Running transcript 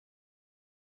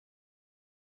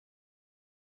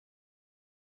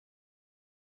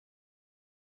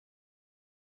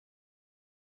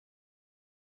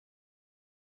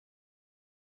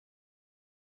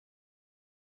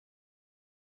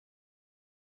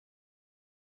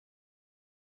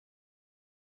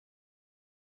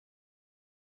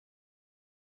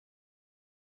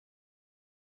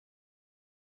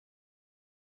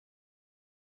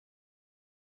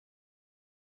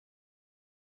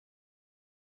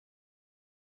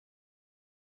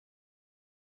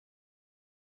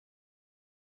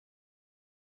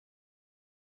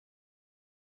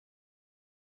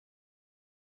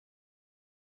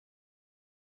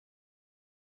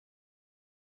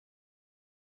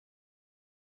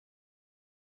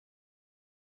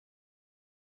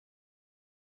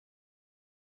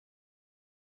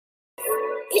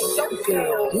It's your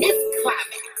girl, Miss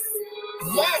Climax.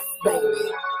 Yes,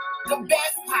 baby. The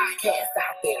best podcast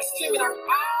out there, streaming on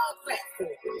all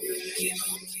platforms.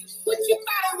 What you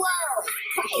thought it was?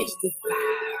 Catch this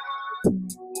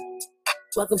vibe.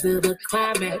 Welcome to the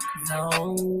Climax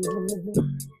Zone.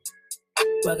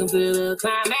 Welcome to the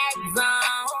Climax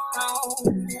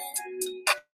Zone.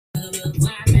 The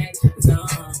Climax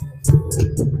Zone.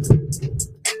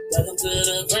 Welcome to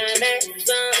the Climax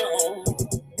Zone.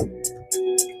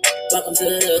 Welcome to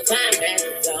the Climax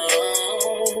Zone.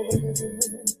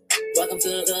 Welcome to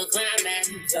the Climax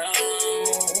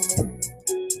Zone.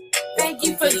 Thank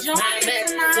you for joining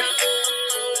tonight.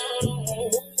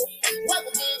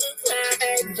 Welcome to the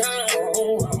Climax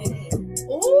Zone.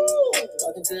 Ooh.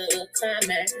 Welcome to the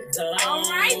Climax Zone. All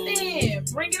right then.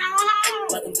 Bring it on home.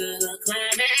 Welcome to the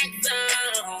Climax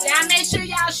Zone. Y'all make sure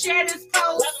y'all share this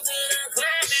post. Welcome to the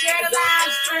Climax Share the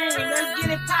live stream. Let's get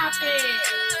it popping.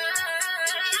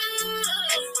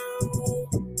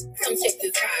 Come check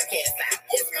this podcast out.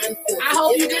 It's unfiltered. I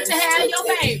hope you get to have your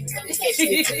baby. Come catch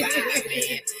this vibe,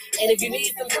 man. And if you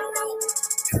need some promo,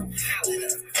 come holler at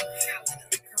us.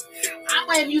 I'm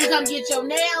waiting for you to come get your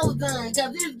nails done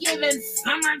because it's giving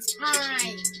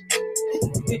summertime.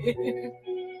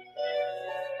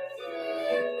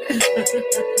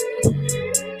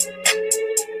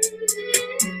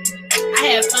 I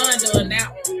had fun doing that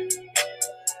one.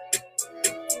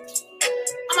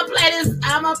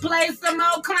 I'm gonna play some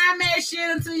more Climax shit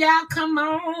until y'all come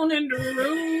on in the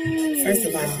room. First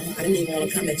of all, I didn't even want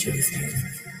to come at you this time.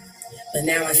 But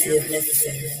now I see it's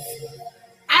necessary.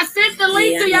 I sent the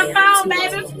link to your phone,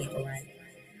 baby. Right.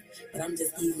 But I'm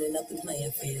just evening up the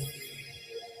playing field.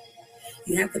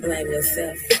 You have to blame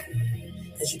yourself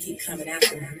because you keep coming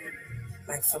after me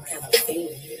like some kind of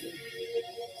fiend.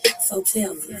 So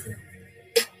tell me,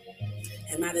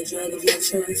 am I the drug of your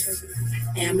choice?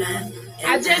 Am I?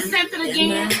 I just sent it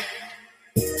again.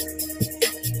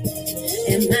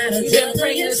 Am I the drug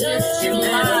of your choice? Am I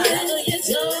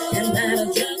the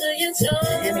drug of your choice?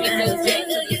 Am I the drug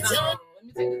of your choice?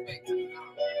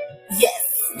 Yes.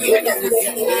 You're the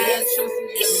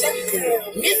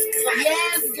Miss Climax.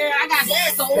 Yes, girl. I got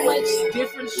so much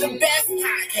different shit. The best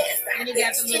podcast. And you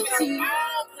got the little tea.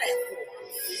 All platforms.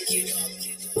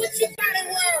 What you thought it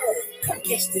was? Come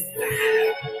catch this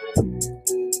vibe.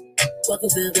 Welcome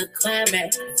to the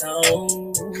Climax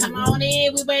Zone. Come on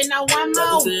in. We waiting on one more.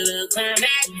 Welcome to the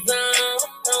Climax Zone.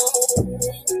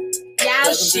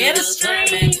 Y'all share the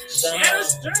stream. Share the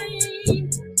stream.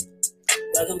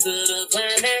 Welcome to the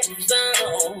Climax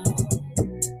Zone.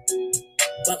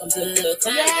 Welcome to the Climax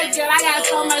Zone. Yeah, girl, I got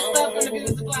so much stuff in the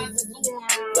beauty supply store.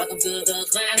 Welcome to the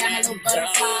Climax Zone.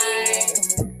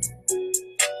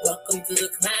 Welcome to the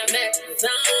Climax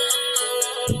Zone.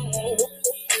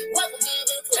 Welcome to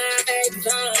the Climax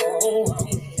Zone.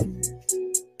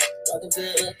 Welcome to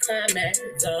the Climax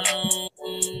Zone.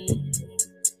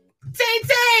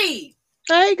 TT!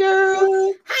 Hey,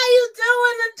 girl. How you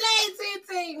doing today,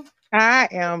 TT? I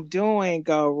am doing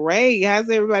great. How's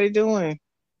everybody doing?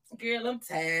 Girl, I'm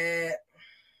tired.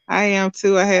 I am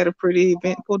too. I had a pretty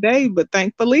eventful day, but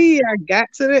thankfully I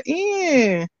got to the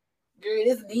end. Girl,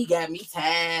 this knee got me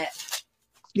tired.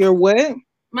 Your what?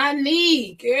 My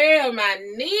knee, girl, my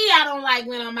knee. I don't like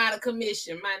when I'm out of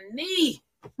commission. My knee.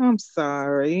 I'm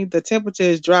sorry. The temperature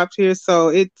has dropped here, so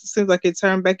it seems like it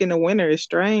turned back into winter. It's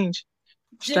strange.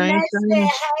 Janae said,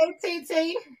 hey, TT.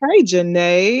 Hey,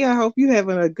 Janae. I hope you're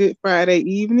having a good Friday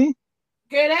evening.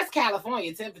 Girl, that's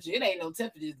California temperature. It ain't no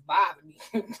temperature to bother me.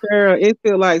 Girl, it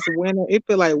feel like winter. It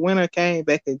feel like winter came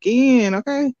back again,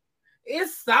 okay?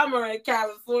 It's summer in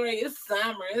California. It's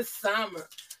summer.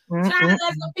 Mm-mm. Trying to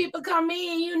let some people come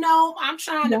in, you know. I'm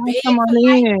trying to beg come on for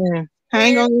in.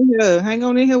 Hang on in here. Hang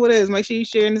on in here with us. Make sure you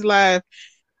sharing this live.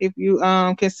 If you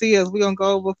can see us, we're gonna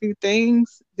go over a few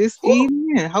things this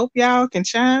evening. And hope y'all can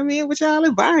chime in with y'all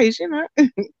advice, you know.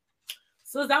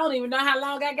 Sis, I don't even know how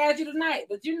long I got you tonight,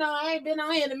 but you know I ain't been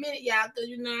on here in a minute, y'all, because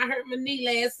you know I hurt my knee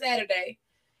last Saturday.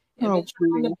 And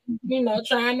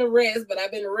trying to rest, but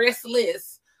I've been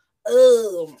restless.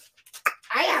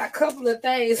 I got a couple of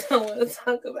things I want to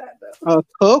talk about though. A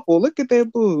couple. Look at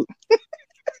that boot.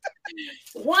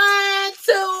 1,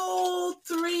 2,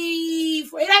 3,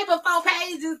 4. It ain't but 4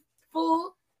 pages,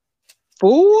 fool.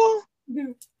 4?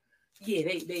 Yeah,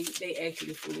 they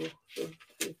actually full.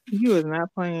 You was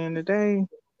not playing today.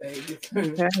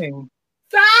 Okay.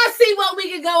 So I see what we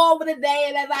can go over today,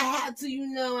 and as I have to, you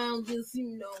know, I'll just,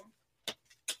 you know,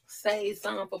 say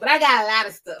something. But I got a lot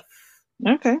of stuff.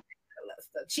 Okay.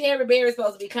 Cherry Berry's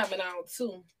supposed to be coming on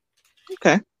too.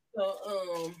 Okay.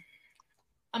 So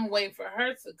I'm waiting for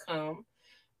her to come.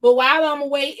 But while I'm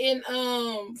waiting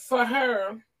for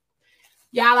her,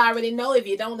 y'all already know. If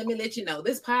you don't, let me let you know.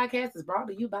 This podcast is brought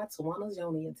to you by Tawana's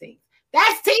Yoni and Teens.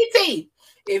 That's TT.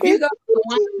 If you go to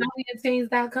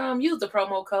TawanaYoniandTeens.com, use the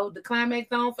promo code the Climax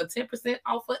Zone for 10%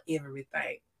 off of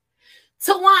everything.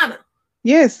 Tawana.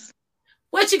 Yes.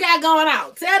 What you got going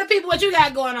on? Tell the people what you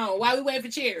got going on while we wait for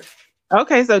Cheers.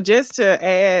 Okay, so just to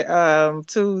add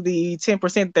to the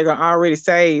 10% they're gonna already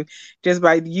save just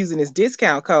by using this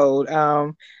discount code,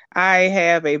 I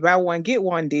have a buy one get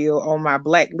one deal on my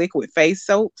black liquid face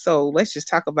soap. So let's just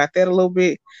talk about that a little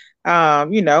bit.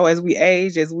 As we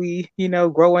age, as we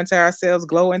grow into ourselves,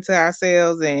 glow into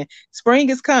ourselves, and spring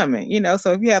is coming.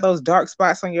 So if you have those dark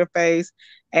spots on your face,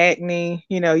 acne,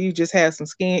 you just have some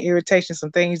skin irritation,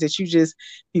 some things that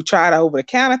you tried over the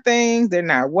counter things, they're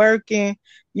not working.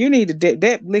 You need to dip.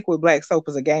 That liquid black soap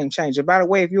is a game changer. By the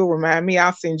way, if you'll remind me,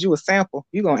 I'll send you a sample.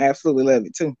 You're gonna absolutely love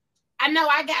it too. I know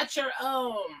I got your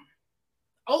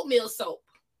oatmeal soap.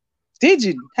 Did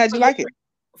you? How'd you like it?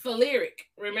 For Lyric.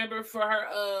 Remember for her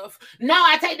no,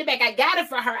 I take it back. I got it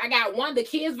for her. I got the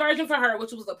kids version for her,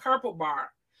 which was a purple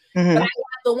bar. Mm-hmm. But I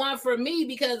got the one for me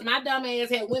because my dumb ass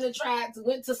had went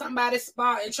to somebody's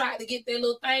spa and tried to get that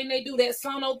little thing they do, that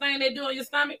sono thing they do on your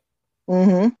stomach.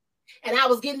 Mm-hmm. And I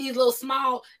was getting these little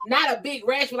small, not a big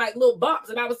rash, but like little bumps.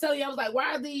 And I was telling you, I was like,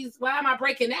 why am I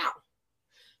breaking out?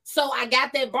 So I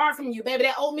got that bar from you, baby,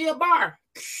 that oatmeal bar.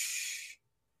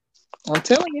 I'm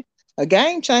telling you, a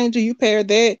game changer. You pair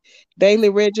that daily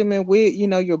regimen with,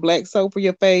 your black soap for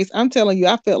your face. I'm telling you,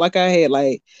 I felt like I had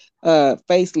like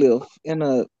facelift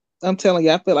I'm telling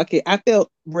you, I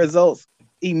felt results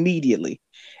immediately.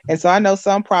 And so I know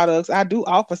some products, I do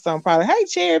offer some products. Hey,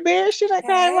 Cherry Bear, should I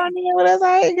come on in with us?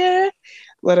 Hey, girl.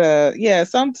 But yeah,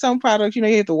 some products, you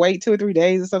have to wait 2 or 3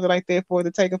 days or something like that for it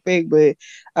to take effect. But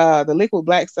the liquid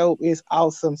black soap is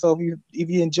awesome. So if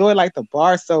you enjoy like the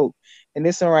bar soap, and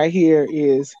this one right here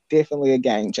is definitely a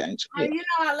game changer. Oh, yeah.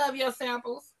 I love your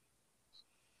samples.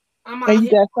 And you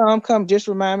got some, come just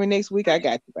remind me next week. I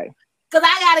got you, baby. Cause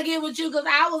I gotta get with you because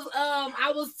I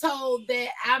was told that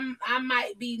I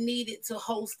might be needed to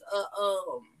host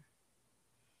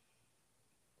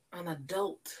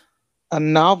a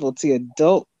novelty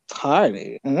adult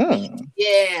party.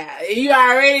 Yeah, you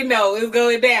already know it's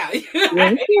going down.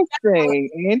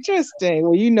 Interesting.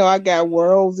 Well, I got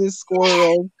worlds and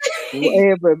squirrels,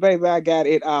 whatever, baby. I got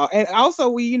it all. And also,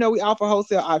 we offer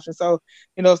wholesale options. So,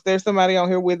 if there's somebody on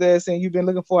here with us and you've been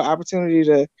looking for an opportunity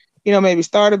to maybe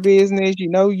start a business,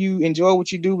 you enjoy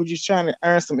what you do, but you're trying to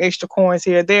earn some extra coins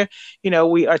here or there.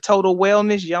 We are total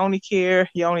wellness, Yoni care,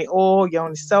 Yoni oil,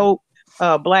 Yoni soap,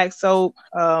 black soap,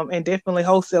 and definitely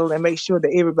wholesale and make sure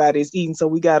that everybody is eating. So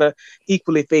we got a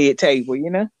equally fed table,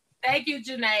 Thank you,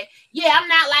 Janae. Yeah, I'm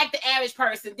not like the average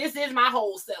person. This is my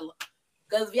wholesaler.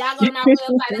 Because if y'all go to my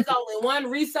website, there's only 1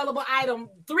 resellable item,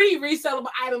 3 resellable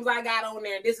items I got on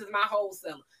there. This is my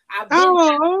wholesaler. I've been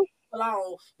on,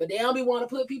 but they don't be want to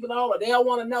put people on, or they don't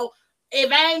want to know. If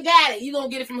I ain't got it, you gonna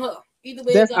get it from her. Either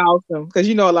way. That's awesome, because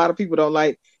a lot of people don't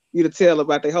like you to tell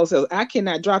about their wholesale. I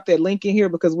cannot drop that link in here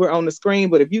because we're on the screen,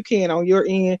 but if you can on your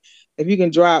end, if you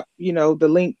can drop, the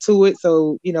link to it,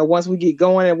 so once we get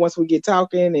going and once we get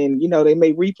talking, and they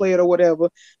may replay it or whatever,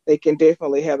 they can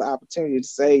definitely have the opportunity to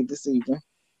save this evening.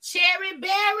 Cherry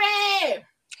Berry.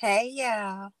 Hey,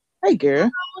 y'all. Hey, girl.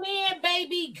 Come on in,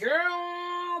 baby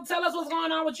girl. Tell us what's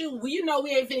going on with you. Well,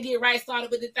 we ain't finna get right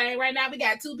started with the thing right now. We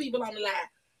got 2 people on the line.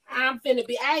 I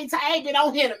ain't been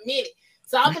on here in a minute.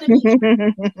 So I'm gonna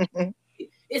be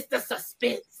it's the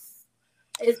suspense.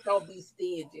 It's gonna be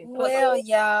stingy. Well,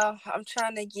 y'all, I'm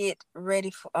trying to get ready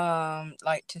for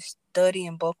to study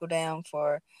and buckle down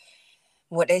for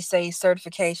what they say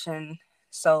certification.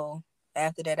 So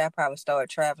after that, I probably start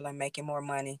traveling, making more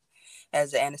money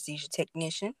as an anesthesia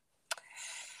technician.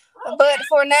 But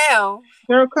for now,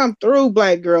 girl, come through,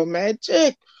 Black Girl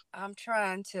Magic. I'm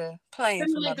trying to plan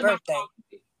for my birthday.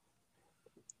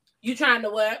 You trying to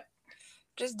what?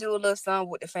 Just do a little something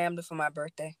with the family for my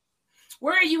birthday.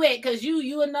 Where are you at? Because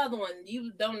you another one.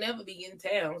 You don't never be in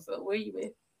town. So where you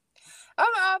at?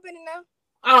 I'm in Albany now.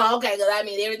 Oh, okay. Because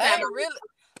every time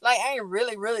I ain't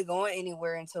really going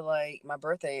anywhere until my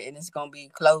birthday, and it's gonna be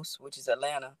close, which is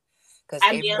Atlanta. Because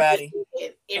everybody.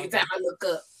 Every time I look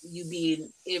up, you be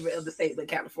in every other state but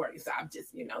California. So I'm just,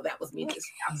 that was me just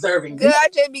observing. Good. I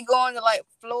just be going to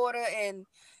Florida and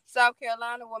South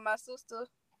Carolina with my sister.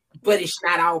 But it's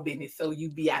not all business, so you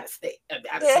be out of state.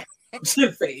 I'm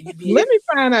just saying. Let me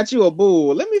find out you a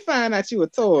bull. Let me find out you a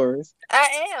Taurus.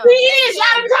 I am. He is.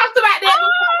 Y'all talked about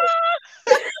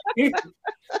that.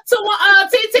 So,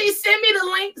 TT, send me the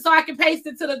link so I can paste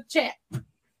it to the chat.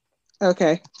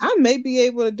 Okay, I may be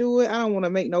able to do it. I don't want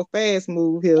to make no fast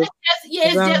move here.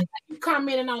 It's just like you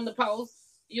commenting on the post.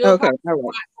 You'll Okay, probably all right.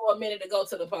 watch for a minute to go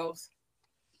to the post.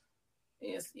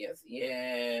 Yes.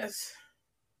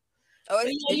 Oh,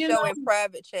 it's showing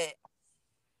private chat.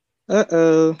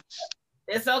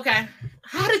 It's okay.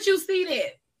 How did you see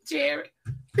that, Jerry?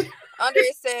 Under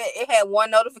it said it had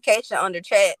one notification under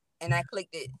chat, and I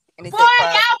clicked it. And it boy,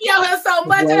 said y'all be on here so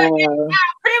much. Wow.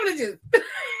 Privileges.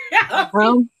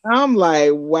 I'm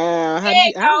like, wow. How do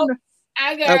you,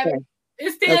 I got it.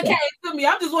 It still okay. came to me.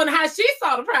 I'm just wondering how she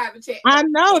saw the private chat. I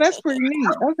know, that's pretty neat.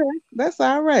 Okay, that's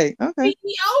all right. Okay.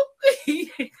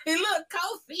 CEO. Look,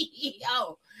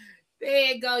 co-CEO.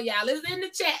 There you go, y'all. It's in the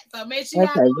chat. So make sure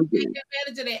y'all take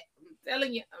advantage of that. I'm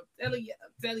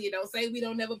telling you. Don't say we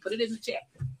don't never put it in the chat.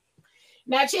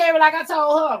 Now, Cherry, like I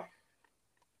told her.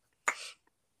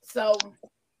 So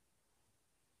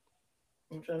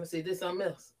I'm trying to see this something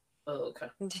else. Oh, okay.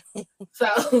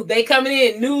 So they coming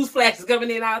in, news flashes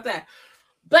coming in all the time.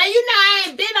 But you know, I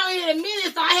ain't been on here in a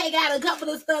minute, so I had got a couple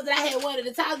of stuff that I had wanted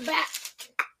to talk about.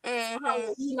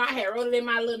 Mm-hmm. You know, I had wrote it in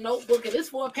my little notebook, and this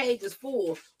 4 pages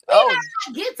full. Oh,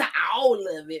 I get to all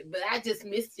of it, but I just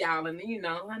missed y'all, and you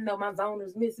know, I know my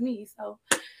zoners miss me, so.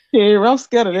 Yeah, I'm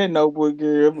scared of that notebook,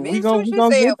 girl. But we gonna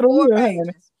get through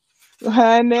it,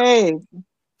 honey.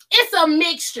 It's a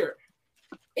mixture.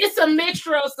 It's a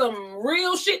mixture of some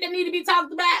real shit that need to be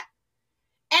talked about,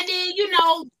 and then you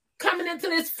know, coming into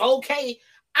this 4K,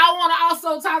 I want to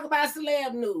also talk about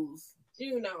celeb news.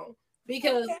 You know,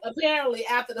 because apparently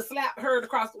after the slap heard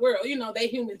across the world, you know, they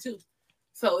human too.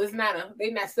 So it's not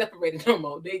they're not separated no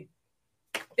more. They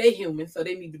human, so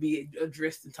they need to be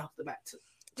addressed and talked about too.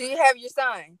 Do you have your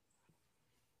sign?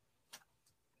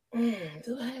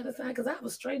 Do I have a sign? Because I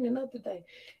was straightening up today.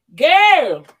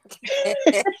 Girl!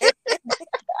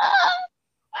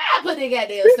 I put that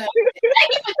goddamn sign.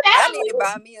 I need to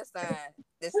buy me a sign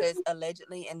that says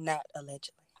allegedly and not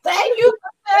allegedly. Thank you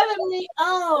for telling me.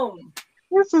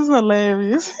 This is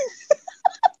hilarious.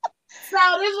 So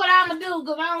this is what I'm gonna do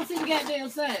because I don't see the goddamn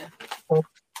sign.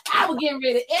 I was getting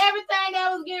ready. Everything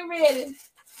I was getting ready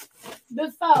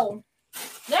before.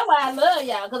 That's why I love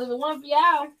y'all. Because if it wasn't for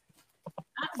y'all,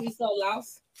 I'd be so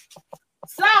lost.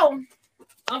 So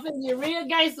I'm finna get real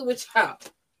gangster with y'all.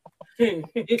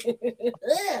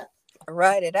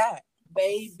 Write it out.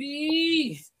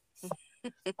 Baby.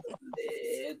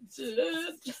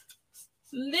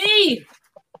 Leave.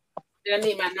 I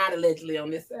need my not allegedly on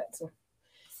this side too.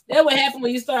 That's what happened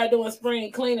when you start doing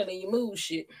spring cleaning and you move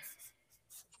shit.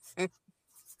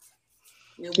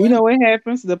 You know what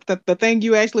happens? The thing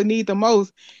you actually need the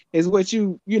most is what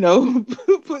you know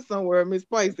put somewhere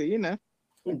misplaced it. You know,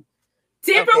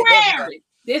 temporary. Okay,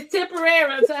 this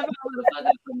temporary. I'm talking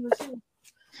about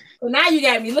well, now you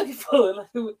got me looking for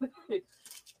it.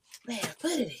 Man,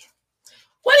 put it in.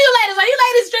 What are you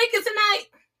ladies drinking tonight?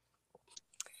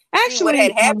 Actually, what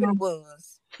had happened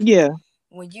was,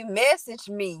 when you messaged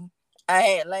me, I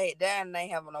had laid down and I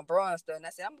ain't having no bra and stuff, and I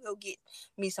said I'm gonna go get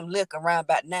me some liquor around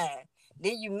about 9.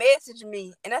 Then you messaged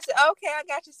me, and I said, "Okay, I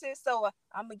got you, sis. So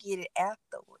I'm gonna get it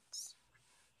afterwards."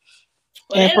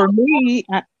 Well, and for me,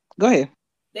 go ahead.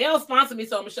 They don't sponsor me,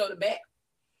 so I'm gonna show the back.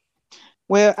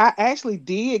 Well, I actually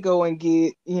did go and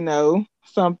get,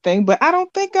 something, but I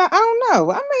don't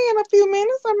know. I may in a few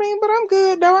minutes. But I'm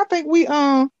good though. I think we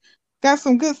got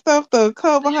some good stuff to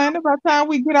cover, honey. By the time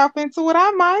we get off into it,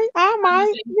 I might. I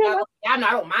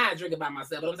don't mind drinking by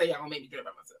myself, but I'm saying y'all gonna make me drink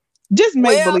by myself. Just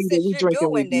make believe that we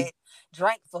drinking with you.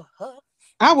 Drink for her.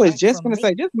 I was just gonna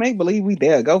say, just make believe we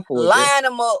there. Go for it. Line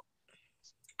them up.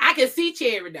 I can see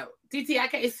Cherry though. TT, I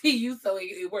can't see you, so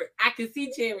it worked. I can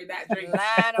see Cherry not drinking.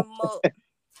 Line them up.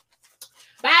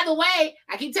 By the way,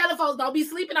 I keep telling folks don't be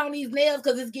sleeping on these nails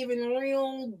because it's giving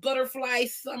real butterfly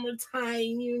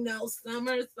summertime. You know,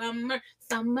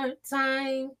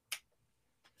 summertime.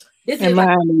 This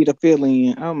remind me to fill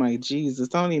in. Oh my Jesus!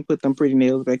 Don't even put them pretty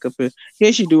nails back up here.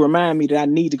 Yes, you do. Remind me that I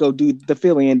need to go do the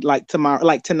fill in like tomorrow,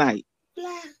 like tonight.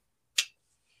 My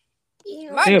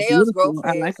nails grow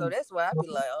fast, so that's why I be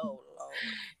like, oh Lord.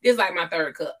 This is like my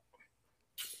 3rd cup.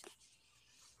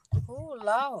 Oh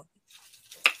Lord.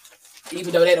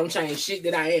 Even though they don't change shit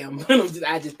that I am,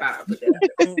 I just thought I'd put that out.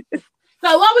 So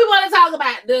what we want to talk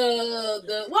about?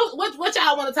 What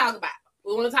y'all want to talk about?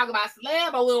 We want to talk about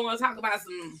celeb, or we want to talk about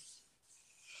some?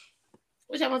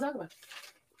 What y'all want to talk about?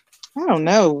 I don't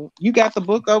know. You got the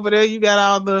book over there. You got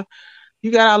all the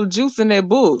juice in that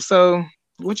book. So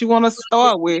what you want to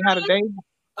start with? How today?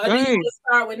 Or do you want to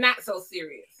start with not so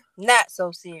serious? Not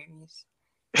so serious.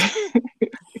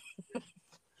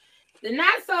 The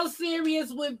not so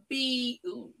serious would be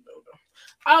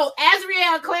Oh,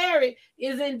 Azriel Clary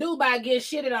is in Dubai getting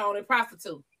shitted on and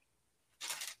prostitute.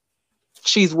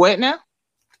 She's what now?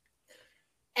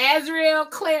 Azriel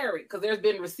Clary, because there's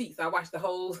been receipts. I watched the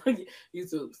whole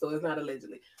YouTube, so it's not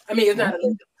allegedly. I mean, it's not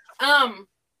allegedly.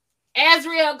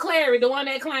 Azriel Clary, the one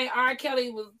that claimed R. Kelly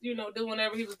was, doing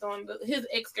whatever he was doing, his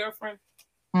ex-girlfriend.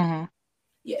 Mm-hmm.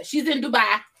 Yeah, she's in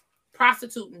Dubai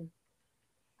prostituting.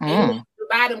 And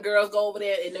Dubai, them girls go over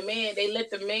there, and they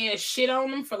let the man shit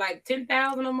on them for like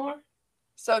 $10,000 or more.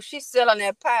 So she's selling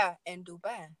that pie in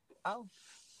Dubai. Oh,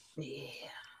 yeah,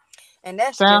 and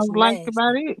that sounds like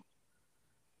about it.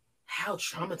 How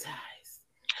traumatized.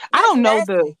 I don't know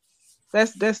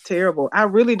that's terrible. I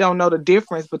really don't know the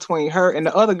difference between her and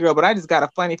the other girl, but I just got a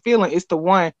funny feeling it's the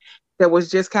one that was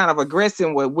just kind of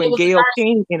aggressive when Gayle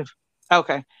King.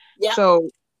 Okay. Yeah. So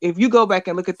if you go back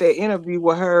and look at that interview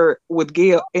with her with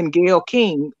Gayle and Gayle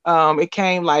King, it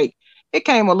came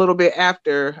a little bit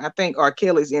after I think R.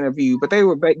 Kelly's interview, but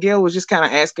Gayle was just kind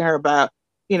of asking her about,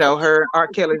 her R.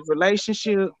 Kelly's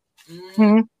relationship.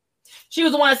 Mm-hmm. She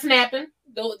was the one snapping.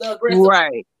 The aggressive.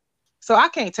 Right. So I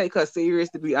can't take her serious,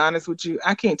 to be honest with you.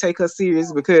 I can't take her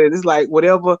serious because it's like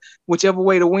whichever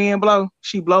way the wind blow,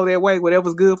 she blow that way,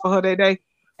 whatever's good for her that day.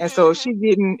 And so if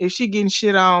she getting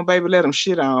shit on, baby, let them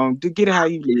shit on. Get it how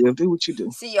you live. Do what you do.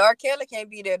 See, R. Kelly can't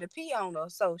be there to pee on her,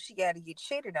 so she got to get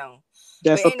shitted on.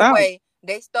 That's but anyway,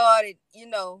 they started,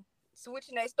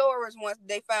 switching their stories once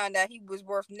they found out he was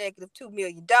worth negative $2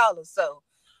 million. So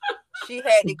she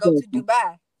had to go to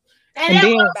Dubai. And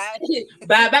then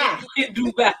bye-bye.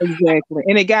 Dubai. Exactly.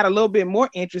 And it got a little bit more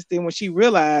interesting when she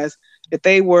realized that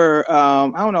they were, I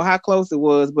don't know how close it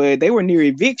was, but they were near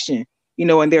eviction,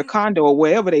 in their condo or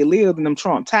wherever they lived in them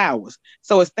Trump Towers.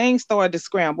 So as things started to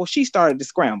scramble, she started to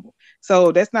scramble.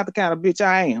 So that's not the kind of bitch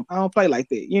I am. I don't play like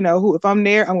that. If I'm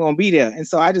there, I'm going to be there. And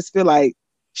so I just feel like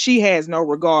she has no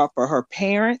regard for her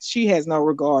parents. She has no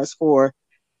regards for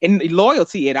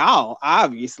loyalty at all,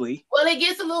 obviously. Well, it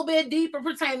gets a little bit deeper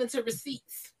pertaining to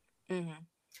receipts.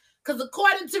 Because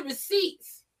according to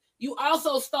receipts, you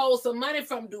also stole some money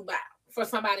from Dubai for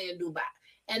somebody in Dubai.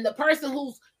 And the person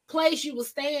whose place you were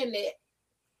staying at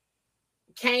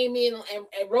came in and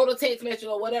wrote a text message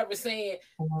or whatever saying,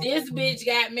 this bitch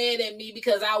got mad at me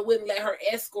because I wouldn't let her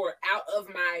escort out of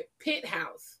my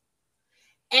penthouse.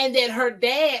 And then her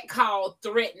dad called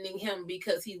threatening him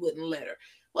because he wouldn't let her.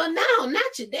 Well, no,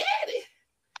 not your daddy.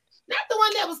 Not the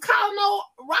one that was calling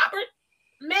Robert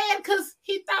mad because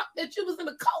he thought that you was in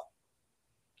the cult.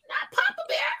 Not Papa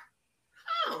Bear.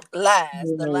 Oh.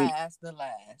 Lies, the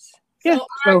lies. So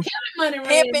R. Kelly money ran.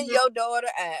 Pimping your daughter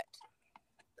out.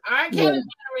 R. Kelly money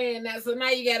ran now, so now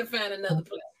you got to find another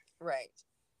place. Right.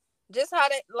 Just how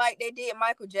they did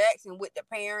Michael Jackson with the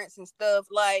parents and stuff.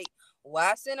 Like,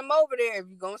 why send them over there if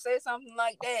you're going to say something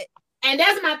like that? And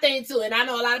that's my thing too. And I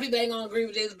know a lot of people ain't gonna agree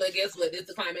with this, but guess what? This is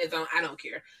the Climate Zone. I don't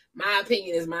care. My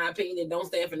opinion is my opinion. It don't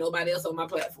stand for nobody else on my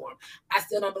platform. I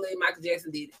still don't believe Michael Jackson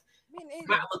did it.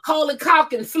 Macaulay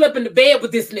Culkin flipping the bed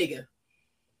with this nigga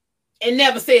and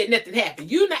never said nothing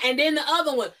happened. And then the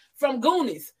other one from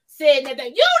Goonies said that you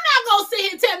not gonna sit here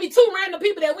and tell me two random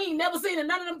people that we ain't never seen in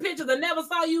none of them pictures and never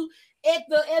saw you at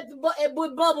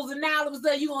with Bubbles, and now all of a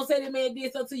sudden you gonna say that man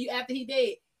did something to you after he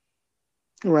dead.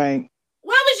 Right.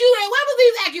 Where was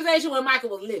these accusations when Michael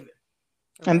was living?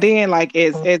 And then, like,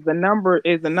 as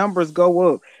the numbers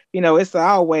go up, it's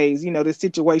always, this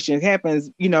situation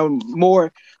happens,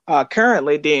 more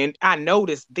currently than I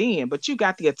noticed then. But you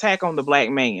got the attack on the black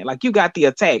man. Like, you got the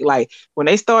attack. Like, when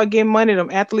they start getting money,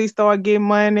 them athletes start getting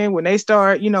money. When they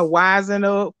start, wising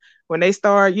up, when they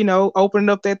start, opening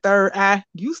up that third eye,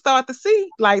 you start to see,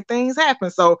 like, things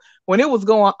happen. So when it was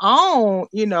going on,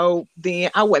 then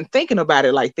I wasn't thinking about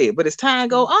it like that. But as time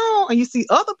go on and you see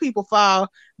other people fall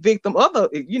victim,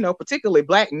 particularly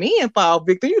black men fall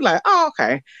victim, you're like, oh,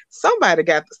 okay, somebody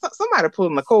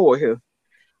pulling the cord here.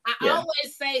 I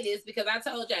always say this because I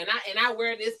told you, and I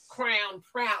wear this crown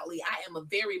proudly. I am a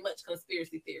very much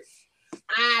conspiracy theorist.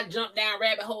 I jump down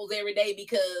rabbit holes every day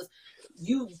because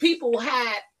people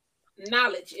hide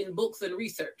knowledge in books and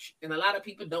research, and a lot of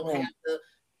people don't have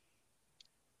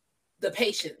the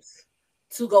patience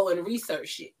to go and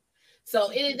research it. So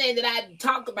anything that I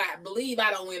talk about, believe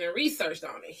I don't went and researched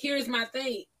on it. Here's my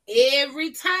thing: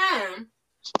 every time,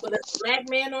 whether it's a black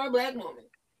man or a black woman,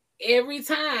 every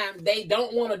time they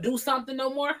don't want to do something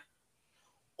no more,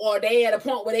 or they at a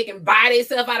point where they can buy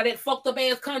themselves out of that fucked up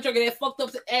ass contract or that fucked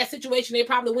up ass situation they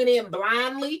probably went in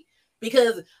blindly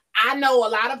because I know a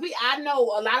lot of people. I know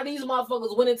a lot of these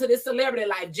motherfuckers went into this celebrity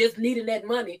life just needing that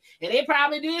money, and they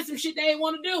probably did some shit they didn't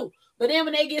want to do. But then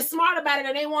when they get smart about it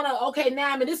and they want to, okay,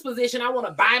 now I'm in this position, I want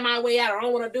to buy my way out, or I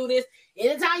don't want to do this.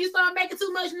 Anytime you start making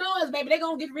too much noise, baby, they're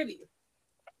gonna get rid of you.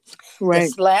 Right. The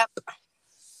slap.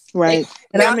 Right.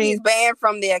 And now he's banned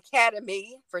from the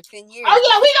academy for 10 years. Oh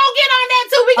yeah, we gonna get on that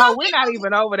too. We're not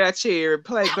even over that chair.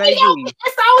 Play, baby. It's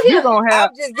on here. You gonna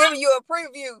have. I'm just giving you a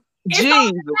preview.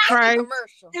 Jesus Christ!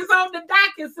 It's on the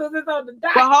docket, so it's on the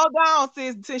docket. But hold on,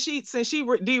 since she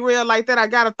derailed like that, I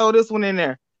gotta throw this one in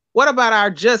there. What about our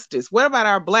justice? What about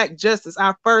our black justice?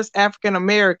 Our first African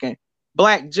American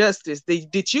black justice.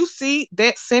 Did you see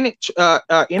that Senate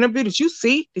interview? Did you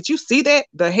see that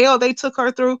the hell they took her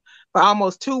through for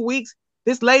almost 2 weeks?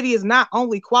 This lady is not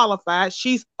only qualified,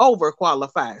 she's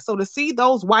overqualified. So to see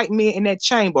those white men in that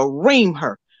chamber ream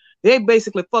her, they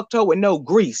basically fucked her with no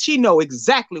grease. She know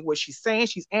exactly what she's saying.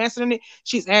 She's answering it.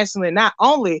 She's answering it. Not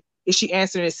only is she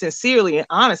answering it sincerely and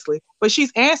honestly, but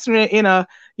she's answering it in a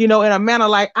manner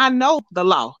like, I know the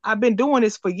law. I've been doing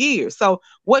this for years. So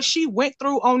what she went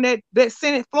through on that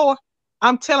Senate floor,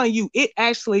 I'm telling you, it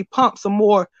actually pumped some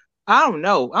more. I don't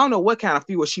know what kind of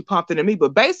fuel she pumped into me,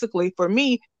 but basically for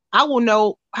me, I will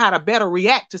know how to better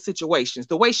react to situations.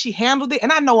 The way she handled it,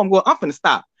 and I know I'm finna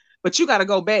stop. But you got to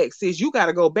go back, sis. You got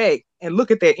to go back and look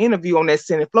at that interview on that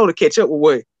Senate floor to catch up with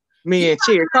what me and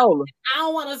Cherry Cola. I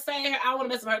don't want to say her. I want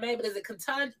to mess up her name, but is it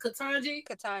Ketanji?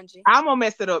 Ketanji. I'm gonna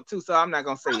mess it up too, so I'm not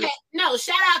gonna say it. No,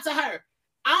 shout out to her.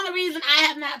 Only reason I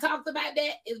have not talked about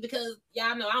that is because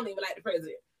y'all know I don't even like the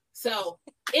president. So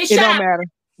it don't matter.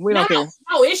 We don't care.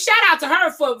 No, it's shout out to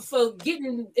her for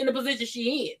getting in the position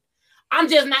she in. I'm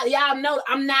just not, y'all know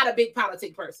I'm not a big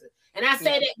politic person. And I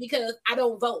say that because I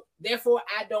don't vote. Therefore,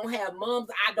 I don't have mums.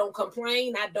 I don't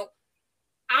complain.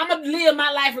 I'm going to live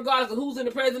my life regardless of who's in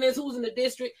the presidency, who's in the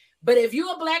district. But if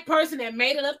you're a black person that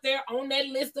made it up there on that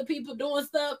list of people doing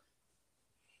stuff,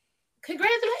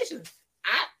 congratulations.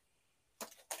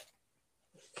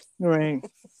 Right.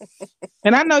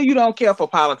 And I know you don't care for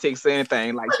politics or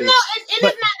anything like that. No, it's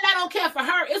not that I don't care for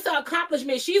her. It's an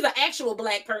accomplishment. She's an actual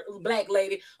black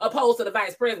lady opposed to the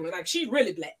vice president. Like, she's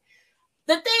really black.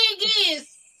 The thing is,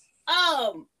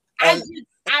 I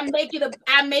make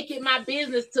it my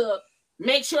business to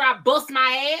make sure I bust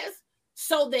my ass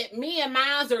so that me and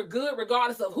mine are good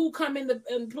regardless of who come in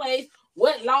place,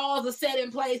 what laws are set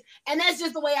in place. And that's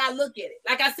just the way I look at it.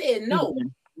 Like I said, no,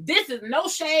 this is no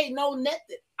shade, no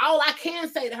nothing. All I can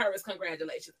say to her is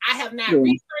congratulations. I have not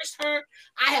researched her.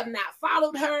 I have not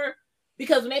followed her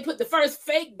because when they put the first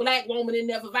fake black woman in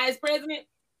there for vice president,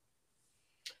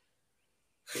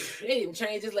 they didn't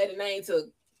change his lady's name to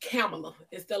Kamala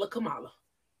instead of Kamala.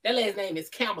 That lady's name is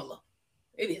Kamala.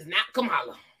 It is not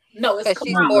Kamala. No, it's Kamala.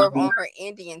 She's more on her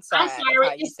Indian side. I'm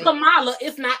sorry, it's Kamala.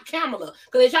 It's not Kamala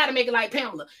because they try to make it like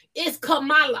Pamela. It's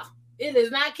Kamala. It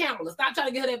is not Kamala. Stop trying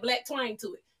to get her that black twang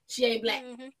to it. She ain't black.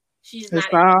 Mm-hmm. She's not.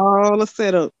 It's all a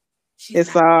setup.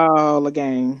 It's all a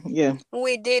game. Yeah.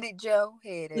 We did it, Joe.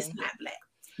 It's not black.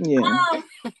 Yeah.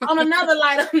 On another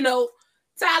lighter note,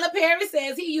 Tyler Perry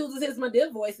says he uses his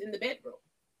Madea voice in the bedroom.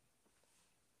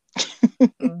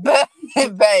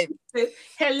 Baby.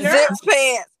 Hello. Zip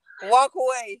pants. Walk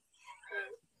away.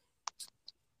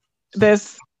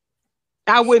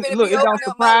 I wouldn't look. It don't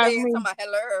surprise me.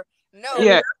 Hello. No.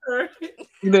 Yeah.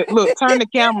 Look, turn the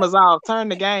cameras off. Turn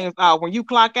the games off. When you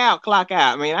clock out, clock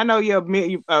out. I mean, I know you're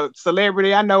a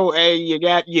celebrity. I know, hey,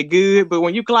 you're good. But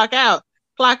when you clock out.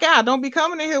 Don't be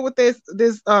coming in here with this. Man, you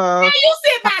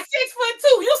sit about 6'2".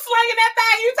 You slinging that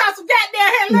thing. You talk some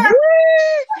goddamn hello.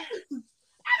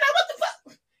 I know what the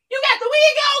fuck. You got the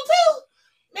wig on too.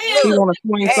 Man, you want to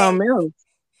swing something else?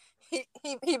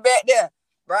 He back there,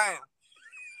 Brown.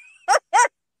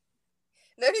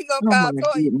 Then he gonna call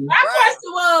Toya. My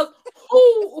question was,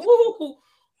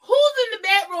 who's in the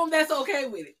bedroom that's okay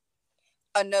with it?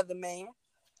 Another man.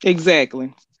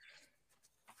 Exactly.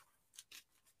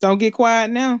 Don't get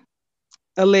quiet now.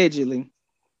 Allegedly.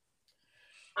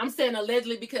 I'm saying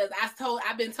allegedly because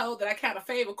I've been told that I kind of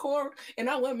favor Cora, and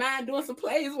I wouldn't mind doing some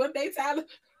plays one day, Tyler.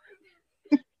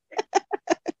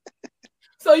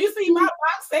 So you see my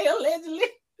box say allegedly.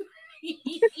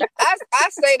 I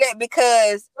say that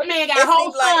because the man got a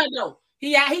whole son though.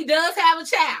 He does have a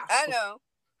child. I know.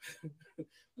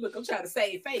 Look, I'm trying to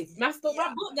save face. My book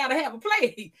gotta have a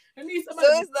play. I need somebody.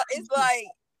 So it's like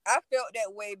I felt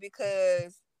that way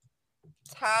because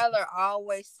Tyler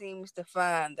always seems to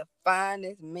find the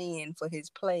finest men for his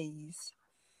plays.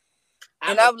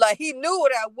 And I'm like, he knew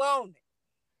what I wanted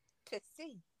to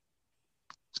see.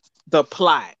 The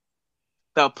plot.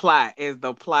 The plot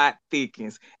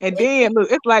thickens. And then look,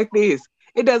 it's like this.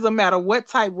 It doesn't matter what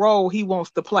type role he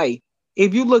wants to play.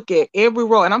 If you look at every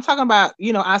role, and I'm talking about,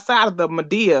 outside of the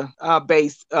Medea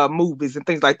based movies and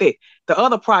things like that, the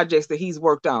other projects that he's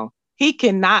worked on, he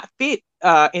cannot fit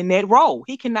in that role.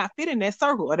 He cannot fit in that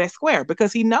circle or that square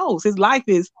because he knows his life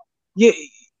is,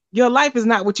 your life is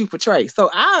not what you portray. So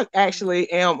I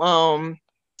actually am,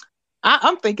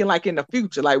 I'm thinking like in the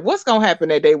future, like what's gonna happen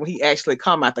that day when he actually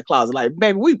come out the closet? Like,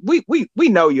 baby, we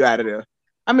know you out of there.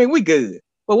 I mean, we good.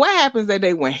 But what happens that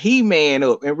day when he man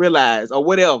up and realize or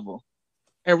whatever?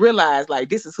 And realize like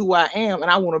this is who I am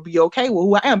and I want to be okay with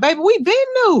who I am. Baby, we been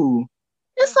new.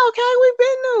 It's okay, we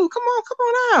been new. Come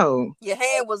on out. Your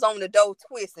hand was on the door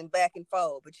twisting back and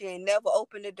forth, but you ain't never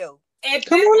opened the door. And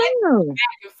come on out.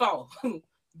 Back and forth.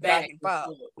 Back and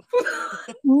forth.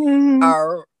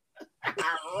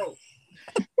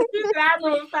 I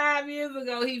remember 5 years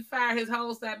ago he fired his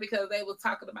whole staff because they was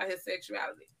talking about his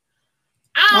sexuality.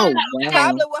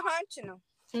 Probably were hunching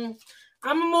him.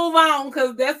 I'm gonna move on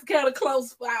because that's kind of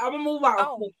close. I'm gonna move on.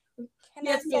 Oh, can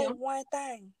I say one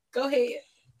thing? Go ahead.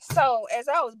 So, as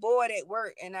I was bored at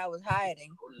work and I was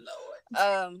hiding,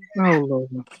 oh Lord,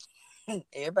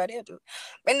 everybody else do it.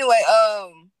 But anyway,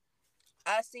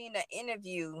 I seen an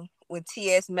interview with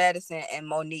T.S. Madison and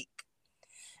Monique,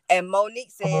 and Monique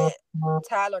said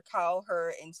Tyler called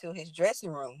her into his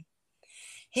dressing room.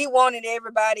 He wanted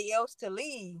everybody else to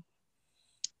leave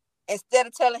instead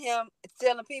of telling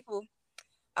people,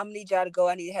 I'm gonna need y'all to go.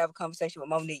 I need to have a conversation with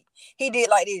Monique. He did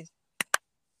like this.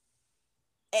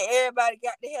 And everybody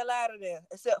got the hell out of there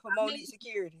except for Monique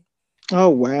security. Oh,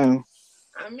 wow.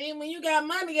 I mean, when you got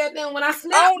money, goddamn, when I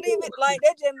snap. I don't even, like,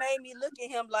 that just made me look at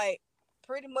him like,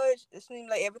 pretty much, it seemed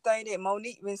like everything that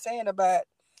Monique been saying about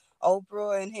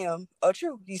Oprah and him are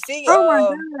true. You see,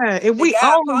 my God. If we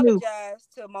all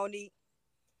apologized to Monique.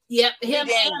 Yep, him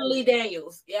and Lee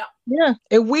Daniels. Yep. Yeah.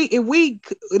 If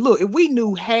we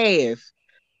knew half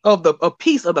of a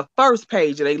piece of the first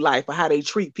page of their life of how they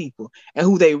treat people and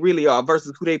who they really are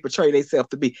versus who they portray themselves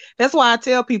to be. That's why I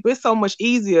tell people it's so much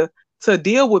easier to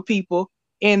deal with people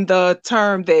in the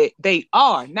term that they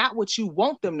are, not what you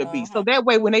want them to be. So that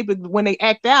way, when they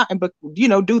act out and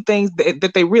do things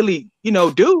that they really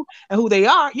do and who they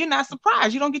are, you're not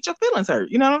surprised. You don't get your feelings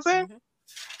hurt. You know what I'm saying?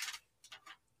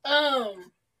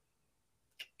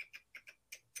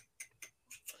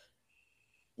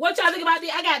 What y'all think about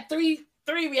this? I got three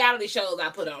reality shows I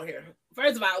put on here.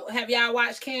 First of all, have y'all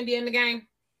watched Candy in the Game?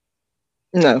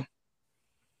 No.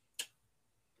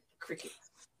 Cricket.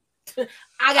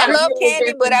 I love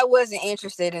Candy, but I wasn't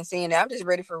interested in seeing it. I'm just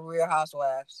ready for Real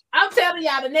Housewives. I'm telling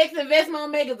y'all, the next investment I'll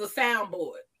make is a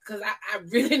soundboard because I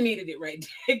really needed it right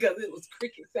there because it was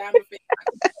cricket sound effects.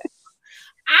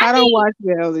 I don't watch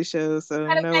reality shows, so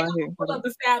no, I didn't put up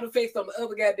the sound effects on the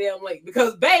other goddamn link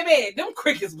because baby, them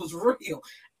crickets was real.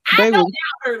 I know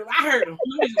y'all heard them. I heard them.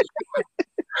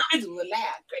 I just was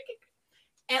loud cricket.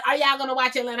 And are y'all gonna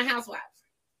watch Atlanta Housewives?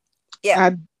 Yeah,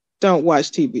 I don't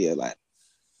watch TV a lot.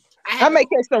 I may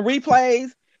catch some replays.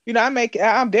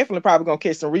 I'm definitely probably gonna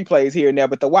catch some replays here and there,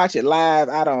 but to watch it live,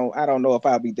 I don't know if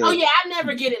I'll be there. Oh yeah, I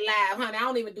never get it live, honey. I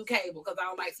don't even do cable because I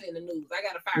don't like seeing the news. I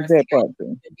got a fire stick and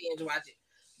binge watch it.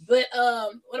 But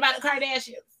what about the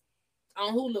Kardashians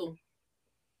on Hulu?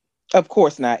 Of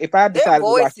course not. If I decided to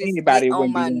watch anybody, it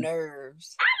wouldn't be on my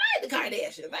nerves. I like the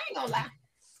Kardashians. I ain't gonna lie.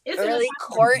 It's really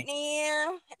Courtney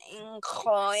and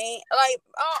Khloe. Like,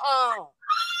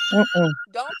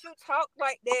 don't you talk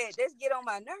like that. Let's get on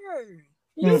my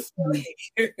nerves.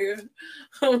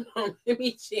 Hold on, let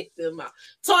me check them out.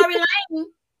 Tory Lane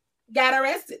got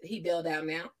arrested. He bailed out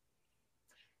now.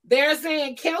 They're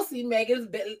saying Kelsey, Megan's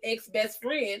ex-best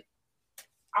friend,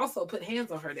 also put hands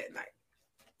on her that night.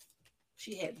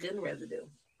 She had gun residue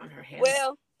on her hand.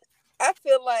 Well, I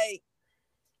feel like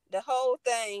the whole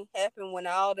thing happened when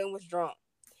all them was drunk.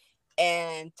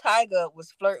 And Tyga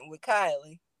was flirting with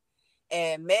Kylie.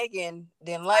 And Megan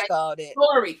didn't like all that.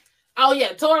 Tory. Oh,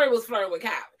 yeah. Tory was flirting with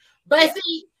Kylie. But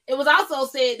see, it was also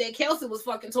said that Kelsey was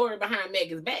fucking Tory behind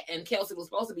Megan's back. And Kelsey was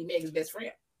supposed to be Megan's best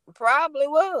friend. Probably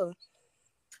was.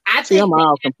 I'm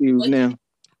all confused now.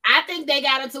 I think they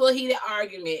got into a heated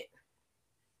argument.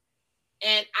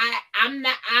 And I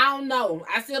don't know.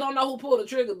 I still don't know who pulled the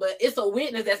trigger, but it's a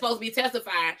witness that's supposed to be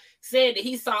testifying, said that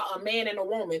he saw a man and a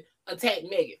woman attack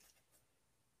Megan.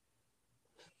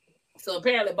 So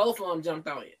apparently both of them jumped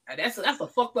on it. That's a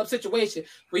fucked up situation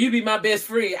for you to be my best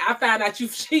friend. I found out you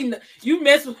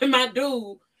mess with my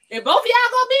dude, and both of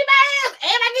y'all gonna be my ass,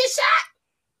 and I get shot.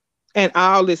 And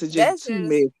all this is just too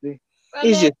messy.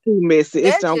 It's just too messy.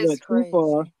 It's not going too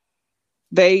far.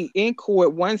 They in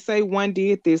court, one say one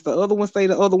did this, the other one say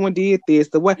the other one did this.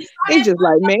 The one it's just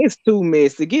like, man, it's too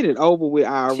messy. Get it over with She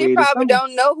already. probably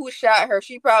don't know who shot her.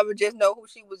 She probably just know who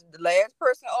she was the last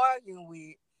person arguing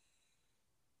with.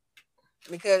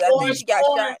 Because I think she got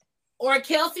shot. Or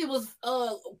Kelsey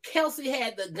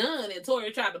had the gun and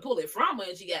Tori tried to pull it from her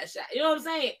and she got shot. You know what I'm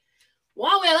saying?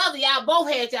 One way or the other, y'all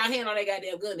both had y'all hand on that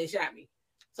goddamn gun and shot me.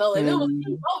 So if it was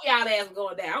both y'all ass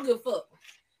going down, I don't give a fuck.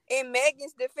 In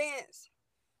Megan's defense,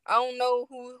 I don't know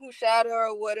who shot her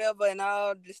or whatever and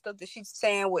all the stuff that she's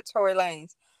saying with Tory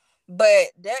Lanez. But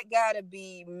that gotta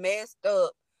be messed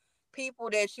up. People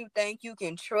that you think you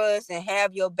can trust and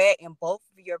have your back and both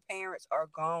of your parents are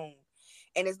gone.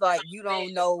 And it's like, you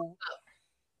don't know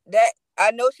that.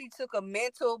 I know she took a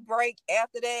mental break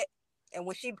after that. And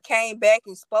when she came back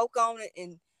and spoke on it,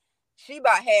 and she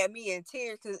about had me in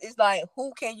tears because it's like,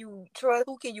 who can you trust?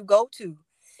 Who can you go to?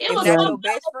 It was your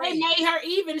best friend. They made her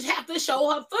even have to show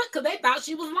her foot because they thought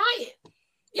she was lying.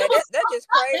 Yeah, that's just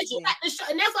crazy.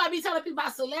 And that's why I be telling people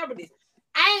about celebrities.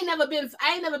 I ain't never been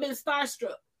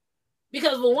starstruck.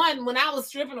 Because for one, when I was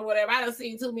stripping or whatever, I done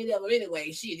seen too many of them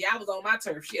anyway. Shit, y'all was on my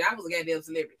turf. Shit, I was a goddamn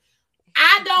celebrity.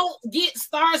 I don't get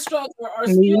starstruck or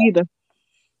me either.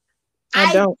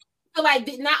 I don't feel like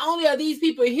not only are these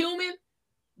people human,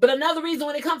 but another reason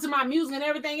when it comes to my music and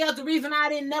everything else, the reason I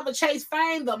didn't never chase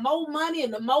fame, the more money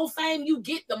and the more fame you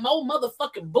get, the more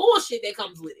motherfucking bullshit that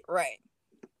comes with it. Right.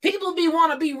 People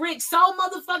want to be rich so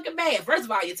motherfucking bad. First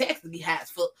of all, your taxes be high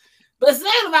as fuck. But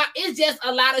second of all, it's just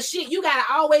a lot of shit. You got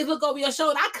to always look over your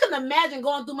shoulder. I couldn't imagine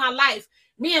going through my life.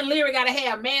 Me and Lyric got to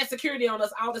have man security on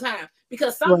us all the time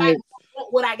because somebody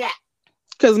want what I got.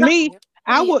 Because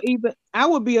I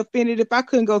would be offended if I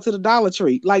couldn't go to the Dollar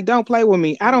Tree. Like, don't play with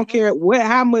me. I don't care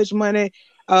how much money.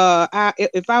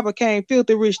 If I became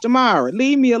filthy rich tomorrow,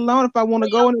 leave me alone if I want to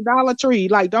go in the Dollar Tree.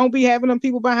 Like, don't be having them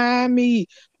people behind me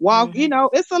walk. You know,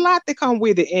 it's a lot that come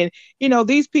with it. And you know,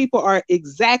 these people are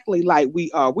exactly like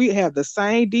we are. We have the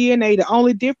same DNA. The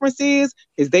only difference is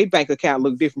their bank account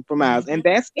look different from ours, and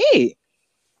that's it.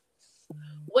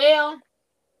 Well,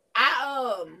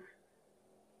 I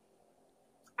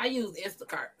use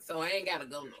Instacart, so I ain't gotta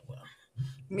go nowhere.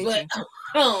 But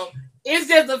it's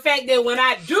just the fact that when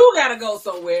I do gotta go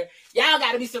somewhere, y'all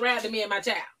gotta be surrounding me and my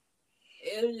child.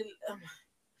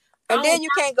 And then you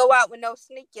can't go out with no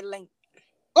sneaky link.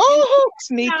 Oh,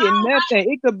 sneaky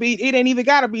nothing. It ain't even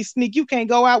gotta be sneak. You can't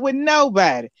go out with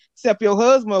nobody except your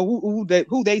husband,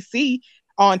 who they see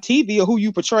on TV or who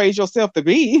you portrayed yourself to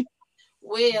be.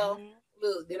 Well,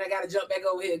 look, then I gotta jump back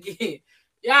over here again.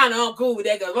 Y'all know I'm cool with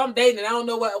that because if I'm dating, I don't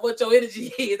know what your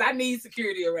energy is. I need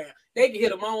security around. They can hit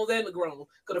the moans and the groans.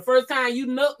 Because the first time you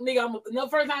nook, nigga, the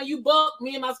first time you buck,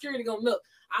 me and my security gonna nook.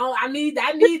 I need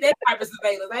that type of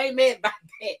surveillance. I ain't mad about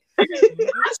that. I said,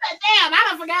 damn, I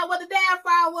done forgot what the damn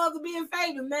file was of being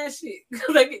famous and that shit.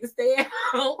 Because I get to stay at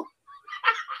home.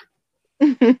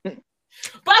 But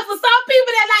for some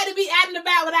people that like to be out and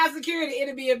about without security,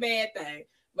 it'll be a bad thing.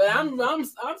 But I'm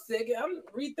sick. I'm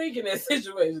rethinking that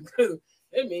situation because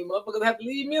it mean motherfuckers have to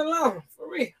leave me alone for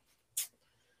real.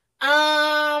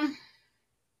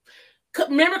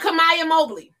 Remember Kamaya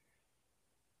Mobley?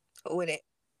 Who with it?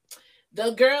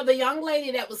 The young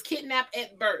lady that was kidnapped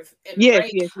at birth. And yes.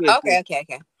 Okay.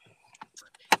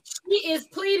 She is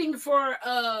pleading for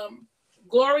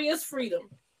glorious freedom.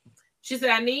 She said,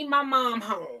 "I need my mom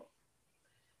home."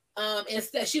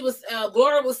 Instead,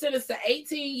 Gloria was sentenced to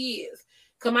 18 years.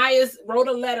 Kamaya wrote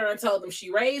a letter and told them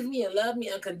she raised me and loved me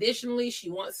unconditionally.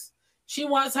 She wants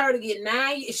her to get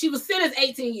 9 years. She was sentenced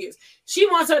 18 years. She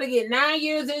wants her to get 9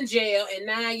 years in jail and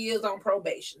 9 years on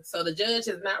probation. So the judge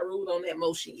has not ruled on that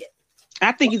motion yet.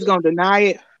 I think he's going to deny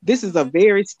it. This is a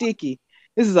very sticky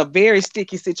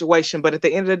situation. But at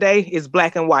the end of the day, it's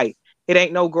black and white. It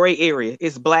ain't no gray area.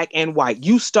 It's black and white.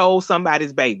 You stole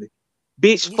somebody's baby.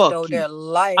 Bitch, fuck you. Their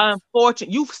life.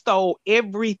 Unfortunately, you stole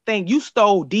everything. You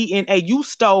stole DNA. You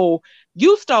stole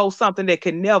something that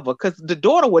could never, because the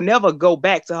daughter will never go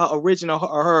back to her original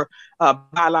or her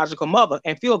biological mother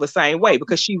and feel the same way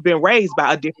because she's been raised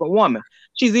by a different woman.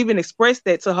 She's even expressed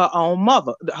that to her own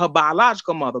mother, her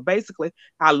biological mother. Basically,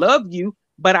 I love you,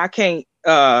 but I can't,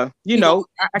 I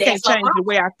can't change the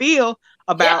way I feel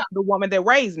about the woman that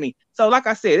raised me. So like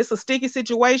I said, it's a sticky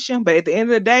situation, but at the end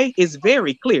of the day, it's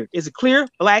very clear. It's clear,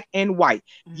 black and white.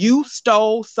 You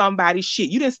stole somebody's shit.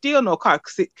 You didn't steal no car.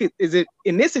 Is it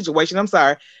in this situation? I'm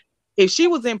sorry. If she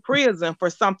was in prison for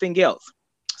something else.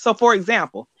 So for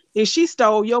example, if she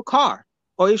stole your car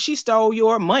or if she stole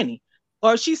your money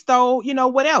or if she stole,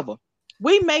 whatever,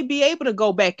 we may be able to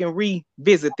go back and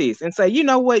revisit this and say, you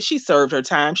know what? She served her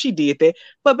time. She did that.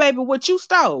 But baby, what you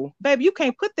stole, baby, you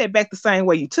can't put that back the same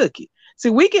way you took it. See,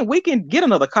 we can get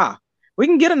another car. We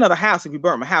can get another house if you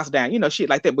burn my house down, shit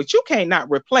like that. But you can't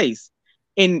not replace,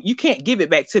 and you can't give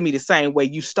it back to me the same way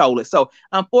you stole it. So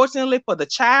unfortunately for the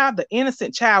child, the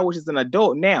innocent child, which is an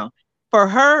adult now, for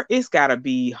her, it's gotta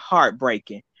be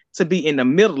heartbreaking to be in the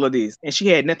middle of this, and she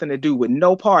had nothing to do with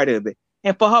no part of it.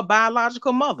 And for her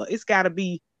biological mother, it's gotta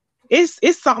be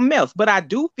it's something else. But I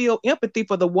do feel empathy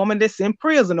for the woman that's in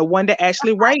prison, the one that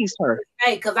actually raised her.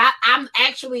 Hey, because I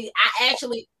actually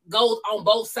go on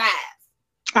both sides.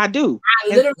 I do. I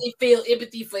literally feel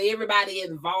empathy for everybody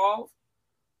involved.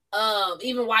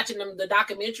 Even watching the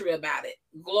documentary about it,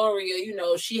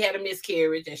 Gloria, she had a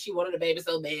miscarriage and she wanted a baby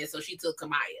so bad, so she took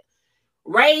Kamaya.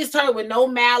 Raised her with no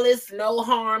malice, no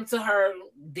harm to her,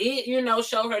 did,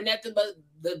 show her nothing but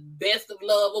the best of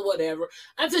love or whatever,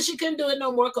 until she couldn't do it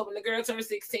no more. Because when the girl turned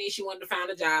 16, she wanted to find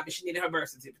a job and she needed her birth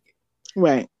certificate.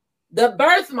 Right. The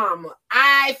birth mama,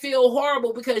 I feel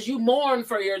horrible because you mourn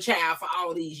for your child for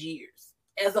all these years.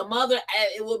 As a mother,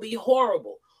 it will be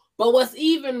horrible. But what's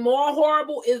even more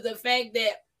horrible is the fact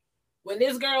that when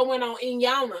this girl went on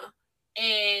Inyana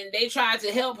and they tried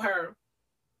to help her,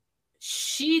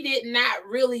 she did not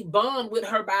really bond with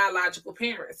her biological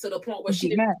parents to the point where she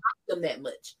didn't like them that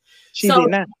much. She did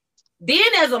not. Then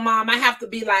as a mom, I have to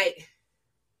be like,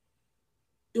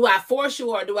 do I force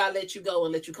you or do I let you go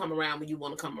and let you come around when you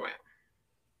want to come around?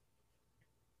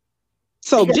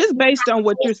 So because just based on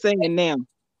what you're saying now,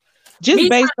 just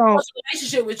based on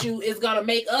relationship with you is going to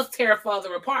make us tear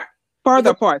further apart.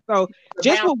 So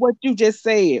just with what you just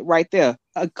said right there,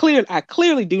 I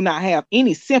clearly do not have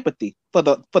any sympathy for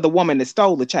the woman that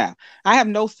stole the child. I have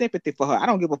no sympathy for her. I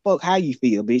don't give a fuck how you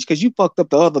feel, bitch, because you fucked up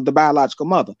the biological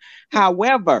mother.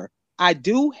 However, I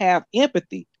do have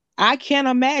empathy. I can't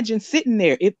imagine sitting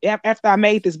there after I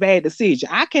made this bad decision.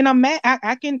 I can imagine.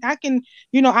 I can.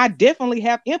 I definitely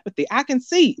have empathy. I can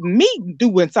see me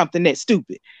doing something that's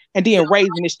stupid and then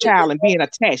raising this child and being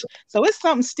attached. So it's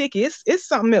something sticky. It's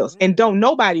something else, and don't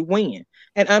nobody win.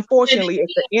 And unfortunately, at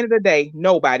the end of the day,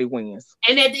 nobody wins.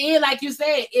 And at the end, like you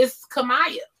said, it's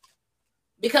Kamaya,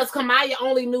 because Kamaya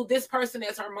only knew this person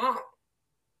as her mom,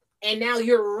 and now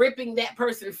you're ripping that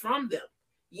person from them.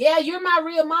 Yeah, you're my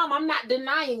real mom. I'm not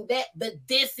denying that, but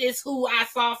this is who I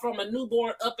saw from a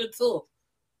newborn up until.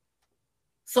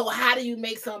 So how do you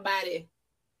make somebody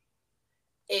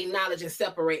acknowledge and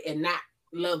separate and not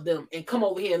love them and come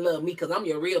over here and love me because I'm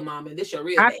your real mom and this your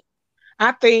real dad?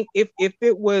 I think if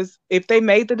they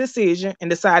made the decision and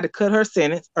decided to cut her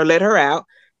sentence or let her out,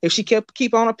 if she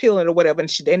keep on appealing or whatever,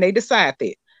 and they decide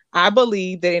that, I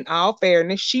believe that in all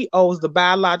fairness, she owes the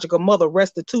biological mother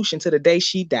restitution to the day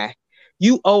she died.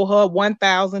 You owe her $1,000,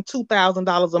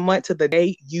 $2,000 a month to the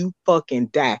day you fucking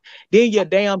die. Then your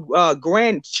damn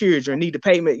grandchildren need to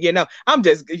pay me. I'm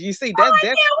just, you see, that's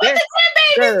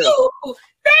girl.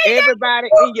 Everybody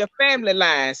in your family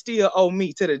line still owe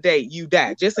me to the day you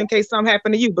die, just in case something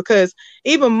happened to you, because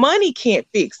even money can't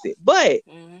fix it. But,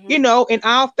 in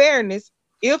all fairness,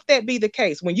 if that be the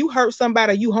case, when you hurt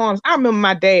somebody, you harm. I remember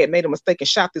my dad made a mistake and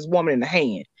shot this woman in the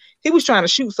hand. He was trying to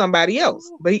shoot somebody else,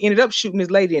 but he ended up shooting this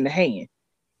lady in the hand.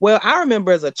 Well, I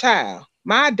remember as a child,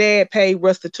 my dad paid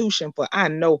restitution for,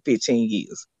 15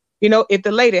 years. If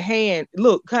the lady hand,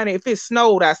 look, honey, if it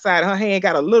snowed outside, her hand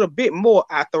got a little bit more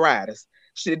arthritis,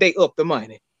 they up the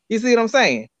money. You see what I'm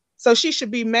saying? So she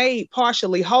should be made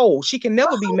partially whole. She can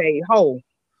never be made whole.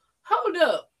 Hold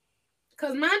up.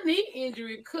 Because my knee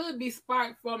injury could be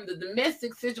sparked from the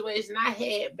domestic situation I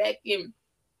had back in...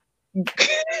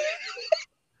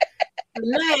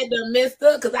 I had done messed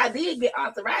up because I did get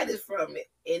arthritis from it.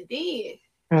 And then...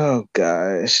 Oh,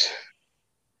 gosh.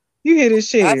 You hear this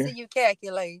shit? I see you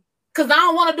calculate. Because I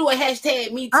don't want to do a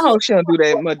hashtag me too. I hope she don't do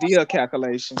that Madea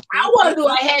calculation. I want to do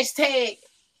a hashtag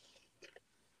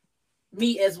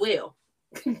me as well.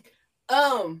 Hashtag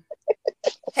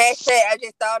I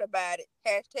just thought about it.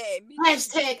 Hashtag me.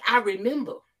 Hashtag I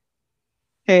remember.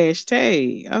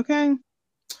 Hashtag, okay.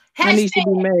 I need to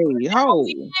be made whole.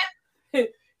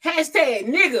 Hashtag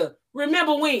nigga,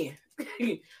 remember when?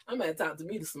 I'm gonna talk to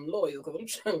me to some lawyers because I'm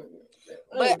trying.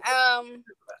 But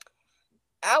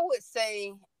I would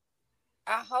say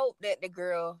I hope that the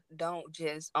girl don't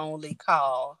just only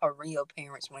call her real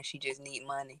parents when she just need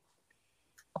money.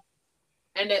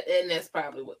 And that's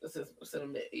probably what the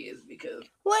sentiment is, because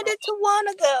where did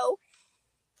Tawana go?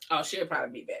 Oh, she'll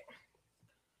probably be back.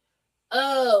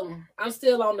 I'm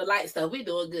still on the light stuff. We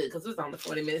doing good because it's on the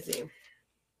 40 minutes in.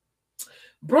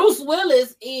 Bruce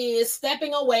Willis is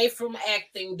stepping away from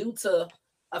acting due to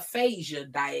aphasia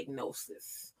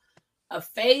diagnosis.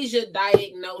 Aphasia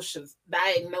diagnosis.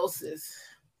 I'm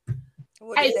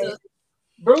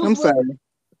sorry.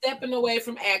 stepping away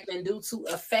from acting due to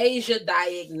aphasia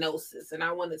diagnosis. And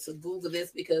I wanted to Google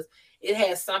this because it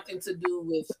has something to do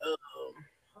with hold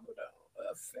on,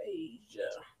 aphasia.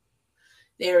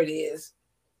 There it is.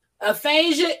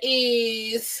 Aphasia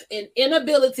is an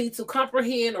inability to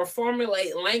comprehend or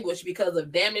formulate language because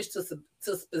of damage to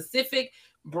specific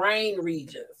brain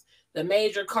regions. The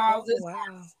major causes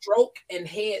are stroke and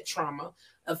head trauma.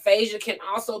 Aphasia can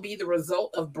also be the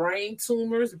result of brain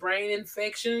tumors, brain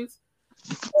infections.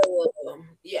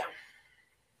 Yeah.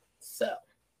 So,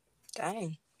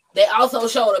 dang. They also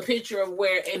showed a picture of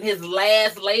where in his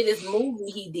latest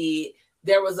movie he did,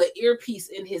 there was an earpiece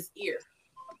in his ear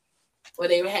where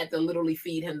they had to literally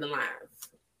feed him the lines.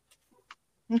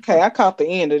 Okay, I caught the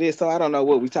end of this, so I don't know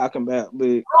what we're talking about. But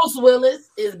Bruce Willis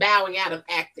is bowing out of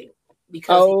acting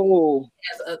because he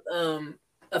has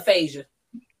aphasia.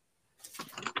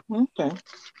 Okay.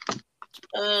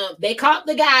 They caught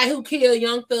the guy who killed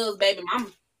Young Thug's baby mama.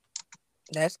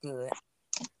 That's good.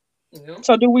 Yeah.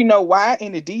 So do we know why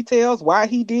in the details why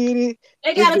he did it?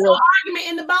 They got into an argument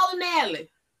in the bowling alley.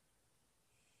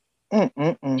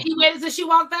 He waited till she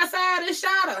walked outside and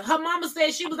shot her. Her mama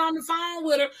said she was on the phone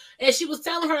with her and she was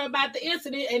telling her about the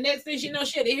incident. And next thing she knows,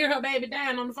 she had to hear her baby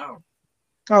dying on the phone.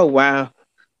 Oh wow!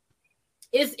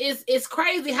 It's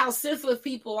crazy how sensitive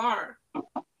people are.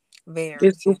 Very.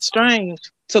 It's strange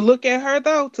to look at her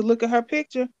though. To look at her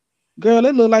picture, girl,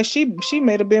 it looked like she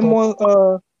may have been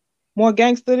more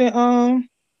gangster than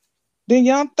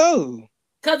Young Thug.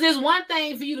 Cause it's one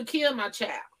thing for you to kill my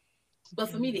child. But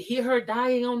for me to hear her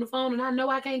dying on the phone and I know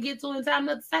I can't get to her in time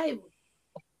to save her.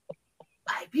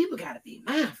 Like, people gotta be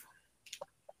mindful.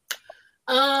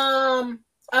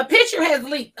 A picture has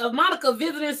leaked of Monica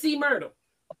visiting C. Murder.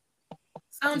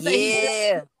 Some say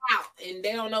he's out and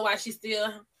they don't know why she's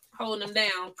still holding him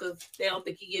down because they don't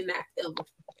think he getting out ever.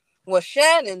 Well,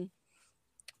 Shannon,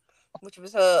 which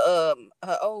was her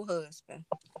old husband,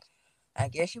 I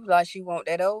guess she was like she want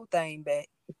that old thing back.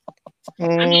 I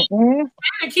mean,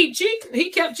 keep cheating.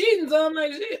 He kept cheating, so I'm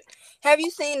like, shit. Have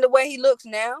you seen the way he looks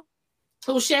now?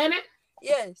 Who, Shannon?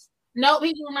 Yes. Nope,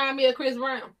 he remind me of Chris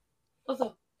Brown. What's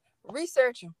up?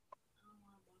 Research him.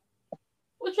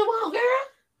 What you want,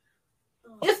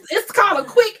 girl? It's called a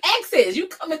quick access. You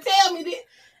come and tell me that.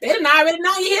 They didn't already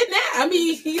know you hit now. I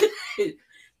mean, the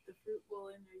fruit bowl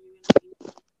in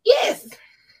there. Yes.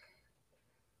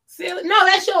 Silly. No,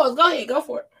 that's yours. Go ahead. Go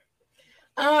for it.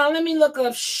 Let me look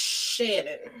up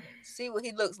Shannon. See what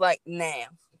he looks like now.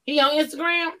 He on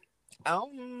Instagram? I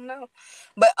don't know.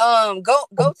 But go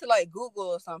to like Google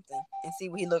or something and see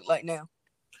what he look like now.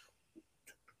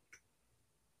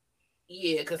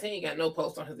 Yeah, because he ain't got no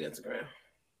post on his Instagram.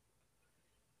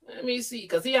 Let me see,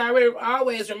 because he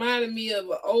always reminded me of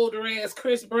an older ass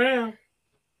Chris Brown.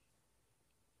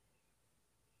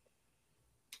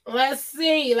 Let's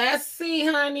see,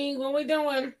 honey, what we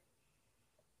doing?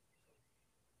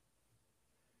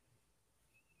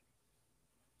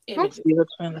 I'm still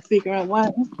trying to figure out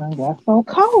why this thing got so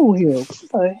cold here. What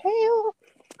the hell?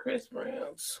 Chris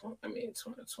Brown,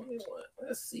 2021.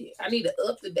 Let's see. I need an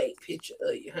up-to-date picture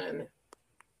of you, honey.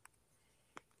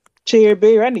 Cherry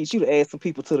Berry, I need you to add some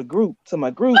people to my group, honey. What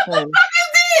the fuck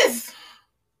is this?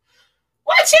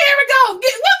 Where Cherry go? What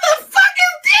the fuck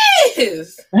is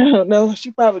this? I don't know.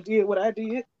 She probably did what I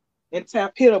did and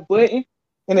hit a button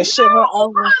and then shut her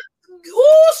off.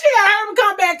 Ooh, she got her to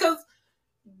come back because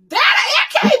that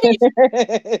can't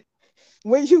be.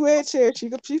 Where you at, Cherry? She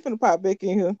finna pop back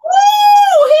in here. Ooh,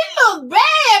 he look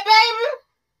bad, baby.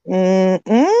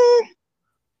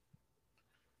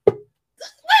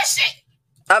 What shit?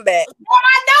 I'm back. Well,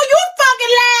 I know you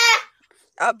fucking lie.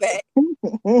 I'm back.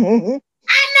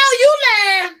 I know you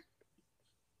lie.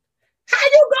 How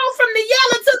you go from the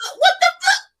yellow to the what the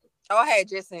fuck? Oh, I had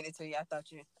just sent it to you. I thought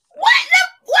you.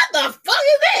 What the fuck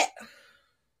is that?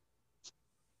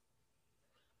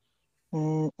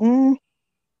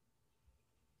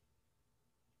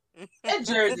 That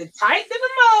jersey tight to the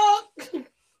mug.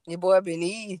 Your boy been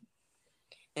eating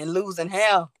and losing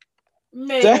hair.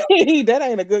 Man, that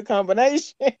ain't a good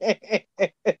combination.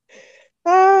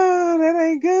 Oh, that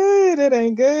ain't good. That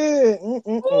ain't good.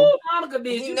 Ooh, Monica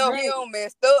did you know bad. He don't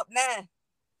messed up now.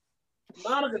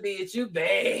 Monica did you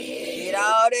bad. Did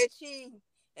all that cheese.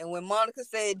 And when Monica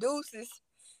said deuces,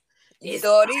 you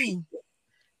started eating.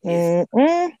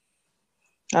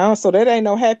 Oh, so that ain't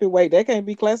no happy weight. That can't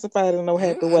be classified as no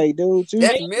happy weight, dude.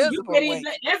 That's miserable weight.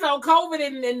 That's on COVID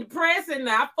and the press, and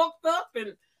I fucked up,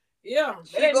 and yeah.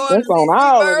 That's on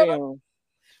all of them.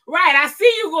 Right, I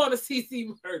see you going to CC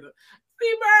Murder.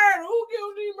 C Murder, who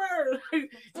killed C Murder?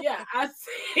 Yeah, I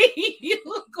see you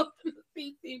going to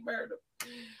CC Murder.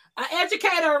 An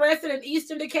educator arrested in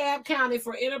Eastern DeKalb County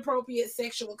for inappropriate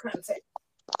sexual contact.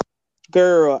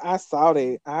 Girl, I saw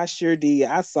that. I sure did.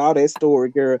 I saw that story,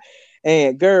 girl.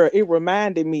 And girl, it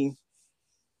reminded me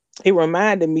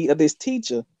of this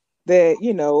teacher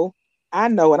that, I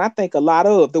know and I think a lot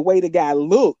of the way the guy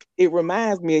looked, it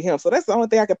reminds me of him. So that's the only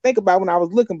thing I could think about when I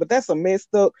was looking, but that's a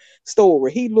messed up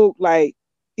story. He looked like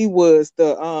he was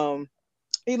such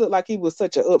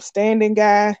an upstanding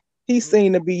guy. He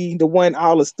seemed to be the one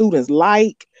all the students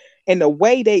like. And the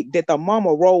way that the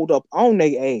mama rolled up on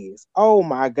their ass. Oh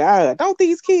my God. Don't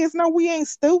these kids know we ain't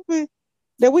stupid?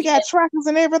 That we got trackers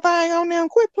and everything on them?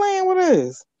 Quit playing with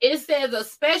us. It says a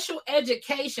special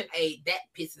education aide. That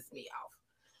pisses me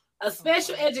off. A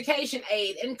special education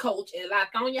aide and coach at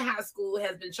Lithonia High School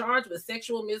has been charged with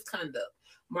sexual misconduct.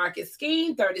 Marcus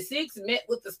Skeen, 36, met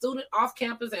with the student off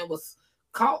campus and was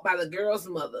caught by the girl's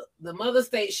mother. The mother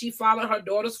states she followed her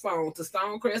daughter's phone to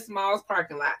Stonecrest Mall's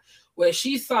parking lot, where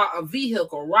she saw a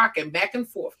vehicle rocking back and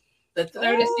forth. The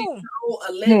 36-year-old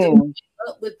allegedly met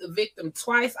up with the victim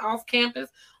twice off campus,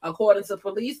 according to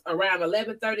police, around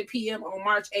 11:30 p.m. on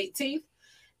March 18th.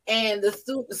 And the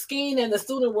Skeen and the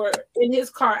student were in his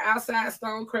car outside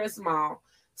Stonecrest Mall.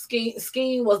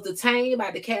 Skeen was detained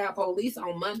by DeKalb police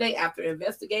on Monday after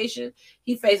investigation.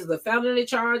 He faces a felony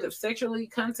charge of sexually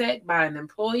contact by an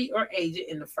employee or agent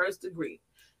in the first degree.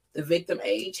 The victim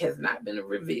age has not been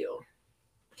revealed.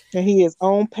 And he is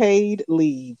on paid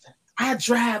leave. I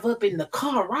drive up in the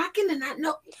car rocking and I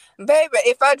know. Baby,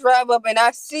 if I drive up and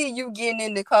I see you getting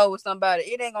in the car with somebody,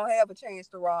 it ain't gonna have a chance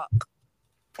to rock.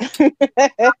 I'm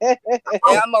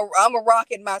a rock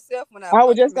it myself when I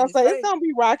was just gonna say it's gonna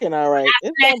be rocking, all right.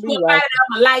 It's gonna be rocking.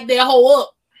 I'm gonna light that hoe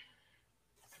up.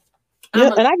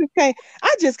 Yeah, and I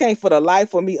just can't for the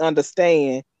life of me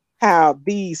understand how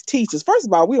these teachers. First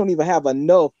of all, we don't even have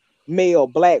enough male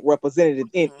black representatives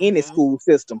in any school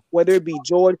system, whether it be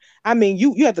Georgia. I mean,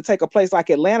 you have to take a place like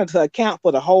Atlanta to account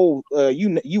for the whole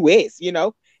U.S.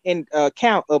 And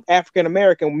count of African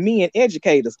American men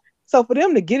educators. So for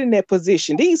them to get in that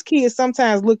position, these kids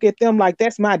sometimes look at them like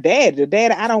that's my dad, the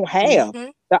dad I don't have,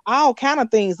 the all kind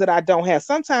of things that I don't have.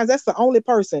 Sometimes that's the only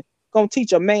person gonna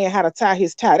teach a man how to tie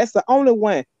his tie. That's the only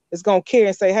one that's gonna care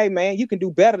and say, hey man, you can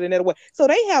do better than that way. So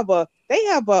they have a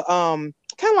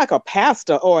kind of like a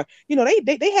pastor, or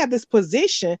they have this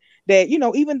position that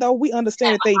even though we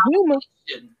understand that they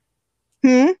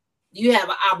human, you have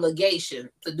an obligation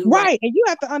to do right, and you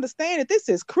have to understand that this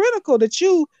is critical that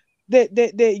you be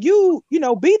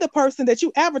the person that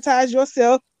you advertise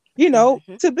yourself,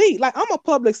 to be. Like, I'm a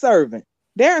public servant.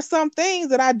 There are some things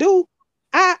that I do.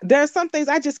 There are some things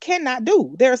I just cannot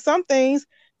do. There are some things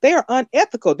they are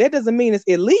unethical. That doesn't mean it's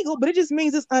illegal, but it just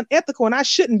means it's unethical and I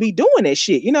shouldn't be doing that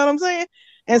shit. You know what I'm saying?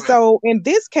 And so in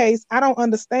this case, I don't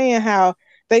understand how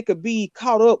they could be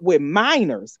caught up with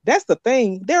minors. That's the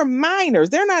thing. They're minors.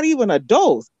 They're not even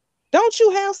adults. Don't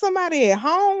you have somebody at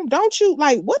home? Don't you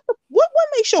what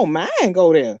makes your mind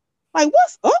go there? Like,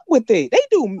 what's up with it?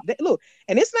 Look,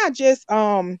 and it's not just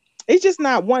it's just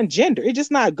not one gender. It's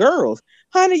just not girls.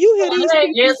 Honey, you hear these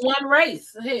people? Just one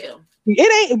race. Hell.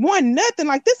 It ain't one nothing.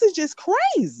 Like, this is just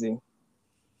crazy.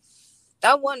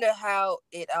 I wonder how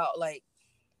it all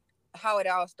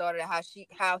started, how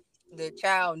the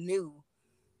child knew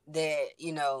that,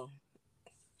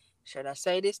 should I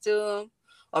say this to him?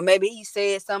 Or maybe he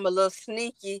said something a little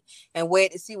sneaky and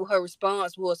waited to see what her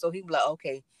response was. So he was like,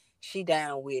 okay, she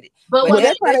down with it. But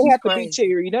that's why they have to be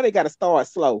cheery. They got to start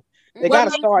slow. They got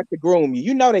to start to groom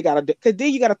you. They got to, because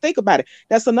then you got to think about it.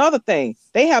 That's another thing.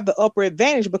 They have the upper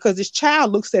advantage because this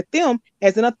child looks at them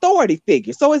as an authority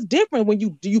figure. So it's different when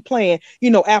you playing,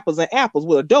 apples and apples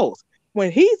with adults. When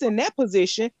he's in that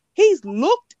position, he's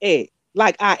looked at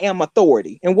like I am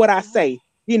authority. And what I say,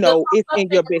 it's in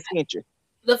your best interest.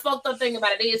 The fucked up thing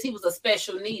about it is he was a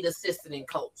special need assistant and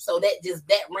coach. So that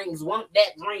rings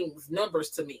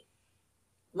numbers to me.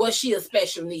 Was she a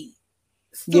special need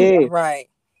student? Yeah, right.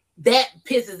 That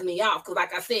pisses me off because,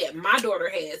 like I said, my daughter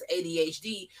has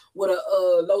ADHD with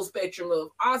a low spectrum of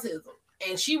autism,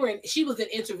 and she was in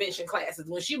intervention classes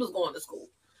when she was going to school.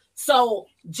 So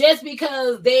just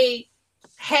because they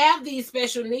have these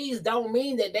special needs don't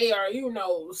mean that they are,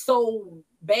 so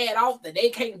bad off that they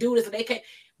can't do this and they can't.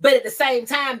 But at the same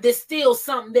time, there's still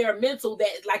something there mental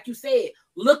that, like you said,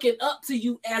 looking up to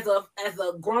you as a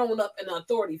grown up and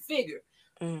authority figure.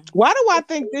 Why do I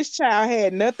think this child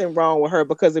had nothing wrong with her?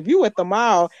 Because if you at the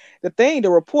mall, the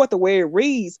report the way it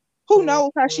reads, who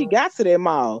knows how she got to that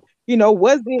mall?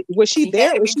 Was she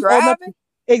there? Was she driving?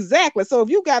 Exactly. So if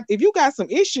you got some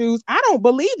issues, I don't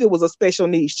believe it was a special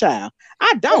needs child.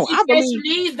 I don't. Special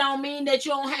needs don't mean that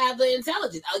you don't have the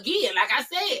intelligence. Again, like I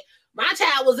said, My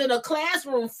child was in a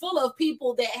classroom full of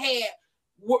people that had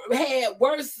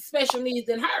worse special needs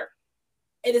than her.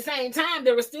 At the same time,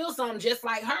 there was still some just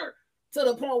like her, to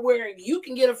the point where you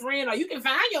can get a friend or you can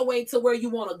find your way to where you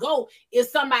want to go if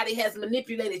somebody has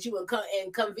manipulated you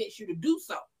and convinced you to do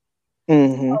so.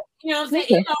 Mm-hmm. So, you know what I'm saying?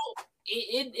 You know,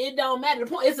 it don't matter.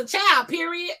 The point, it's a child,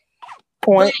 period.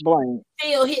 Point blank.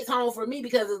 Still hits home for me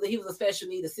because he was a special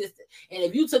need assistant. And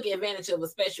if you took advantage of a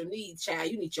special needs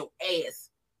child, you need your ass.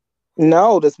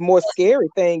 No, the more scary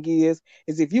thing is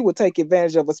if you would take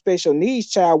advantage of a special needs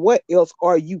child, what else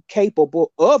are you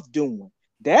capable of doing?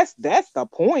 That's the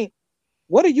point.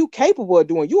 What are you capable of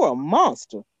doing? You're a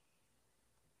monster.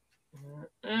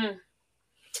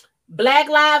 Black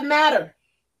Lives Matter.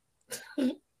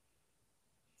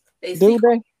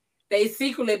 They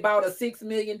secretly bought a $6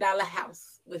 million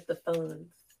house with the funds.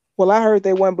 Well, I heard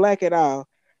they weren't black at all.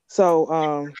 So,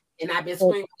 and I've been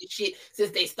screaming this shit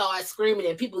since they started screaming,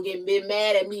 and people getting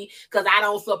mad at me because I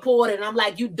don't support it. And I'm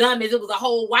like, you dummies, it was a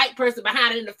whole white person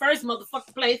behind it in the first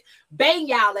motherfucking place, bang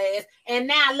y'all ass. And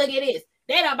now look at this.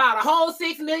 They done bought a whole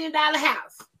 $6 million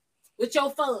house with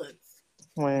your funds.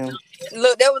 Wow.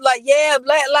 Look, they was like, yeah,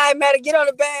 Black Lives Matter, get on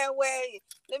the bandwagon.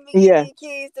 Let me get these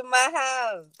keys to my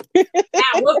house.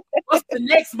 Now, what's the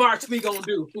next march we gonna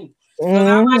do?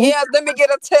 Yeah, let me get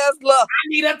a Tesla. I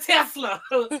need a Tesla.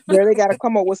 Yeah, they got to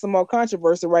come up with some more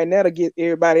controversy right now to get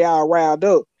everybody all riled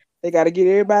up. They got to get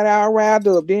everybody all riled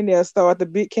up. Then they'll start the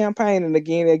big campaigning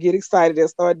again. They'll get excited. They'll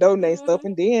start donating stuff.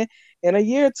 And then in a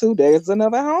year or two, there's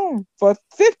another home for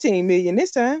 $15 million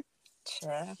this time.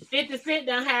 50 Cent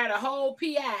done hired a whole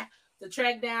PI to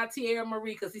track down Tierra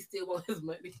Marie because he still wants his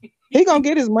money. He gonna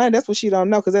get his money. That's what she don't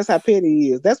know, because that's how petty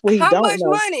he is. That's what he don't know. How much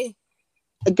money?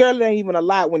 A girl ain't even a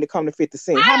lot when it comes to 50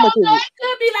 Cent. How much is it? It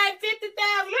could be like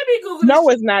 50,000. Let me Google. No,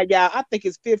 it's not, y'all. I think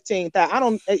it's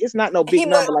 15,000. It's not no big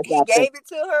number like that. He gave it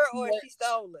to her, or she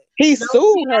stole it. He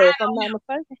sued her, if I'm not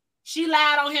mistaken. She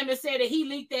lied on him and said that he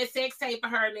leaked that sex tape for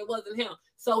her and it wasn't him.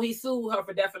 So he sued her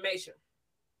for defamation.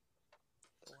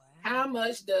 Wow. How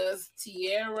much does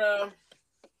Tierra?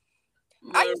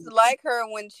 I used to like her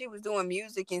when she was doing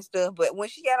music and stuff, but when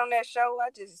she got on that show, I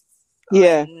just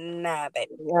nah,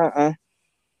 baby.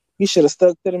 You should have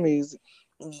stuck to the music.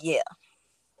 Yeah.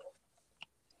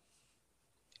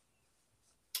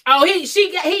 Oh,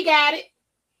 he got it.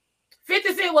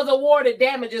 50 Cent was awarded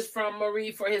damages from Marie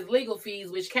for his legal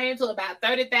fees, which came to about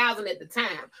 $30,000 at the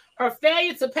time. Her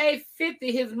failure to pay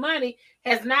 50 his money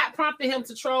has not prompted him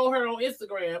to troll her on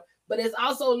Instagram, but it's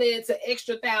also led to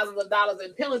extra thousands of dollars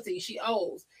in penalties she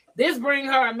owes. This brings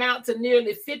her amount to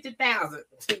nearly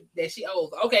 $50,000 that she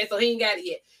owes. Okay, so he ain't got it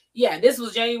yet. Yeah, this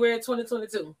was January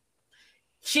 2022.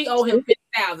 She owe him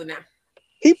 $50,000 now.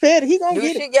 He paid it. He gonna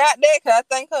get it. She got that? Cause I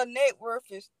think her net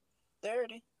worth is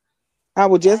 30. I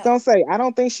was just gonna say, I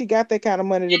don't think she got that kind of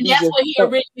money. And that's what he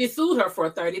originally sued her for,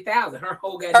 $30,000. Her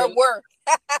whole goddamn worth.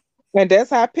 And that's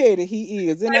how petty he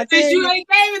is. And since you ain't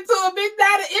gave it to him, Big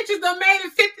Daddy interest done made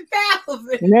it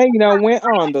 $50,000. Now you know went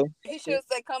under. He should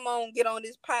say, "Come on, get on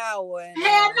this power." And,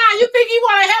 hell no, you think he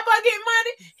want to help her get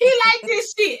money? He like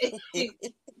this shit.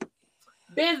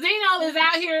 Benzino is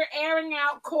out here airing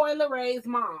out Coi Leroux's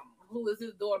mom, who is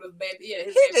his daughter's baby. Yeah,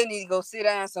 he just need to go sit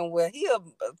down somewhere. He a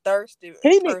thirsty.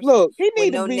 He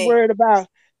need to be worried about.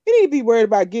 He need to be worried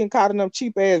about getting caught in them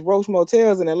cheap ass Roach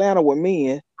motels in Atlanta with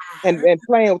men and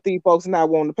playing with these folks and not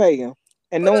wanting to pay him.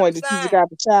 And knowing that you just got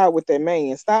the child with that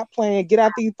man. Stop playing. Get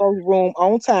out these folks' room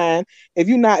on time. If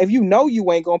you know you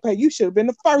ain't gonna pay, you should have been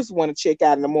the first one to check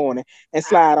out in the morning and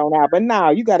slide on out. But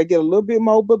now you got to get a little bit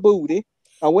more booty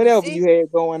or whatever you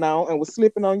had going on and was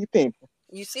slipping on your pimping.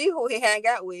 You see who he hang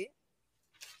out with?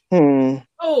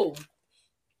 Oh,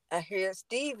 I hear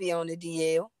Stevie on the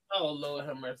DL. Oh Lord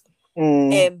have mercy.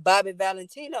 And Bobby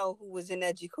Valentino, who was in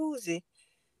that jacuzzi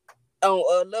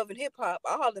on Love and Hip Hop,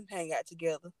 all of them hang out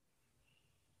together.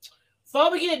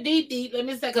 Before we get deep, let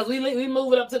me say, because we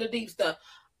move it up to the deep stuff.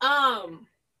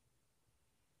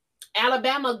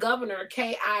 Alabama Governor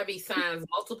Kay Ivey signs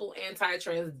multiple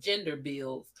anti-transgender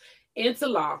bills into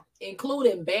law,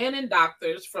 including banning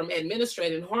doctors from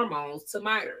administering hormones to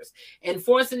minors and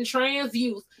forcing trans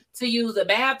youth to use the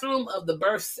bathroom of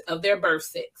their birth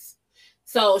sex.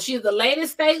 So she's the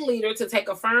latest state leader to take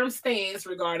a firm stance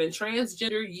regarding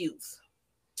transgender youth.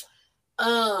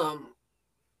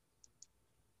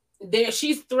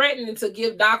 She's threatening to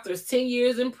give doctors 10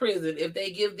 years in prison if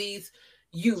they give these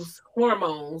youth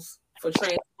hormones for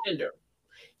transgender.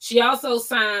 She also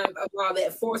signed a law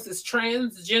that forces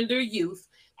transgender youth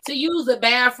to use the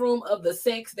bathroom of the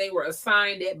sex they were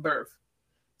assigned at birth.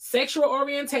 Sexual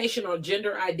orientation or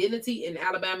gender identity in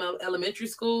Alabama elementary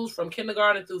schools from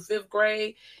kindergarten through 5th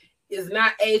grade is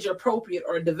not age appropriate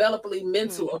or developmentally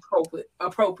mental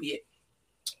appropriate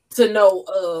to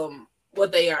know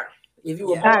what they are. If you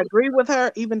were I agree with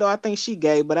her, even though I think she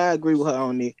gay, but I agree with her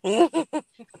on it.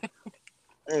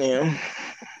 Yeah.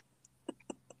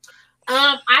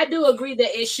 I do agree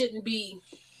that it shouldn't be.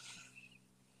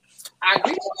 I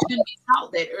agree that it shouldn't be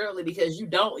taught that early because you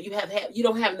don't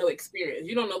have no experience.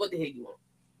 You don't know what the heck you want.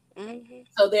 Mm-hmm.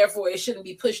 So therefore, it shouldn't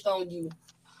be pushed on you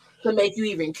to make you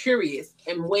even curious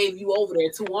and wave you over there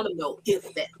to want to know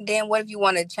if that. Then what if you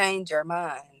want to change your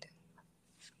mind?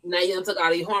 Now you done took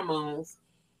all these hormones.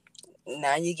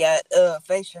 Now you got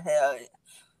facial hair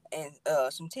and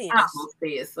some titties. I almost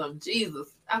said something. Jesus,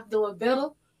 I'm doing better.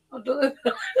 I'm doing.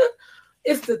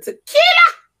 It's the tequila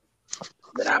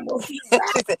that I almost.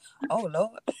 Oh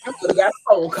Lord! I could have got a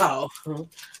phone call.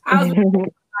 I was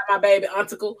my baby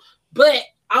uncle, but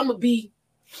I'm gonna be.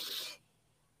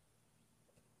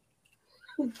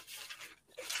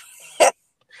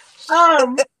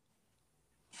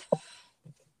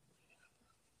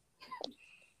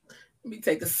 Let me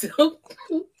take a sip.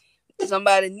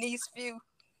 Somebody needs few.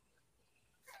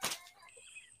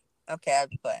 Okay, I'll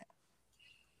be quiet.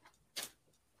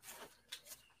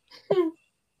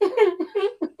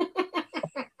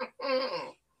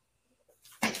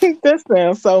 That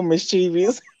sounds so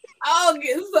mischievous. I don't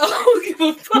give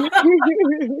a fuck.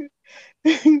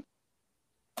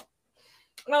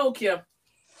 I don't care.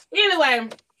 Anyway,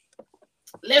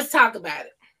 let's talk about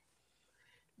it.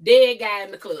 Dead guy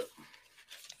in the club.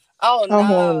 Oh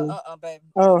no, baby.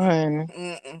 Oh honey.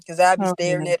 Because I'll be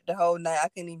staring at it the whole night. I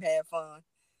couldn't even have fun.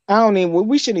 I don't even.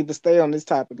 We shouldn't even stay on this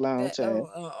topic long, child.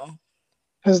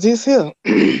 Cause this here,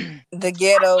 the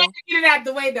ghetto. I had to get it out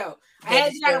the way though. I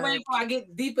had to wait before I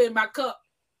get deeper in my cup.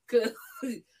 Cause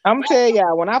I'm telling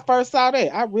y'all, when I first saw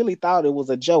that, I really thought it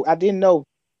was a joke. I didn't know,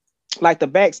 like the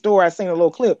backstory. I seen a little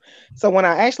clip, so when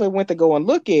I actually went to go and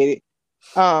look at it,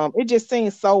 it just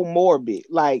seems so morbid.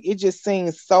 Like it just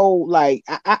seems so like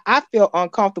I felt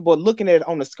uncomfortable looking at it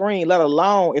on the screen, let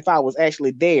alone if I was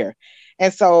actually there.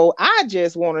 And so I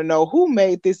just want to know who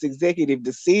made this executive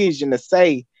decision to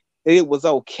say that it was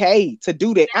okay to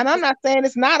do that. And I'm not saying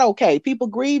it's not okay. People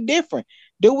grieve different.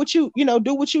 Do what you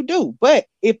do. But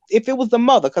if it was the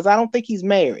mother, because I don't think he's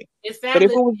married. His family,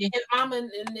 his mama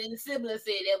and siblings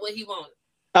said that's what he wanted.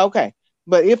 Okay.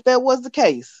 But if that was the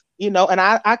case, and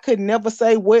I could never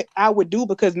say what I would do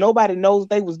because nobody knows what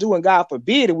they was doing. God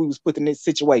forbid if we was put in this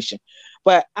situation.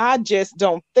 But I just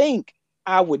don't think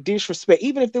I would disrespect,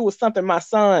 even if it was something my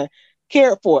son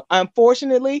cared for.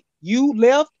 Unfortunately, you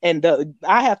left, and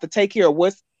I have to take care of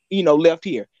what's left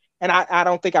here. And I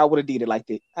don't think I would have did it like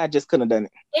that. I just couldn't have done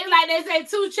it. It's like they say,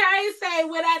 2 Chainz say,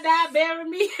 when I die, bury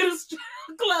me in a strip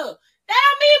club. That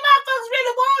don't mean motherfuckers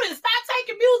really want it. Stop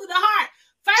taking music to heart.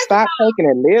 Stop taking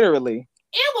it literally.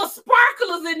 It was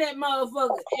sparklers in that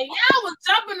motherfucker, and y'all was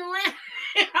jumping around.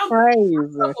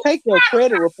 Crazy. Take your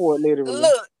credit report literally.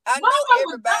 Look, I know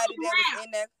everybody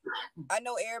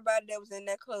that was in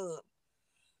that club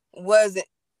wasn't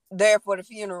there for the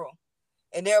funeral,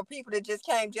 and there are people that just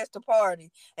came just to party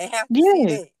and have to see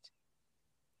that.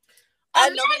 I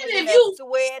know if you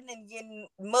sweating and getting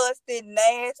musty,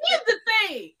 nasty. Here's the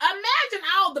thing: imagine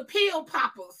all the pill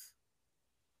poppers.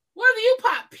 Whether you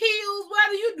pop pills,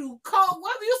 whether you do coke,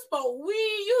 whether you smoke weed,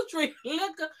 you drink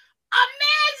liquor.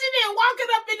 Imagine it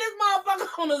walking up in this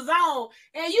motherfucker on the zone,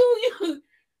 and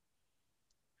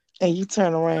you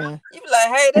turn around. You be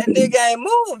like, hey, that nigga ain't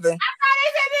moving. I thought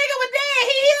they said nigga was dead.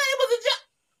 It was a joke.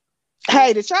 Hey,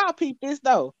 did y'all peep this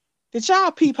though? Did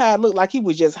y'all peep how it looked like he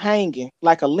was just hanging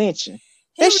like a lynching?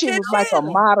 That shit was like a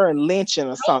modern lynching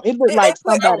or something. It looked like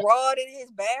somebody put a rod in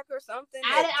his back or something.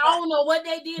 I don't know what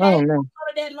they did. I don't know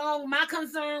that long. My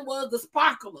concern was the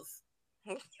sparklers.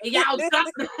 And y'all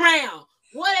jumping around.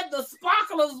 What if the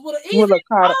sparklers would have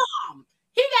caught him?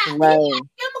 He got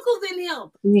chemicals in him.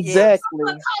 Exactly.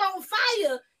 Caught on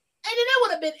fire, and then it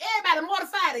would have been everybody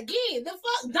mortified again. The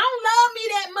fuck, don't love me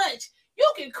that much.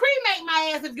 You can cremate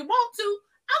my ass if you want to.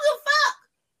 I don't give a fuck.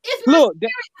 It's my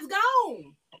spirit is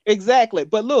gone. Exactly.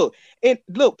 But look,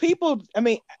 people, I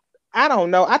mean, I don't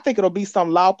know. I think it'll be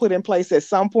some law put in place at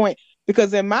some point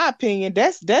because in my opinion,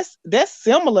 that's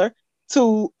similar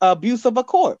to abuse of a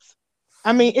corpse.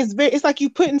 I mean, it's like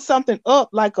you putting something up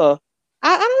like I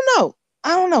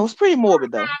don't know. It's pretty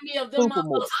morbid though.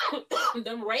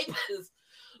 Them rapists,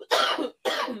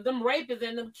 them rapists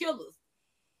and them killers.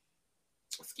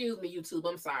 Excuse me, YouTube.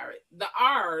 I'm sorry. The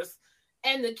R's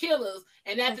and the killers,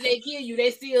 and after they kill you, they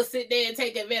still sit there and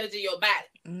take advantage of your body.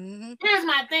 Mm-hmm. Here's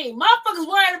my thing. Motherfuckers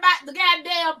worried about the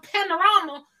goddamn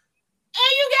panorama,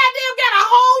 and you goddamn got a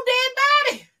whole dead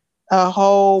body. A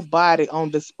whole body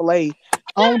on display.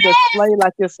 on display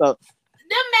like it's a.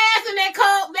 Them masks in that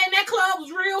club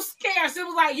was real scarce. It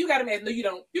was like, you got a mask. No, you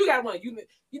don't. You got one. The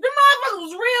motherfucker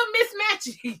was real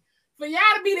mismatchy for y'all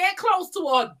to be that close to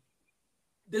a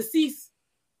deceased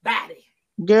body.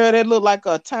 Girl, that looked like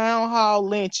a town hall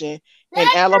lynching in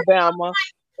Alabama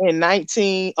in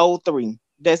 1903.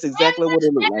 That's exactly what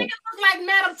it looked like. It looked like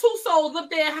Madame Tussauds up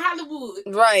there in Hollywood.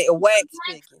 Right, a wax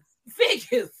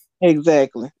figures.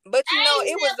 Exactly. But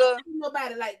it was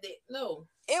nobody like that. No.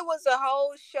 It was a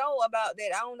whole show about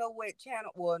that. I don't know what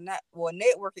channel,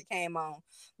 network it came on,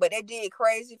 but they did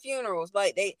crazy funerals.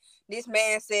 Like this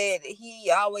man said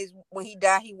he always, when he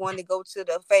died, he wanted to go to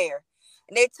the fair,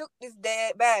 and they took this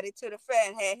dead body to the fair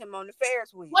and had him on the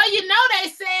Ferris wheel. Well, they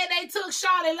said they took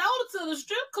Charlotte Loda to the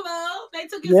strip club. They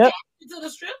took his to the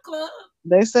strip club.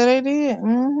 They said they did.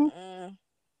 Mm-hmm.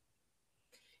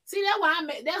 See, that's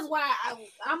why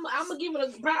I'm gonna give it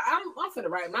I'm finna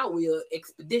write my will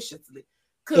expeditiously.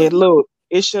 And look,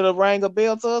 it should have rang a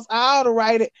bell to us all to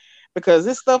write it, because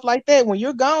it's stuff like that. When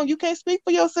you're gone, you can't speak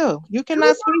for yourself. You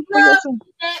cannot speak for yourself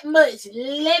that much.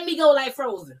 Let me go like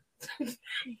Frozen.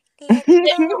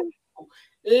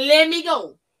 Let me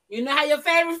go. You know how your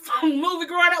favorite movie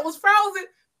growing up was Frozen?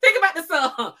 Think about the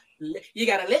song. You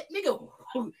gotta let me go.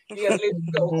 You gotta let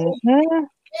me go. Mm-hmm.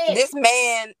 This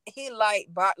man, he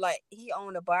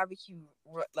owned a barbecue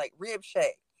rib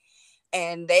shack.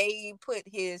 And they put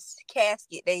his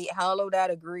casket, they hollowed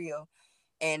out a grill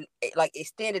and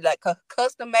extended a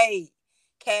custom made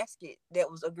casket that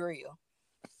was a grill.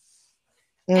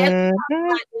 Mm-hmm.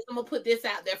 I'm gonna put this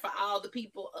out there for all the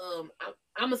people.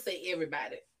 I'm gonna say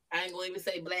everybody. I ain't gonna even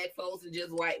say black folks and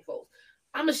just white folks.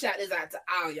 I'm gonna shout this out to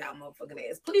all y'all motherfucking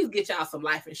ass. Please get y'all some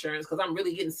life insurance, because I'm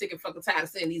really getting sick and fucking tired of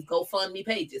seeing these GoFundMe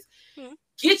pages. Mm-hmm.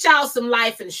 Get y'all some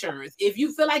life insurance. If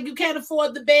you feel like you can't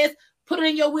afford the best, put it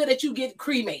in your will that you get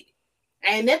cremated.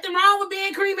 Ain't nothing wrong with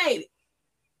being cremated.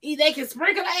 They can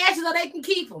sprinkle the ashes or they can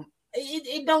keep them.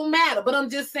 It don't matter. But I'm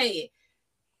just saying,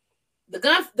 the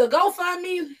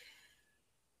GoFundMe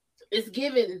is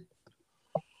giving.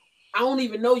 I don't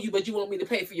even know you, but you want me to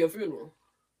pay for your funeral.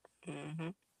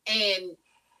 Mm-hmm. And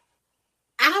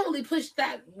I only pushed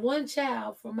that one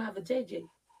child for my JJ.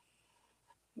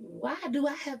 Why do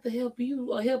I have to help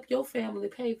you or help your family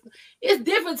pay for? It's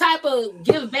different type of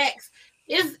give backs.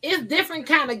 It's different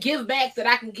kind of give backs that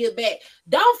I can give back.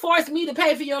 Don't force me to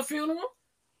pay for your funeral.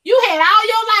 You had all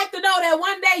your life to know that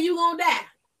one day you gonna die.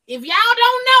 If y'all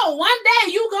don't know, one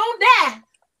day you gonna die.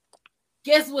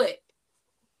 Guess what?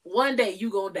 One day you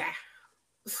gonna die.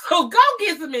 So go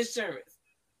get some insurance.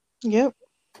 Yep.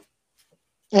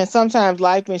 And sometimes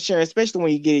life insurance, especially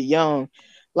when you get it young,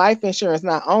 life insurance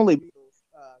not only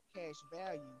cash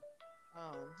value.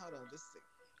 Hold on, just a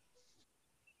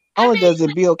second. Only does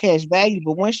it build cash value,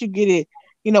 but once you get it,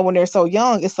 when they're so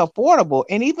young, it's affordable.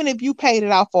 And even if you paid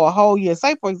it out for a whole year,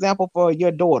 say for example for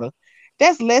your daughter,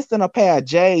 that's less than a pair of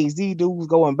J's these dudes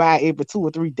go and buy every 2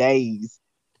 or 3 days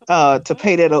to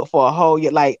pay that up for a whole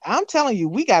year. Like, I'm telling you,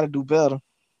 we got to do better.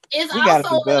 We got to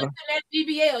do better. That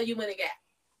BBL you went and got.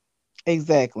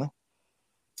 Exactly.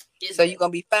 So you're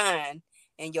gonna be fine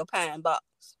in your pine box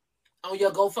on your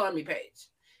GoFundMe page.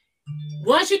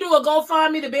 Once you do a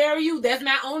GoFundMe to bury you, that's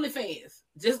not OnlyFans.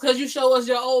 Just because you show us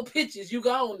your old pictures, you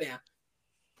gone now.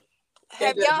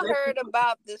 Have y'all heard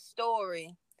about the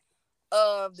story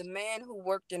of the man who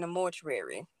worked in a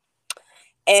mortuary?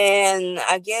 And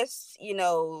I guess,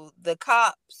 the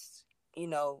cops,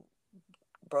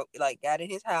 got in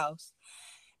his house.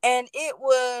 And it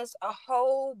was a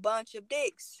whole bunch of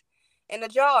dicks in a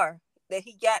jar that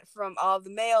he got from all the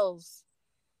males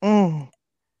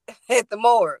at the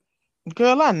morgue.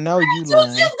 Girl, I know you lying. Just go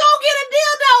get a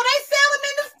dildo. They sell them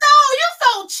in the store. You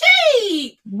so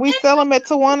cheap. We sell them at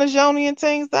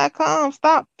TawanaJoniandThings.com.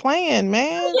 Stop playing,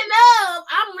 man.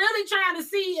 I'm really trying to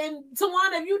see, and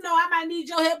Tawana, if you know, I might need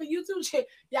your help in YouTube.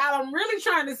 Y'all, I'm really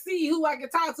trying to see who I can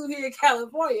talk to here in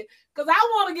California, because I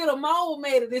want to get a mold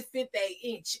made of this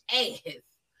 58-inch ass.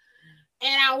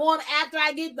 And I want, after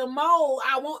I get the mold,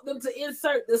 I want them to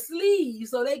insert the sleeve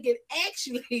so they can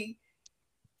actually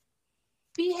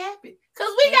be happy.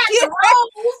 Because we got the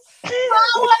rolls.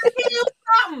 I want to give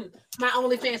something. My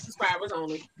OnlyFans subscribers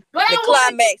only. But the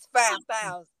Climax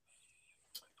 5,000.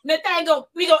 That thing go,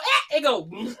 it go.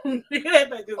 Oh,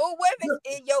 what if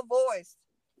it's in your voice?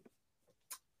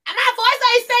 My voice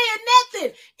ain't saying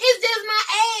nothing. It's just my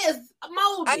ass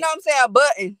molded. I know I'm saying a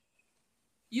button.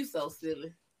 You so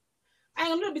silly. I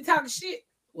ain't gonna be talking shit.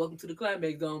 Welcome to the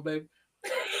Climax Zone, baby.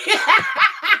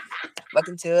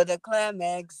 Welcome to the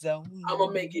Climax Zone. I'm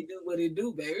gonna make it do what it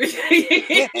do, baby.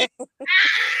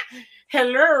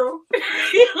 Hello.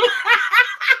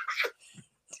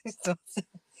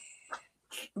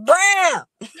 Brown.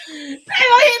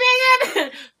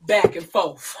 Back and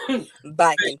forth.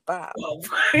 Back and forth.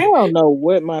 I don't know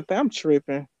what I'm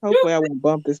tripping. Hopefully I won't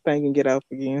bump this thing and get off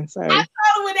again. Sorry. I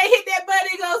know when they hit that button,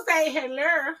 they gonna say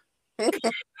hello.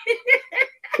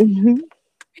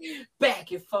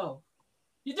 Back and forth.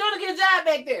 You're doing a good job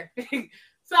back there.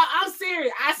 So I'm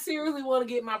serious. I seriously want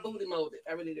to get my booty molded.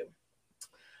 I really do.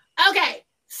 Okay,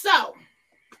 so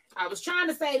I was trying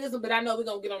to say this, but I know we're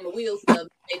gonna get on the wheel stuff.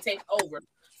 They take over.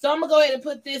 So I'm gonna go ahead and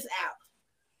put this out.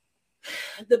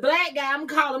 The black guy, I'm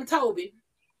gonna call him Toby.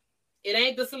 It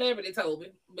ain't the celebrity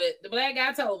Toby, but the black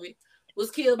guy Toby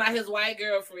was killed by his white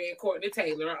girlfriend, Courtney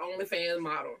Taylor, her OnlyFans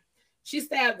model. She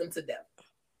stabbed him to death.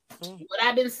 What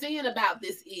I've been seeing about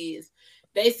this is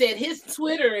they said his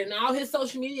Twitter and all his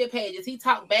social media pages, he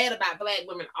talked bad about black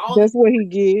women. That's what he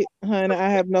get, honey. I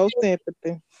have no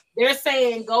sympathy. They're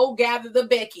saying go gather the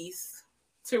Beckys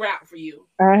to route for you.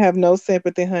 I have no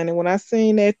sympathy, honey. When I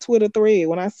seen that Twitter thread,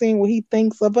 when I seen what he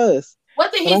thinks of us.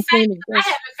 What did he say? I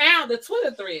haven't found the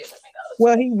Twitter thread.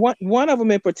 Well, one of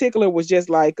them in particular was just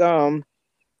like, I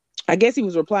guess he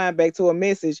was replying back to a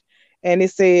message, and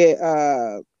it said,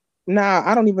 "Nah,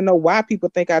 I don't even know why people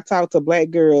think I talk to black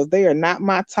girls. They are not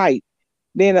my type."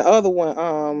 Then the other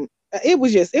one, it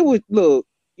was look.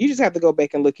 You just have to go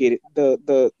back and look at it.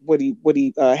 The what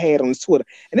he had on his Twitter,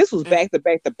 and this was back to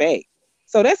back to back.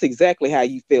 So that's exactly how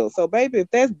you feel. So, baby,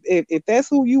 if that's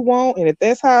who you want, and if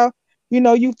that's how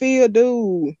you feel,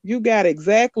 dude, you got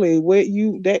exactly what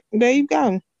there you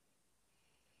go.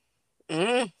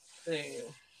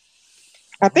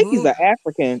 I think he's an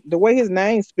African. The way his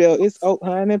name spelled, it's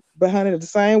honey, but honey, the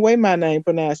same way my name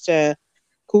pronounced, child.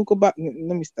 Let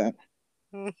me stop.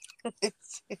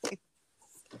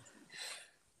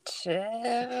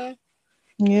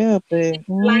 Yeah, but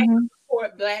like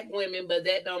support black women, but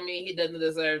that don't mean he doesn't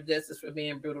deserve justice for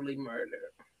being brutally murdered.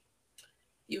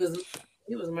 He was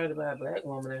murdered by a black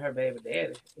woman and her baby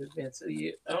daddy. It's been 2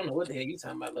 years. I don't know what the hell you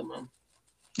talking about, little mama.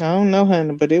 I don't know,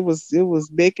 honey, but it was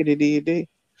Becky that did that.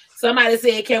 Somebody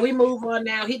said, "Can we move on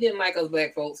now?" He didn't like us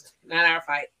black folks. Not our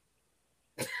fight.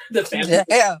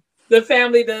 The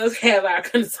family does have our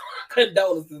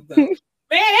condolences, though.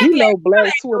 Man,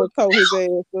 Black Twitter told his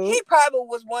ass up. He probably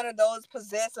was one of those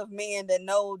possessive men that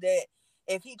know that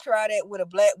if he tried that with a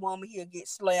black woman, he'll get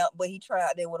slapped. But he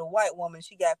tried that with a white woman,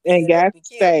 she got stabbed.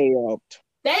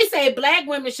 They say black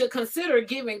women should consider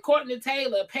giving Courtney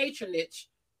Taylor patronage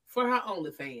for her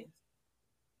OnlyFans.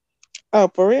 Oh,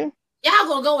 for real? Y'all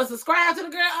gonna go and subscribe to the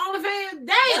girl OnlyFans?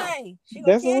 Damn. She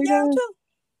gonna kill y'all too.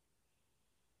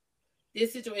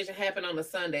 This situation happened on a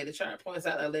Sunday. The chart points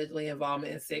out allegedly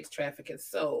involvement in sex trafficking.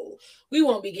 So we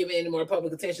won't be giving any more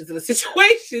public attention to the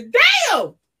situation.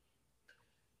 Damn!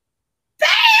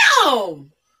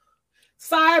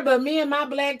 Sorry, but me and my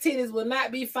black titties will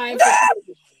not be fighting.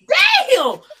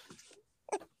 Damn!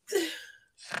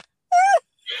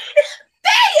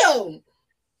 Damn!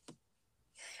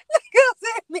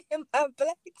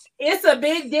 It's a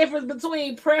big difference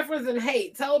between preference and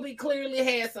hate. Toby clearly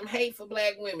has some hate for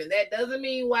black women. That doesn't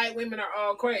mean white women are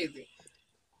all crazy.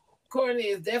 Courtney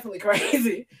is definitely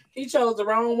crazy. He chose the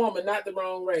wrong woman, not the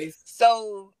wrong race.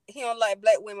 So he don't like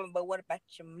black women, but what about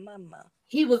your mama?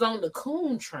 He was on the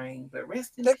coon train, but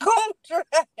rest in the coon train.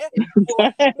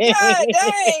 God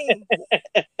dang.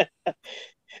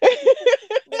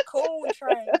 The coon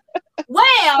train.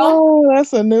 Well,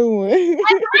 that's a new one. At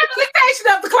the representation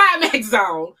of the climax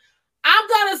zone, I'm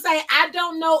gonna say I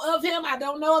don't know of him. I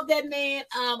don't know of that man.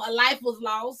 A life was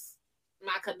lost.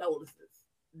 My condolences.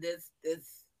 This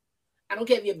I don't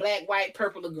care if you're black, white,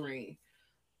 purple, or green.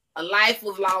 A life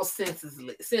was lost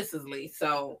senselessly.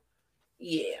 So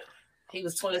yeah, he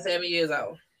was 27 years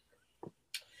old.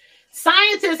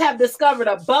 Scientists have discovered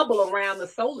a bubble around the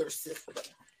solar system.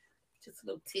 Just a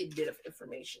little tidbit of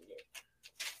information there.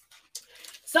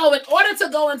 So in order to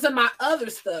go into my other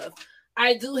stuff,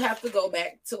 I do have to go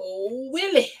back to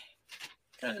Willie.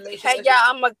 Trying to make sure y'all,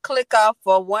 I'm going to click off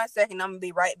for 1 second. I'm going to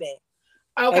be right back.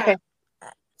 Okay.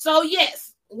 So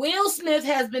yes, Will Smith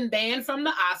has been banned from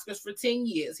the Oscars for 10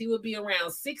 years. He will be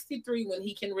around 63 when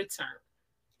he can return.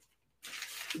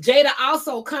 Jada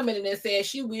also commented and said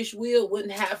she wished Will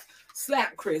wouldn't have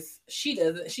slapped Chris. She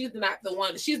doesn't. She's not the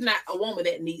one. She's not a woman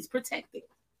that needs protecting.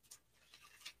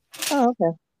 Oh,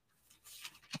 okay.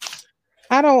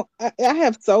 I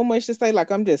have so much to say.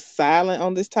 Like, I'm just silent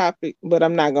on this topic, but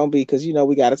I'm not gonna be because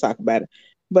we got to talk about it.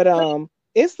 But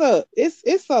it's a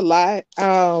lot.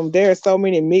 There are so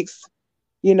many mixed,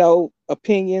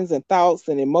 opinions and thoughts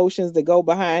and emotions that go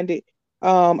behind it.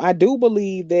 I do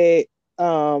believe that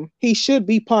he should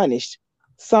be punished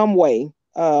some way.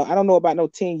 I don't know about no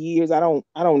 10 years. I don't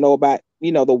know about,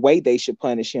 the way they should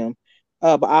punish him.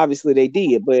 But obviously they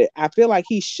did. But I feel like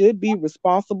he should be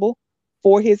responsible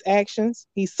for his actions.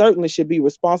 He certainly should be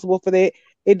responsible for that.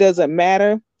 It doesn't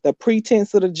matter the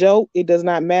pretense of the joke. It does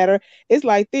not matter. It's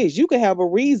like this. You could have a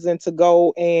reason to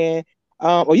go and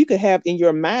or you could have in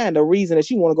your mind a reason that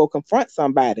you want to go confront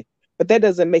somebody. But that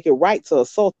doesn't make it right to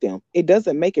assault them. It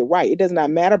doesn't make it right. It does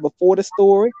not matter before the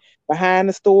story, behind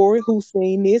the story, who's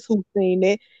seen this, who's seen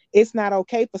that. It's not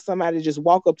okay for somebody to just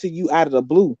walk up to you out of the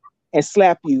blue and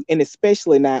slap you, and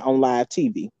especially not on live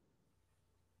TV.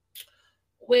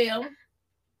 Well,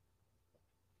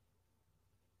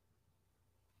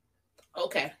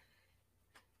 okay.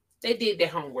 They did their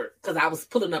homework because I was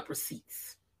pulling up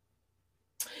receipts.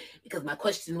 Because my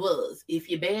question was, if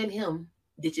you ban him,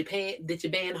 did you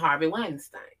ban Harvey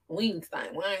Weinstein?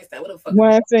 Weinstein, what the fuck?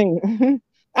 Weinstein.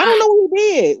 I don't know what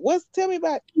he did. Tell me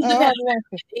about he's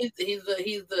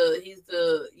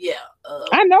the yeah.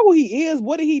 I know who he is.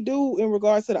 What did he do in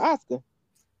regards to the Oscar?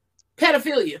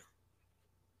 Pedophilia.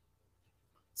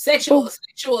 Sexual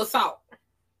assault.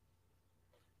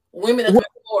 Women of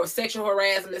sexual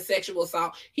harassment and sexual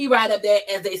assault. He right up there,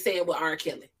 as they said, with R.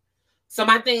 Kelly. So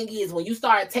my thing is, when you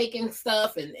start taking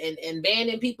stuff and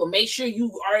banning people, make sure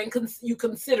you are you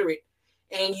consider it,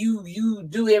 and you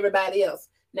do everybody else.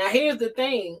 Now here's the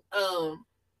thing.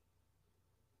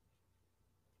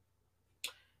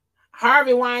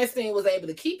 Harvey Weinstein was able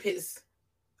to keep his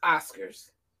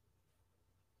Oscars,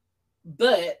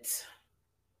 but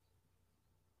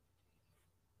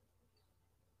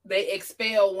they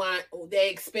expelled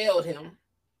him.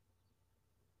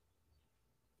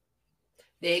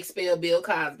 They expelled Bill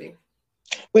Cosby.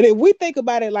 But if we think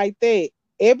about it like that,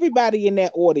 everybody in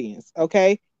that audience,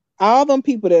 okay, all them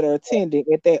people that are attending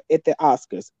at the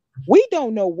Oscars, we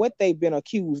don't know what they've been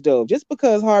accused of. Just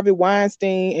because Harvey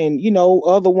Weinstein and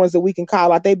other ones that we can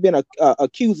call out, they've been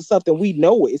accused of something, we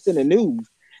know it. It's in the news.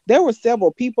 There were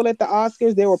several people at the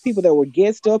Oscars. There were people that were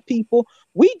guest of people.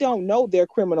 We don't know their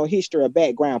criminal history or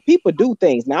background. People do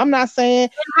things. Now, I'm not saying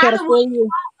Hollywood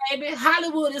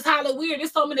is Hollywood.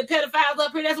 There's so many pedophiles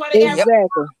up here. That's why they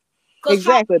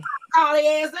exactly. Call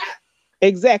their ass out.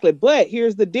 Exactly. But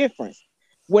here's the difference.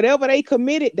 Whatever they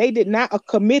committed, they did not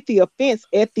commit the offense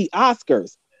at the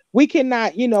Oscars. We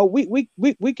cannot,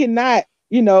 we cannot,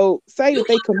 say that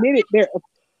they committed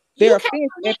their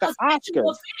offense at the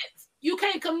Oscars. You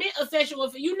can't commit a sexual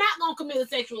offense. You're not going to commit a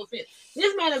sexual offense.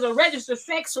 This man is a registered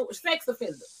sex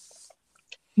offender.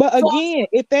 But again,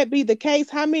 if that be the case,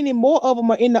 how many more of them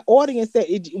are in the audience that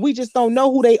we just don't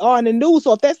know who they are in the news?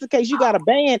 So if that's the case, you got to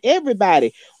ban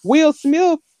everybody. Will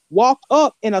Smith walked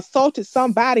up and assaulted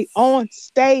somebody on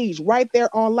stage right there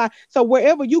online. So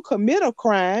wherever you commit a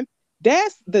crime,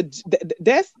 that's the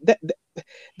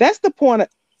point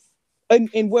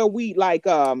in where we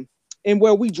and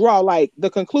where we draw like the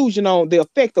conclusion on the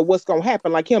effect of what's going to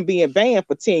happen, like him being banned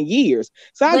for 10 years.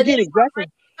 So I get exactly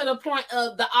to the point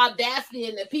of the audacity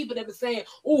and the people that were saying,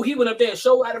 oh, he went up there and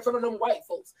showed out in front of them white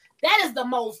folks. That is the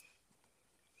most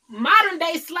modern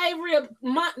day slavery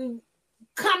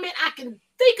comment I can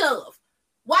think of.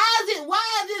 Why is it,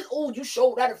 oh, you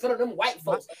showed out in front of them white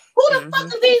folks? Who the fuck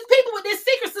are these people with this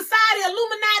secret society,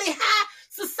 Illuminati, high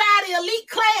society, elite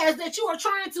class that you are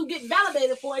trying to get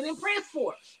validated for and impressed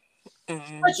for?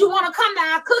 But you want to come to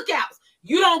our cookouts.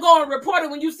 You don't go and report it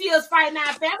when you see us fighting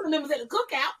our family members at the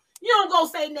cookout. You don't go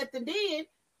say nothing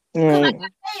then. Like I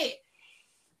said,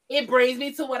 it brings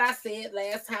me to what I said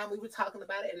last time we were talking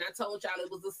about it, and I told y'all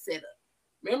it was a setup.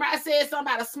 Remember I said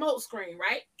something about a smoke screen,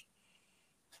 right?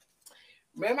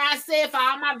 Remember I said, for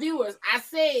all my viewers, I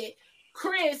said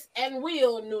Chris and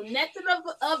Will knew nothing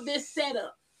of this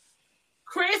setup.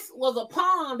 Chris was a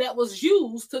pawn that was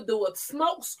used to do a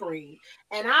smoke screen.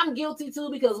 And I'm guilty too,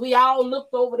 because we all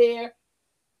looked over there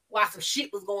while some shit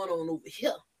was going on over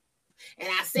here. And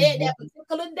I said that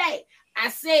particular day, I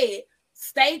said,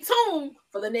 stay tuned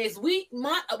for the next week,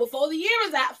 month, or before the year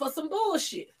is out for some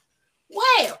bullshit.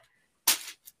 Well,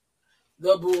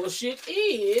 the bullshit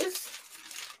is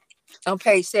on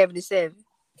page 77.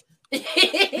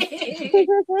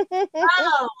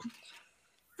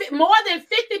 More than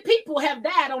 50 people have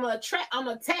died on an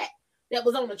attack that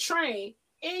was on a train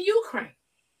in Ukraine.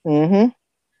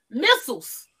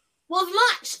 Missiles was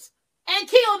launched and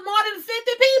killed more than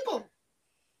 50 people.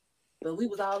 But we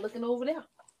was all looking over there.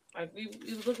 Like we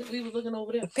was looking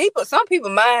over there. Some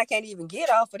people mind can't even get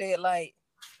off of that. Like,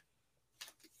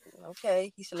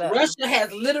 okay, he's allowed. Russia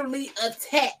has literally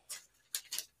attacked.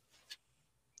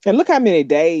 And look how many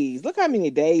days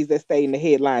that stay in the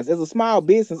headlines. As a small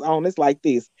business owner, it's like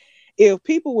this. If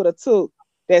people would have took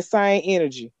that same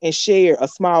energy and share a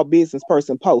small business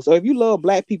person post. Or if you love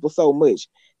Black people so much,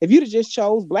 if you'd have just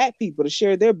chose Black people to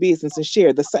share their business and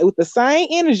share with the same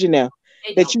energy now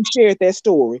that you shared that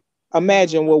story,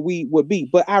 imagine what we would be.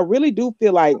 But I really do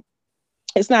feel like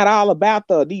it's not all about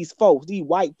these folks, these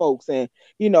white folks, and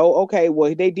okay,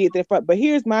 well, they did that. But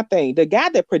here's my thing: the guy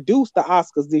that produced the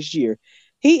Oscars this year,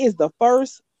 he is the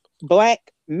first Black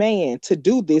man to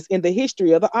do this in the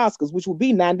history of the Oscars, which will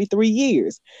be 93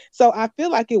 years. So I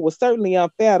feel like it was certainly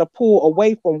unfair to pull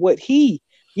away from what he,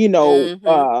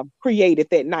 created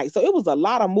that night. So it was a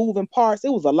lot of moving parts.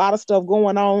 It was a lot of stuff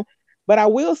going on. But I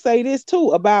will say this too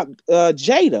about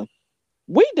Jada.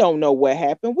 We don't know what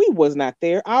happened. We was not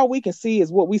there. All we can see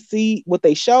is what we see, what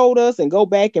they showed us, and go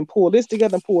back and pull this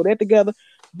together and pull that together.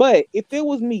 But if it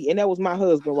was me and that was my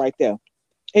husband right there,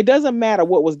 it doesn't matter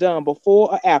what was done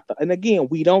before or after. And again,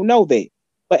 we don't know that.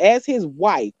 But as his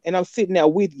wife, and I'm sitting there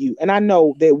with you, and I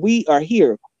know that we are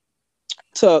here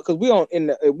because we're in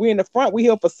the front. We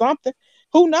here for something.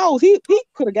 Who knows? He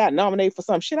could have got nominated for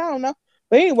some shit. I don't know.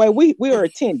 But anyway, we are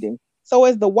attending. So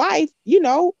as the wife,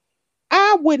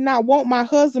 I would not want my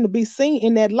husband to be seen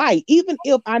in that light, even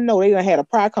if I know they done had a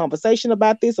prior conversation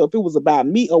about this, or if it was about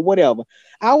me or whatever.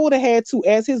 I would have had to,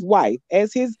 as his wife,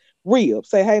 as his rib,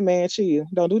 say, hey man, chill,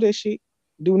 don't do that shit.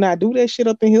 Do not do that shit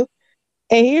up in here.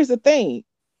 And here's the thing.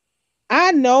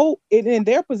 I know in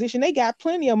their position, they got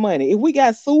plenty of money. If we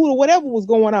got sued or whatever was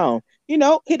going on,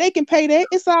 they can pay that.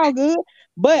 It's all good.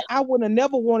 But I would have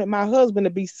never wanted my husband to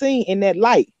be seen in that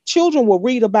light. Children will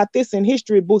read about this in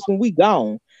history books when we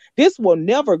gone. This will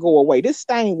never go away. This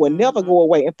stain will never go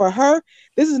away. And for her,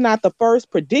 this is not the first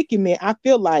predicament. I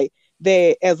feel like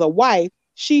that as a wife,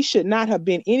 she should not have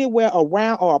been anywhere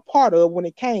around or a part of when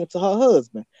it came to her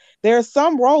husband. There are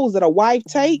some roles that a wife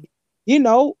take,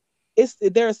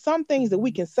 there are some things that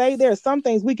we can say. There are some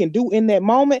things we can do in that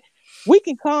moment. We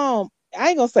can calm. I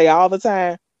ain't gonna say all the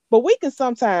time, but we can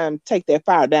sometimes take that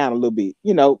fire down a little bit.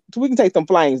 We can take some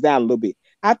flames down a little bit.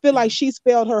 I feel like she's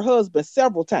failed her husband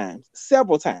several times.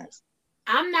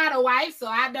 I'm not a wife, so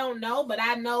I don't know, but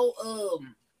I know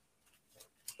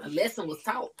a lesson was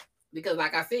taught because,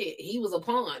 like I said, he was a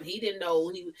pawn. He didn't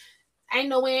know ain't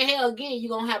no way in hell again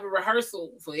you're gonna have a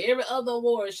rehearsal for every other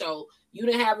award show. You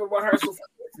didn't have a rehearsal for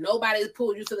this. Nobody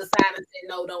pulled you to the side and said,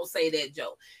 no, don't say that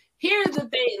joke. Here's the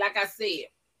thing, like I said,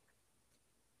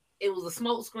 it was a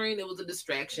smoke screen, it was a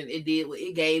distraction. It did what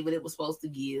it gave what it was supposed to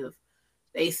give.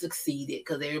 They succeeded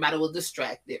because everybody was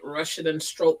distracted. Russia done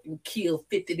stroked and killed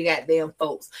 50 goddamn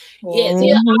folks. Yes,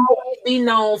 he'll always be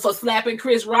known for slapping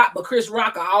Chris Rock, but Chris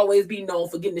Rock will always be known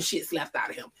for getting the shit slapped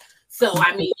out of him. So,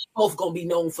 I mean, both gonna be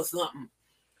known for something.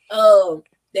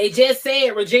 They just said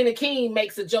Regina King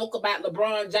makes a joke about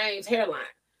LeBron James' hairline.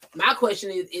 My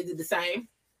question is it the same?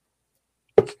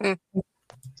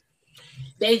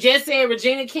 They just said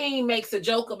Regina King makes a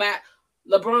joke about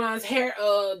LeBron's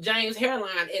James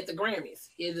hairline at the Grammys.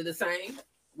 Is it the same?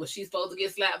 Was she supposed to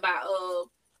get slapped by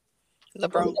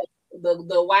LeBron,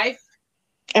 the wife?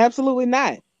 Absolutely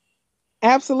not.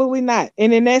 Absolutely not.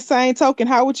 And in that same token,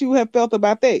 how would you have felt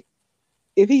about that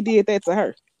if he did that to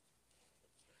her?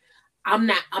 I'm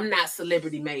not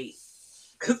celebrity made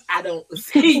because I don't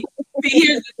see.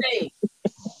 Here's the thing: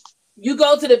 you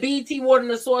go to the BET Award and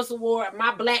the Source Award.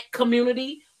 My Black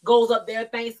community goes up there,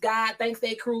 thanks God, thanks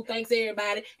their crew, thanks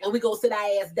everybody, and we go sit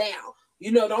our ass down.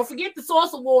 Don't forget the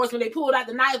Source Awards when they pulled out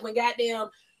the knife when goddamn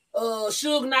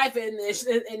Suge Knife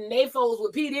and they folks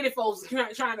with P. Diddy folks trying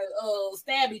to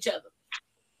stab each other.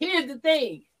 Here's the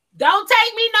thing. Don't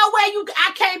take me nowhere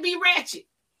I can't be ratchet.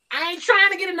 I ain't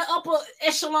trying to get in the upper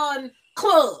echelon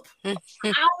club. I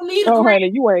don't need a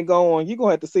honey, you ain't going. You're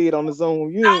gonna have to see it on the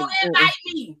Zoom. Don't invite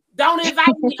me. Don't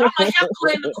invite me. I'm a heckler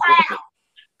in the crowd.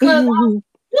 Cause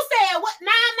you said what?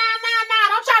 Nah.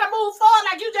 Don't try to move forward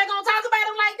like you just gonna talk about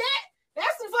him like that.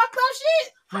 That's some fucked up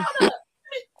shit. Hold up.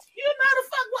 You know the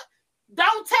fuck what?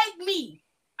 Don't take me.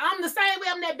 I'm the same way.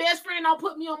 I'm that best friend. Don't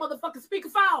put me on motherfucking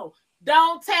speakerphone.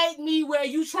 Don't take me where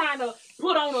you trying to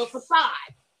put on a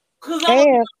facade.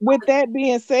 And with that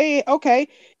being said, okay,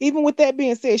 even with that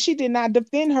being said, she did not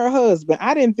defend her husband.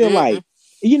 I didn't feel like,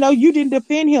 you didn't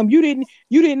defend him. You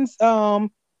didn't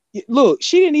look,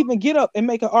 she didn't even get up and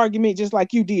make an argument just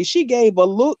like you did. She gave a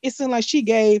look. It seemed like she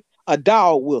gave a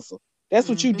dog whistle. That's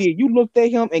what you did. You looked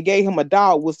at him and gave him a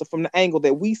dog whistle from the angle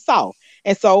that we saw.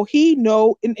 And so he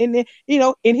in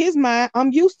his mind,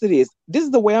 I'm used to this. This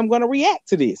is the way I'm going to react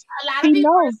to this. A lot of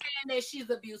people are saying that she's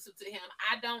abusive to him.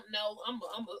 I don't know. I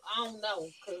don't know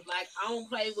because I don't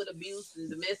play with abuse and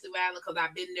domestic violence because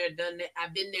I've been there, done that.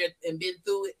 I've been there and been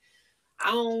through it.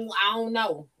 I don't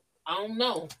know.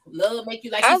 Love make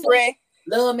you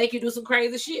love make you do some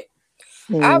crazy shit.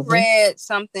 I read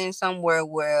something somewhere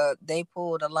where they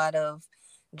pulled a lot of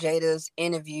Jada's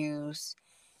interviews,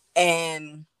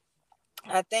 and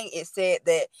I think it said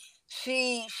that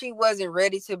she wasn't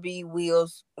ready to be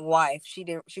Will's wife.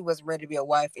 She wasn't ready to be a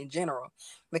wife in general,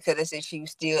 because they said she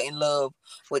was still in love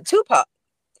with Tupac.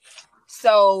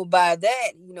 So by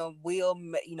that, Will,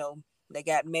 they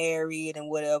got married and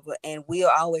whatever, and Will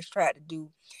always tried to do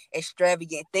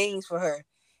extravagant things for her,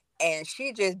 and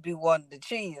she just be wanting to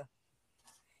chill.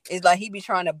 It's like he be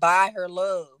trying to buy her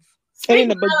love. And in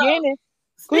the beginning,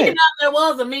 speaking of, there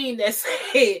was a meme that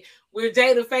said with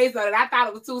Jada face on it. I thought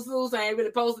it was too soon, so I ain't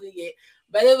really posted it yet.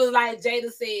 But it was like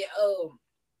Jada said,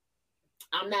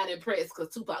 I'm not impressed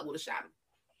because Tupac would have shot him.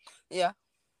 Yeah.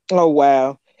 Oh,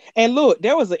 wow. And look,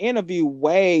 there was an interview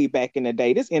way back in the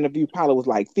day. This interview probably was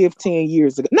like 15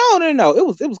 years ago. No.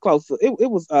 It was close to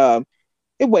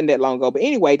it wasn't that long ago. But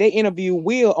anyway, they interviewed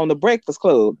Will on the Breakfast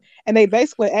Club, and they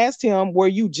basically asked him, were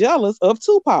you jealous of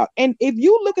Tupac? And if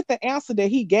you look at the answer that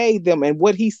he gave them and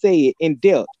what he said in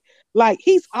depth, like,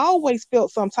 he's always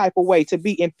felt some type of way to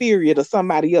be inferior to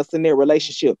somebody else in their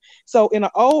relationship. So in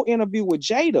an old interview with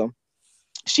Jada,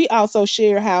 she also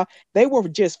shared how they were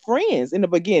just friends in the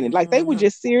beginning. Like, they were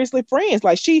just seriously friends.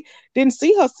 Like, she didn't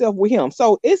see herself with him.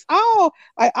 So it's all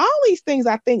like, all these things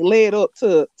I think led up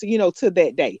to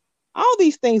that day. All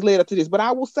these things led up to this. But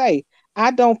I will say,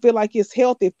 I don't feel like it's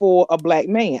healthy for a black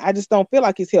man. I just don't feel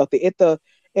like it's healthy at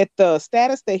the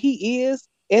status that he is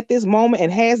at this moment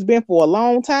and has been for a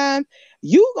long time.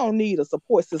 You gonna need a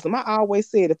support system. I always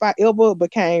said, if I ever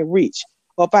became rich,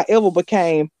 or if I ever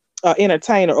became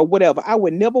entertainer or whatever, I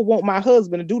would never want my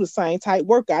husband to do the same type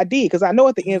work I did, because I know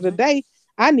at the end of the day,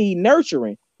 I need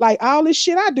nurturing. Like, all this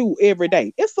shit I do every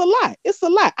day, it's a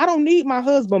lot. I don't need my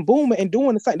husband booming and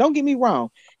doing the same. Don't get me wrong,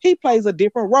 he plays a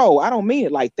different role. I don't mean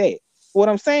it like that. What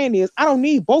I'm saying is, I don't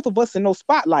need both of us in no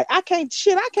spotlight. I can't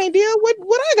deal with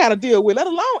what I gotta deal with, let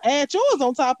alone add yours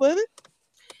on top of it.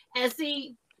 And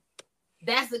see,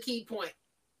 that's the key point.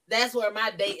 That's where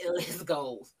my dating list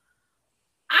goes.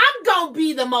 I'm gonna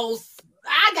be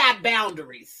I got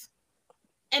boundaries.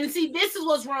 And see, this is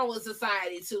what's wrong with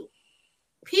society too.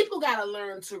 People gotta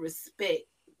learn to respect.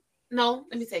 No,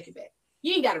 let me take it back.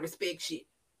 You ain't gotta respect shit.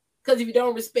 Because if you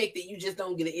don't respect it, you just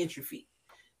don't get an entry fee.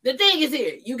 The thing is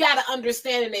here, you gotta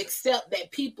understand and accept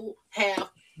that people have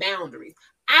boundaries.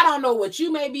 I don't know what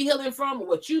you may be healing from or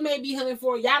what you may be healing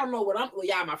for. Y'all don't know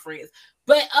y'all my friends.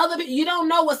 But you don't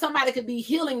know what somebody could be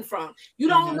healing from. You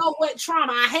don't know what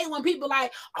trauma. I hate when people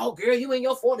like, oh girl, you in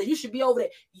your 40s, you should be over there.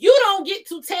 You don't get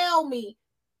to tell me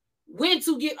when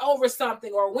to get over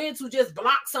something or when to just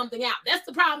block something out. That's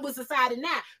the problem with society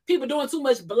now. People doing too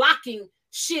much blocking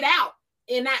shit out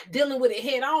and not dealing with it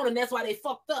head on, and that's why they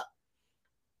fucked up.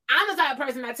 I'm the type of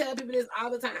person, I tell people this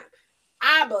all the time.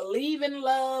 I believe in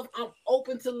love. I'm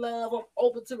open to love. I'm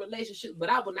open to relationships, but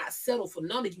I will not settle for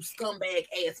none of you scumbag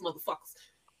ass motherfuckers.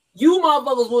 You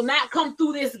motherfuckers will not come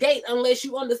through this gate unless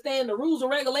you understand the rules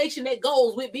and regulation that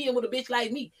goes with being with a bitch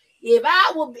like me. If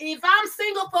I'm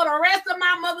single for the rest of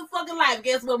my motherfucking life,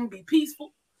 guess what? I'm gonna be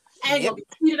peaceful. I ain't gonna be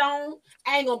cheated on.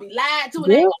 I ain't gonna be lied to,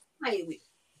 and I ain't gonna play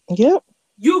with. Yep.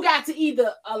 You got to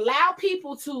either allow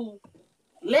people to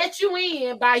let you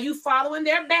in by you following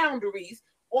their boundaries,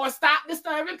 or stop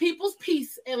disturbing people's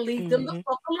peace and leave them the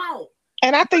fuck alone.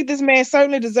 And I think this man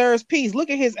certainly deserves peace. Look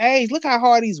at his age. Look how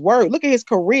hard he's worked. Look at his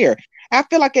career. I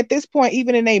feel like at this point,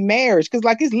 even in a marriage, because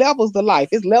like it's levels to life.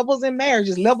 It's levels in marriage.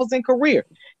 It's levels in career.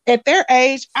 At their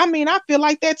age, I mean, I feel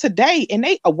like that today, and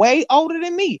they are way older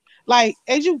than me. Like,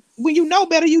 when you know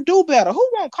better, you do better. Who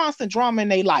want constant drama in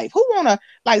their life? Who want to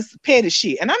like petty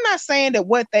shit? And I'm not saying that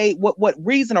what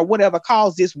reason or whatever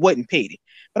caused this wasn't petty.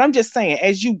 But I'm just saying,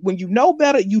 when you know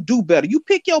better, you do better. You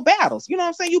pick your battles. You know what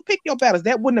I'm saying? You pick your battles.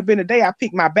 That wouldn't have been the day I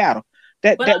picked my battle.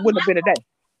 That wouldn't have been a day.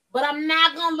 But I'm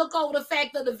not gonna look over the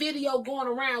fact of the video going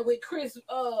around with Chris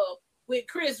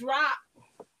Rock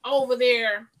over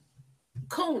there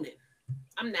cooning.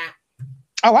 I'm not.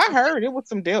 Oh, I heard it was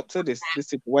some depth to this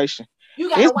situation. You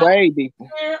got it's way deep.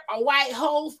 A white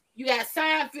host. You got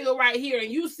Seinfeld right here, and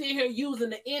you sit here using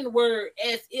the N-word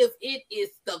as if it is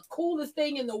the coolest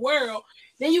thing in the world.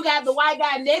 Then you got the white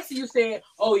guy next to you saying,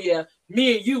 "Oh yeah,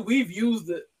 me and you, we've used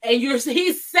it," and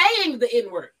he's saying the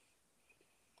N-word.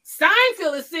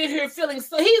 Seinfeld is sitting here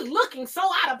he's looking so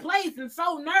out of place and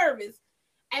so nervous,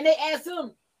 and they asked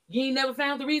him, "You ain't never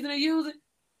found the reason to use it?"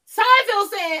 Seinfeld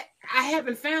said, I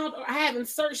haven't found or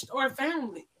searched or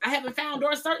found it. I haven't found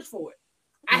or searched for it.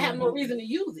 I have no reason to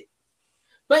use it.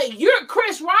 But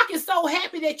Chris Rock is so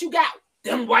happy that you got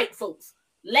them white folks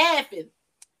laughing.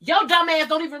 Your dumb ass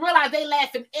don't even realize they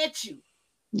laughing at you.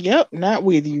 Yep, not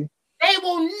with you. They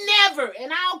will never,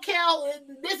 and I don't care,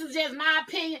 this is just my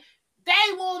opinion,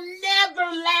 they will never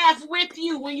laugh with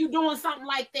you when you're doing something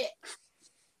like that.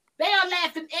 They are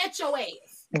laughing at your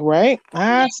ass. Right.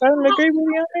 I certainly agree with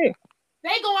you on that.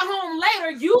 They going home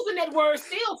later using that word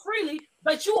still freely,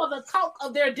 but you are the talk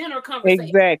of their dinner conversation.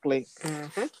 Exactly. Or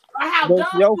how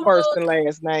that's your first and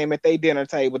last name at their dinner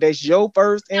table. That's your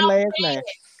first and last name.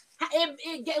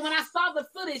 When I saw the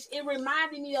footage, it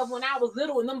reminded me of when I was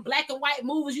little and them black and white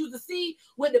movies you used to see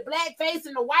with the black face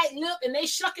and the white lip and they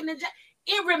shucking the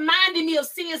it reminded me of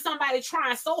seeing somebody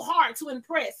trying so hard to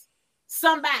impress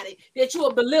somebody that you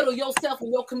will belittle yourself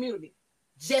and your community.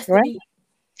 Just to be.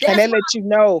 And that lets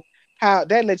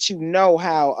you know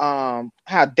how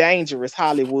dangerous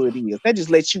Hollywood is. That just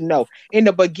lets you know. In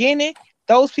the beginning,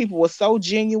 those people were so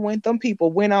genuine. Them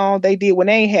people went on, they did when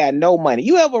they ain't had no money.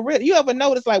 You ever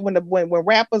notice like when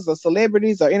rappers or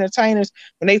celebrities or entertainers,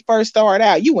 when they first start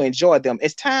out, you enjoy them.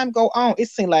 As time go on, it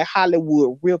seems like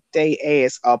Hollywood ripped their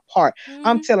ass apart.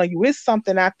 I'm telling you, it's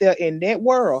something out there in that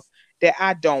world that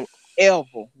I don't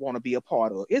ever want to be a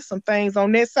part of. It's some things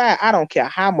on that side. I don't care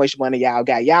how much money y'all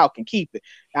got. Y'all can keep it.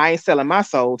 I ain't selling my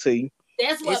soul to you.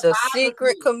 It's a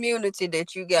secret community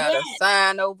that you gotta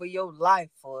sign over your life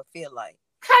for. I feel like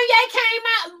Kanye came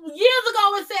out years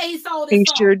ago and said he sold his He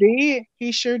song. sure did.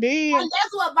 He sure did. And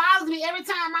that's what bothers me every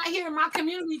time I hear my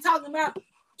community talking about.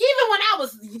 Even when I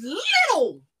was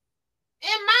little,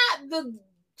 and the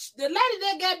lady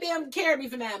that goddamn carried me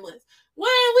for 9 months. When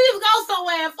we would go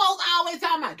somewhere and folks always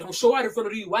talking about, don't show out in front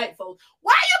of these white folks.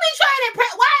 Why you be trying to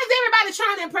impress? Why is everybody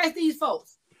trying to impress these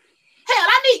folks? Hell,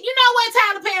 you know what,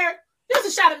 Tyler Perry? This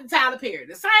is a shout out to Tyler Perry.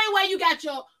 The same way you got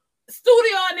your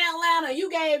studio in Atlanta, you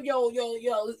gave your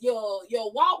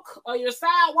walk or your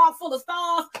sidewalk full of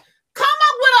stars. Come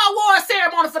up with an award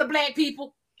ceremony for the black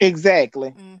people.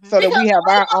 Exactly. So that we have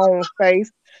our own space.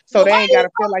 So they ain't gotta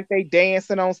feel like they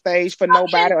dancing on stage for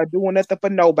nobody or doing nothing for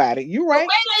nobody. You right? The way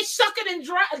they shucking and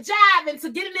jiving to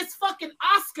get in this fucking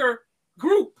Oscar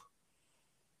group.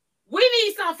 We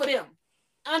need something for them.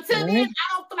 Until then,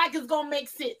 I don't feel like it's gonna make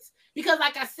sense. Because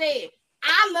like I said,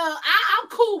 I'm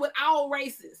cool with all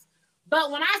races.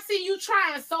 But when I see you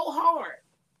trying so hard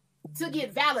to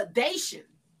get validation,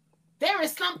 there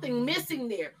is something missing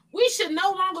there. We should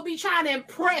no longer be trying to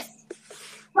impress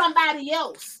somebody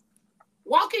else.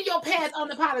 Walk in your path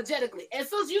unapologetically. And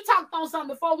since you talked on something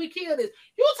before we kill this,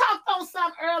 you talked on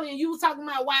something earlier. You were talking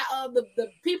about why the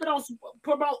people don't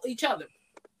promote each other.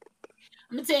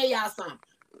 I'm gonna tell y'all something.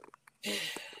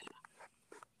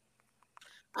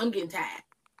 I'm getting tired.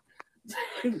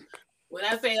 When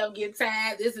I say I'm getting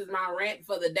tired, this is my rant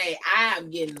for the day. I am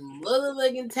getting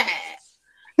motherfucking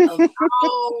tired of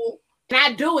all. And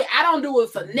I do it. I don't do it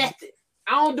for nothing.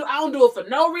 I don't do it for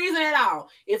no reason at all.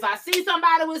 If I see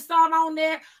somebody with something on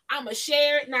there, I'ma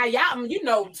share it. Now, y'all, you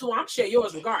know too, I'm share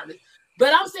yours regardless.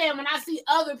 But I'm saying when I see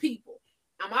other people,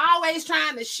 I'm always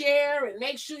trying to share and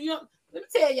make sure you. Let me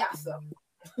tell y'all something.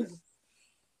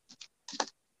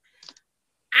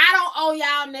 I don't owe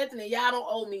y'all nothing, and y'all don't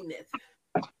owe me nothing.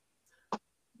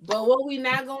 But what we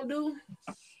not gonna do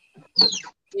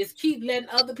is keep letting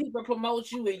other people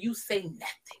promote you, and you say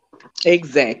nothing.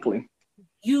 Exactly.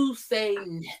 You say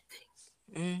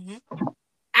nothing.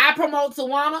 I promote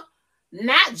Tawana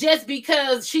not just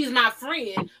because she's my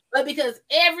friend, but because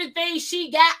everything she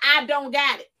got, I don't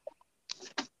got it.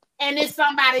 And there's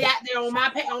somebody out there on my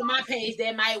page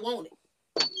that might want it.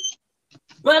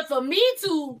 But for me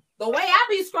to, the way I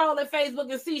be scrolling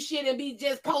Facebook and see shit and be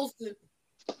just posting,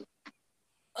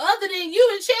 other than you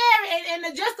and Cherry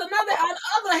and just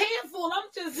another handful, I'm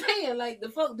just saying, like, the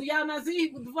fuck, do y'all not see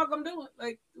what the fuck I'm doing?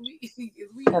 Like,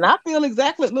 and I feel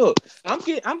exactly. Look, I'm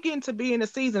getting to be in the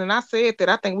season, and I said that.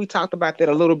 I think we talked about that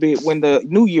a little bit when the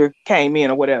new year came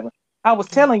in or whatever. I was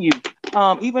telling you,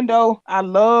 even though I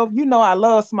love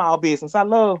small business, I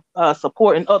love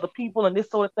supporting other people and this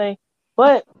sort of thing.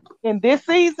 But in this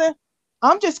season,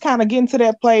 I'm just kind of getting to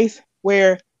that place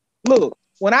where, look,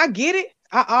 when I get it,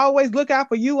 I always look out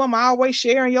for you. I'm always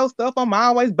sharing your stuff. I'm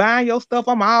always buying your stuff.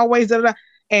 I'm always and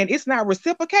it's not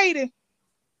reciprocated.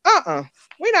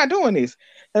 We're not doing this.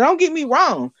 And don't get me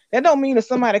wrong. That don't mean if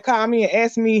somebody call me and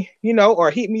ask me, or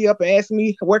hit me up and ask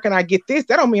me, where can I get this?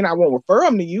 That don't mean I won't refer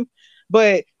them to you.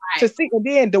 But to see, and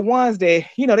then the ones that,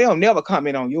 they don't never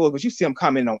comment on yours, but you see them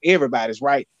commenting on everybody's,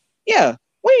 right? Yeah,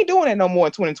 we ain't doing that no more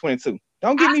in 2022.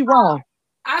 Don't get me wrong.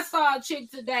 I saw a chick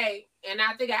today, and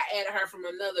I think I added her from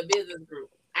another business group.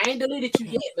 I ain't deleted you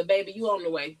yet, but baby, you on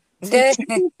the way.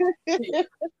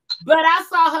 But I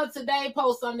saw her today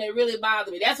post something that really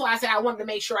bothered me. That's why I said I wanted to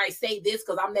make sure I say this,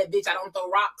 because I'm that bitch. I don't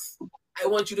throw rocks. I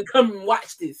want you to come and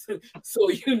watch this so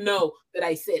you know that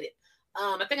I said it.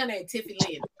 I think her name Tiffany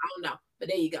Lynn. I don't know, but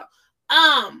there you go.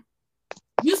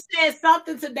 You said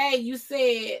something today. You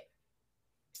said,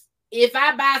 if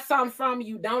I buy something from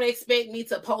you, don't expect me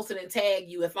to post it and tag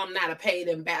you if I'm not a paid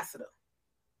ambassador.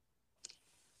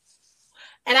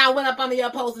 And I went up under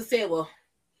your post and said, well,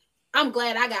 I'm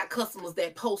glad I got customers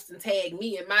that post and tag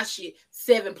me and my shit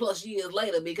 7+ years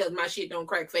later because my shit don't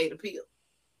crack, fade, or peel.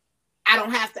 I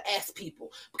don't have to ask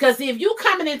people. Because if you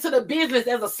coming into the business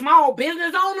as a small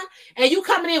business owner and you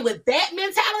coming in with that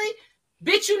mentality,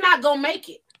 bitch, you're not going to make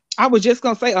it. I was just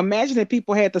going to say, imagine if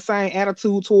people had the same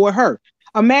attitude toward her.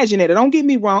 Imagine it. Don't get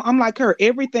me wrong. I'm like her.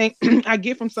 Everything I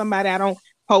get from somebody, I don't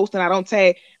post and I don't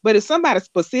tag. But if somebody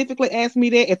specifically asks me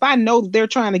that, if I know that they're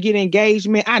trying to get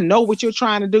engagement, I know what you're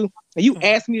trying to do, and you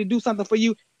ask me to do something for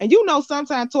you, and you know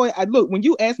sometimes, Toy, look, when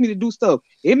you ask me to do stuff,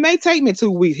 it may take me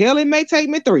 2 weeks. Hell, it may take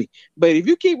me 3. But if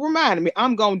you keep reminding me,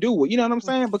 I'm going to do it. You know what I'm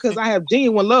saying? Because I have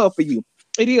genuine love for you.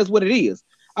 It is what it is.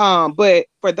 But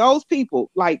for those people,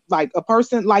 like a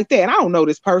person like that, and I don't know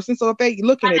this person, so if they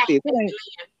looking at this,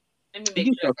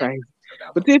 you so crazy.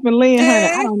 But Tiffany Lynn, honey,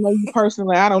 I don't know you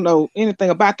personally. I don't know anything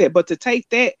about that. But to take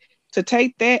that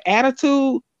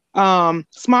attitude,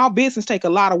 small business take a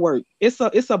lot of work. It's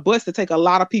a bus to take a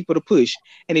lot of people to push.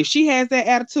 And if she has that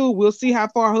attitude, we'll see how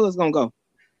far hers gonna go.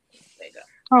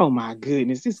 Oh my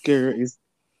goodness, this girl is.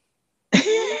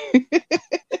 Okay,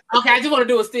 I just want to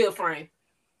do a still frame.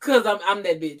 Cause I'm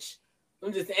that bitch.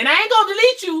 I'm just saying, and I ain't gonna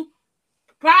delete you.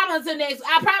 Probably until next.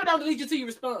 I probably don't delete you till you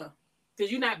respond,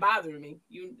 cause you're not bothering me.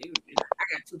 I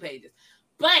got 2 pages,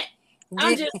 but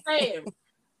I'm just saying.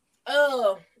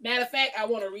 Matter of fact, I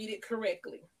want to read it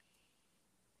correctly.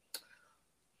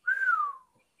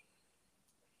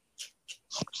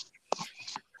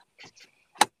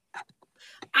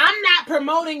 I'm not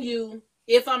promoting you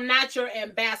if I'm not your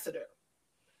ambassador.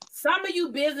 Some of you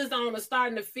business owners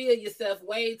starting to feel yourself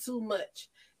way too much.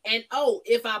 And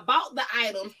if I bought the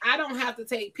items, I don't have to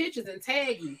take pictures and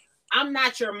tag you. I'm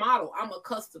not your model. I'm a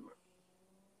customer.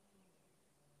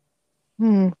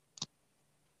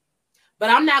 But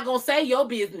I'm not going to say your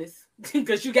business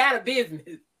because you got a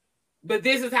business. But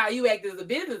this is how you act as a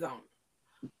business owner.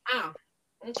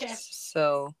 Okay.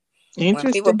 So when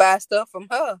people buy stuff from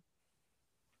her,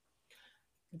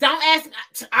 don't ask.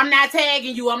 I'm not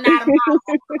tagging you. I'm not a model.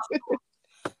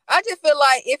 I just feel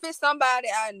like if it's somebody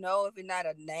I know, if it's not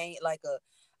a name like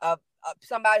a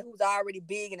somebody who's already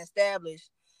big and established,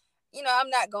 I'm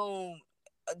not gonna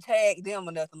tag them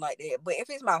or nothing like that. But if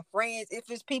it's my friends, if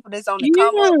it's people that's on the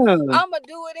come up, I'm gonna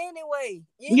do it anyway.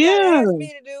 You ain't gotta ask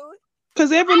me to do it.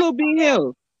 Cause every little bit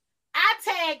helps. I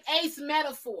tagged Ace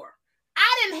Metaphor.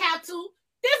 I didn't have to.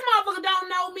 This motherfucker don't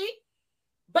know me.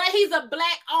 But he's a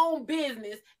Black-owned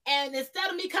business. And instead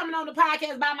of me coming on the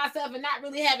podcast by myself and not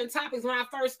really having topics when I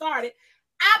first started,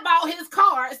 I bought his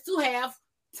cards to have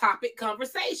topic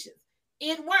conversations.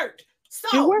 It worked. So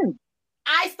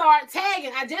I started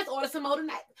tagging. I just ordered some more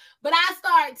tonight. But I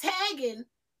started tagging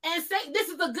and saying this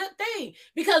is a good thing.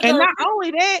 Because and not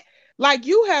only that, like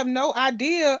you have no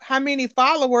idea how many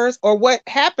followers or what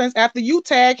happens after you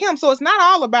tag him. So it's not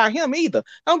all about him either.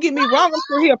 Don't get me wrong. I'm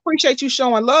sure he appreciates you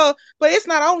showing love, but it's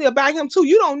not only about him too.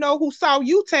 You don't know who saw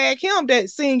you tag him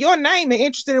that seeing your name and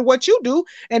interested in what you do.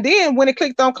 And then when it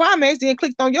clicked on Climax, then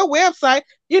clicked on your website,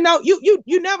 you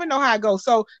never know how it goes.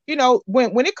 So,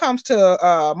 when it comes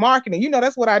to marketing,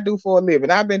 that's what I do for a living.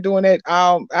 I've been doing it.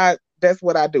 That's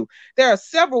what I do. There are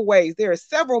several ways. There are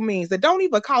several means that don't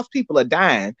even cost people a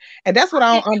dime. And that's what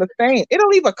I don't understand. It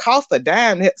don't even cost a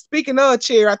dime. Speaking of,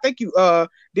 Chair, I think you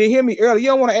did hear me earlier. You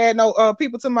don't want to add no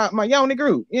people to my Yoni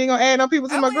group. You ain't going to add no people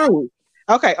to my group.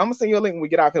 Okay, I'm going to send you a link when we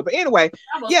get off here. But anyway,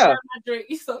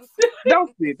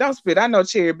 don't spit. I know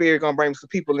Cherry Berry going to bring some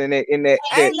people in that.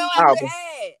 I didn't know I could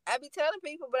add. I be telling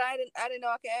people, but I didn't know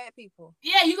I could add people.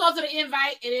 Yeah, you go to the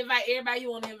invite and invite everybody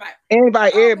you want to invite.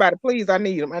 Everybody, please. I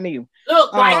need them.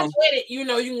 Look, while you with it, you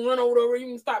can run over there. You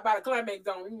can start by the Climax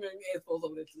zone. You can ask folks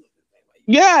over there too.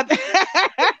 Yeah. That's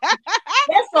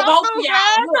for both of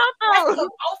y'all. That's for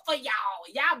both of y'all.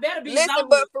 Y'all better be. Listen,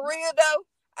 but for real though,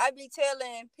 I be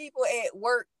telling people at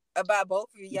work about both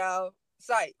of y'all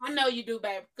sites. I know you do,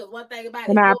 babe. Because one thing about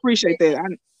and I appreciate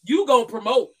that. You gonna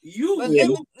promote you. But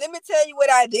let me tell you what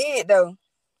I did though.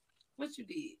 What you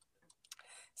did?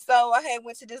 So I had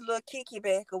went to this little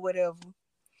kickback or whatever.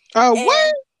 Oh,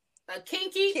 what? A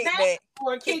kinky kickback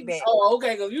or a kickback? Oh,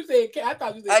 okay. Because you said I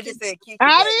thought you said. I just said kickback.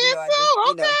 I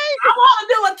didn't okay. I want to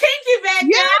do a kinky back.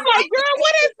 Yeah, I'm like, girl,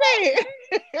 what is that?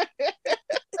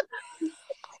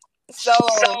 So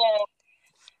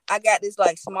I got this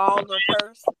like small little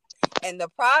purse, and the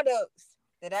products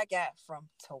that I got from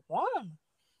Tawana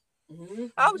Mm-hmm.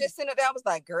 I was just sitting up there. I was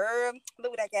like, girl,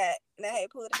 look what I got. And I had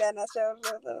put it down. I showed them.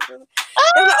 They was like,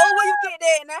 oh, where you get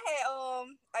that? And I had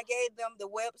I gave them the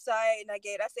website, and I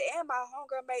said, and my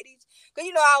homegirl made these. Cause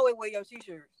you know I always wear your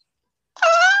t-shirts.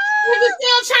 You can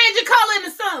still change your color in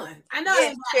the sun. I know.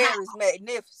 Yes, Cherry's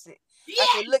magnificent. Yeah. I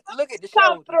said, look at the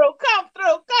Come shoulder.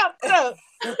 through.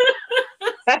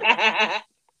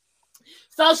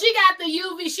 So she got the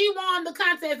UV. She won the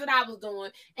contest that I was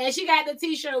doing, and she got the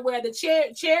T-shirt where the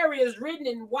cherry is written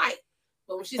in white,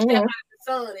 but when she stepped out of the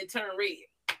sun, it turned red.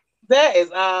 That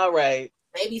is all right.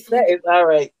 They be sleeping. That is all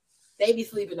right. They be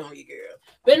sleeping on you, girl.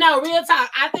 But no, real talk.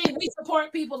 I think we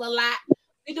support people a lot.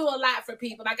 We do a lot for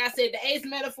people. Like I said, the Ace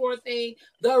Metaphor thing.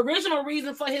 The original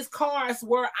reason for his cars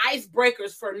were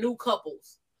icebreakers for new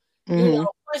couples. You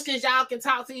know, questions y'all can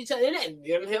talk to each other. And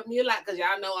it helped me a lot because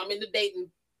y'all know I'm in the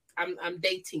dating. I'm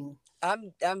dating.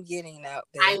 I'm getting out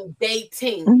there. I'm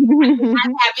dating. I don't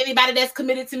have anybody that's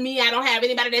committed to me. I don't have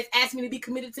anybody that's asked me to be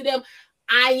committed to them.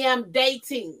 I am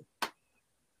dating.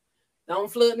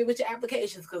 Don't flood me with your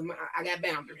applications because I got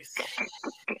boundaries.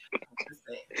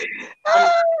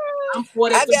 I'm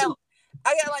 42.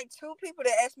 I got like 2 people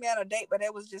that asked me on a date, but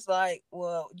it was just like,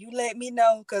 well, you let me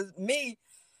know because me,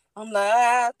 I'm like,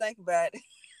 I'll think about it.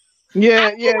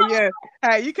 Yeah.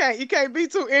 Hey, you can't be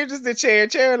too interested,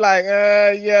 Cherry. Like,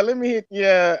 yeah, let me hit.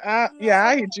 I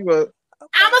hit you up.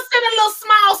 Okay. I'm gonna send a little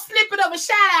small snippet of a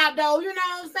shout out though. You know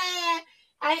what I'm saying?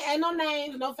 I ain't no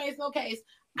names, no face, no case.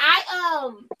 I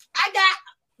got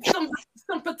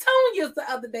some petunias the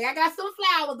other day. I got some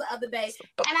flowers the other day,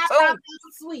 and I thought that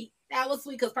was sweet. That was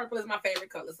sweet because purple is my favorite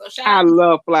color. So shout out. I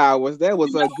love flowers. That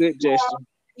was a good gesture.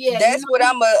 Yeah, that's what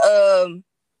I'm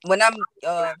when I'm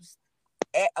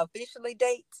officially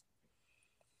date.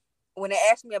 When they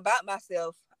ask me about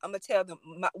myself, I'm gonna tell them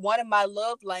one of my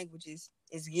love languages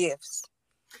is gifts.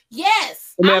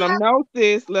 Yes. Let them know,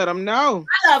 sis. Let them know.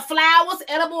 I love flowers,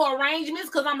 edible arrangements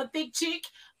because I'm a thick chick.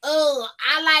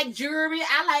 I like jewelry.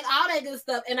 I like all that good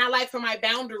stuff. And I like for my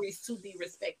boundaries to be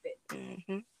respected.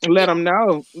 Mm-hmm. Let them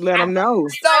know. Let them know.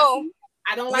 So,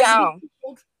 I don't like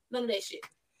none of that shit.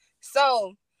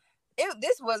 So,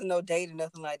 this wasn't no date or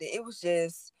nothing like that. It was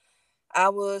just, I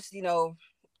was,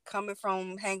 coming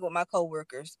from hanging with my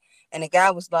coworkers. And the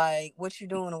guy was like, what you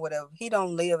doing or whatever. He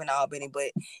don't live in Albany,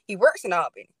 but he works in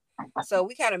Albany. So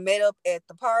we kind of met up at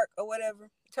the park or whatever,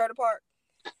 Turtle Park.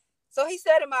 So he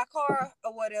sat in my car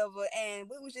or whatever, and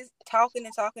we was just talking.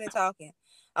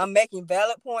 I'm making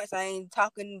valid points. I ain't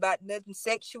talking about nothing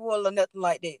sexual or nothing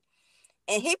like that.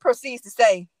 And he proceeds to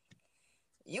say,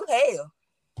 you hell.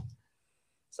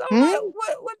 So I'm like,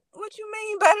 what you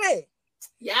mean by that?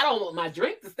 Yeah, I don't want my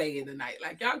drink to stay in tonight.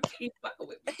 Like, y'all keep fucking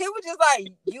with me. He was just like,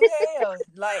 you hell.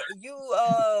 Like, you,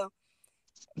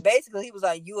 basically, he was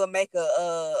like, you will make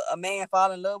a man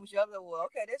fall in love with you. I was like, well,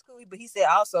 okay, that's cool. But he said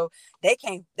also, they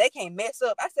can't mess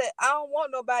up. I said, I don't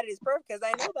want nobody that's perfect because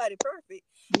ain't nobody perfect.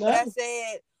 No. But I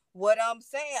said, what I'm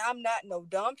saying, I'm not no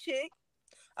dumb chick.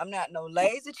 I'm not no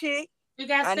lazy chick. You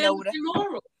got I know what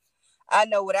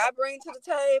I bring to the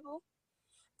table.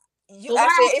 I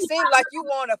said, it seems like you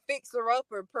want a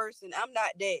fixer-upper person. I'm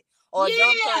not that. Or a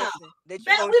dumb person that you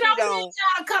gonna cheat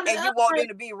on, and you want them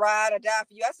to be ride or die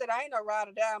for you. I said, I ain't no ride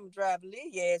or die. I'm gonna drive and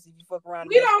leave your ass if you fuck around.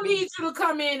 We don't need you to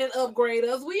come in and upgrade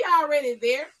us. We already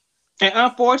there. And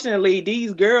unfortunately,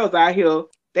 these girls out here,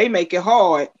 they make it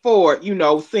hard for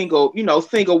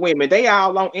single women. They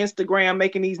all on Instagram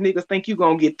making these niggas think you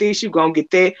gonna get this, you gonna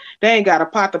get that. They ain't got a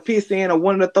pot to piss in or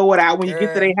wanting to throw it out when you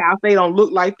get to their house. They don't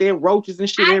look like they're roaches and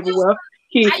shit everywhere.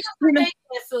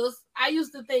 I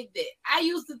used to think that.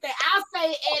 I'll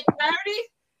say at 30,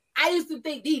 I used to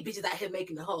think these bitches out here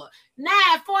making it hard. Now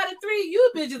at 43,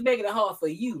 you bitches making it hard for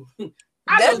you.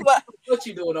 That's what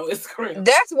you doing on Instagram.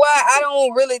 That's why I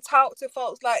don't really talk to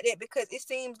folks like that, because it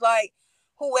seems like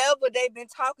whoever they've been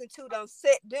talking to done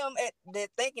set them at they're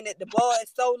thinking that the bar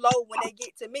is so low when they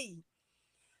get to me.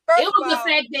 It was the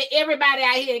fact that everybody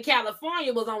out here in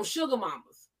California was on sugar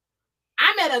mamas.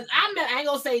 I met I ain't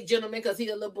gonna say gentleman because he's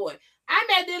a little boy. I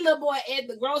met this little boy at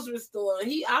the grocery store.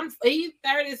 He's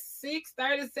 36,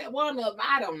 37, one of them,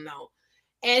 I don't know.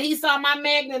 And he saw my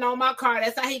magnet on my car.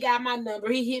 That's how he got my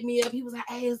number. He hit me up. He was like,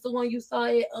 hey, it's the one you saw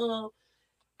at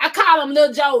I call him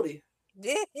Lil Jody.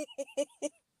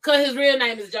 Because his real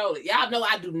name is Jody. Y'all know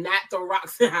I do not throw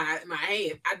rocks in my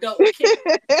hand. I don't care.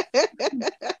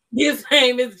 His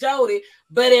name is Jody.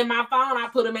 But in my phone, I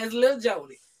put him as Lil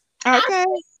Jody. Okay.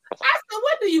 I said,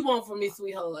 what do you want from me,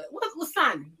 sweetheart? What's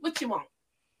Sonny? What you want?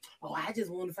 oh, I just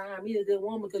want to find me a good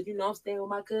woman because I'm staying with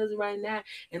my cousin right now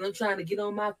and I'm trying to get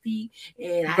on my feet.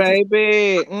 And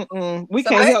baby, we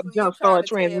can't help jumpstart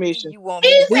transmission.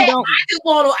 We don't.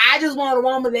 I just want a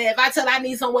woman that if I tell her I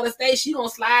need somewhere to stay, she gonna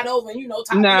slide over and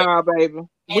talk. Nah, baby.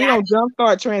 We don't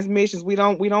jumpstart transmissions. We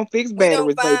don't fix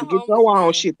batteries, baby. Get your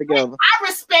own shit together. I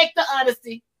respect the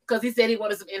honesty because he said he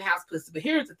wanted some in-house pussy. But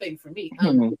here's the thing for me.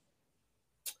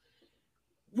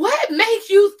 What makes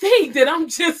you think that I'm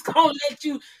just gonna let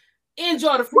you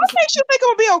enjoy the fruit? What makes you think I'm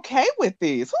gonna be okay with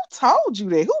this? Who told you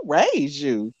that? Who raised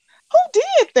you? Who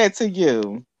did that to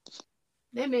you?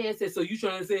 That man said, so you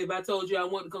trying to say if I told you I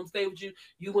want to come stay with you,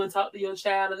 you wouldn't talk to your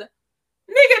child? Nigga,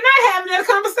 not having that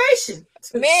conversation.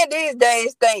 Men these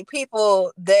days think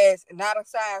people that's not a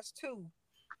size 2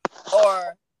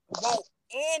 or won't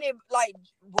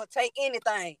will take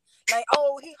anything. Like,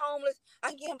 oh, he homeless, I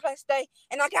can get him a place to stay,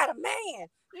 and I got a man.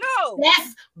 No.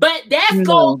 That's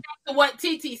goes back to what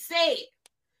TT said.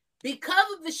 Because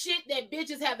of the shit that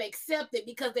bitches have accepted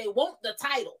because they want the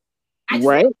title. I just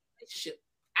want a relationship.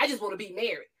 I just want to be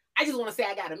married. I just want to say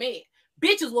I got a man.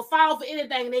 Bitches will fall for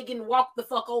anything and they getting walked the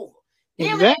fuck over.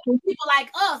 Then people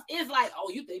like us, it's like, oh,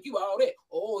 you think you all that?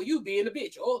 Oh, you being a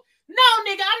bitch. Oh,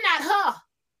 no, nigga, I'm not her.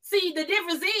 See, the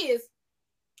difference is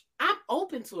I'm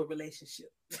open to a relationship.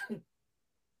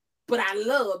 But I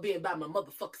love being by my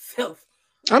motherfucking self.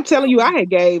 I'm telling you, I had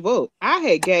gave up.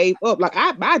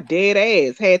 Like my dead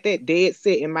ass had that dead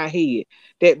set in my head.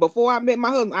 That before I met my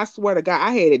husband, I swear to God,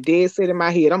 I had a dead set in my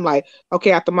head. I'm like,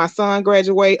 okay, after my son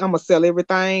graduate, I'm gonna sell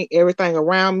everything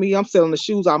around me. I'm selling the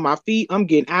shoes on my feet. I'm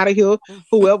getting out of here.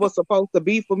 Whoever's supposed to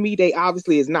be for me, they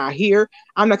obviously is not here.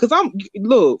 I'm not, because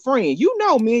look, friend, you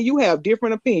know me and you have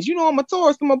different opinions. You know I'm a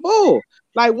Taurus, I'm a bull.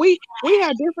 Like we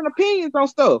have different opinions on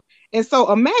stuff. And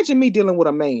so imagine me dealing with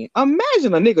a man.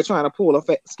 Imagine a nigga trying to pull a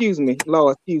excuse me,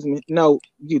 Lord, excuse me. No,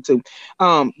 YouTube.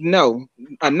 No,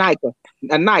 a Nike.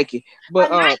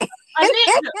 But a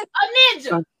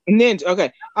ninja.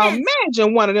 Okay.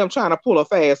 Imagine one of them trying to pull a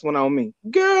fast one on me.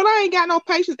 Girl, I ain't got no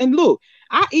patience. And look,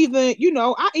 I even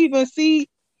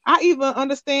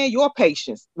understand your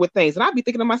patience with things. And I be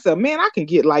thinking to myself, man, I can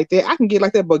get like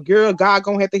that. But girl, God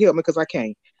gonna have to help me because I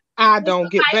can't. I don't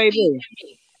get, baby.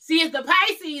 See, it's the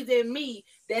Pisces in me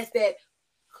that's that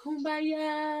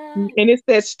kumbaya. And it's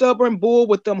that stubborn bull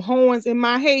with them horns in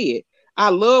my head. I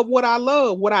love what I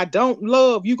love. What I don't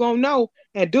love, you gonna know.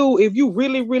 And dude, if you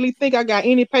really, really think I got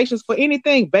any patience for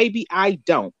anything, baby, I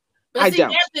don't. But see,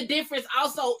 there's the difference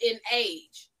also in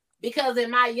age. Because in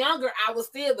my younger, I was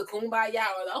still the kumbaya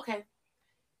or okay.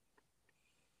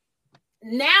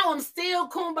 Now I'm still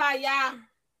kumbaya.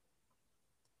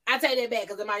 I take that back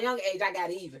because in my young age, I got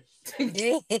even. I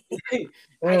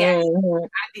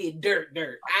did dirt.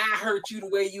 I hurt you the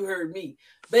way you hurt me.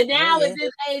 But now at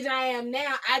this age I am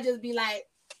now, I just be like,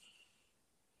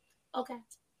 okay.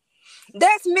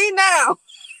 That's me now.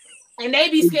 And they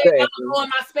be scared to go in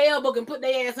my spell book and put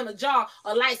their ass in a jar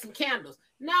or light some candles.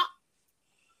 No.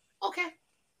 Okay.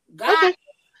 God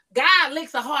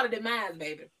licks are harder than mine,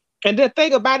 baby. And the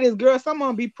thing about this, girl,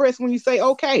 someone be pressed when you say,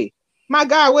 okay. My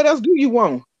God, what else do you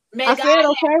want? Man, I said,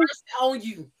 okay. On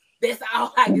you. That's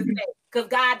all I can say. Because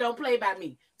God don't play by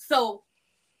me. So,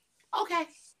 okay.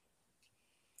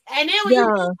 And then when you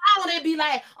move on, they be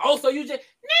like, oh, so you just,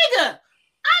 nigga,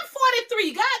 I'm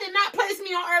 43. God did not place me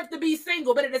on earth to be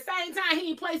single. But at the same time, he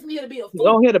ain't placed me here to be a fool.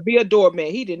 On here to be a doorman.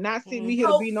 He did not send me here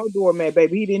to be no doorman,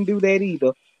 baby. He didn't do that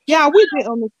either. Yeah, we've been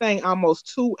on this thing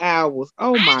almost 2 hours.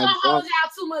 Oh my God. I ain't gonna hold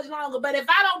y'all too much longer, but if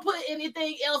I don't put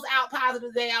anything else out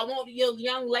positive today, I want you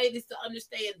young ladies to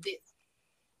understand this.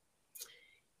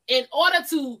 In order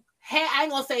to I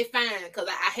ain't gonna say find, because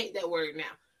I hate that word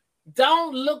now.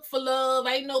 Don't look for love.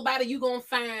 Ain't nobody you gonna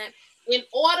find. In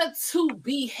order to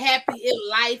be happy in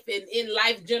life and in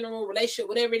life, general relationship,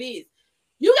 whatever it is,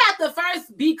 you got to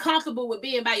first be comfortable with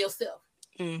being by yourself.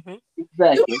 Mm-hmm.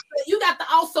 Exactly. You got to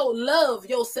also love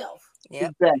yourself.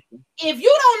 Yep. Exactly. If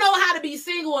you don't know how to be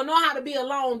single or know how to be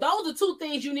alone, those are two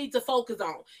things you need to focus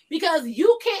on. Because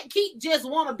you can't keep just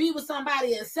want to be with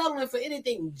somebody and settling for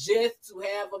anything just to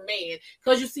have a man.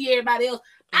 Because you see everybody else.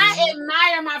 Mm-hmm. I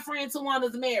admire my friend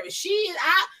Tawana's married.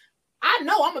 I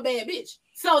know I'm a bad bitch.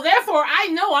 So therefore, I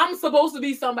know I'm supposed to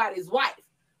be somebody's wife.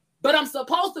 But I'm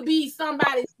supposed to be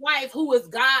somebody's wife who is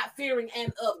God-fearing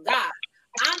and of God.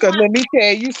 Because let me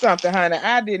tell you something, honey.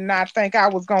 I did not think I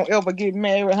was going to ever get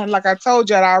married, honey. Like I told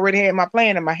you, I already had my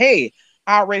plan in my head.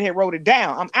 I already had wrote it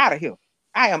down. I'm out of here.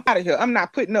 I am out of here. I'm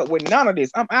not putting up with none of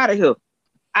this. I'm out of here.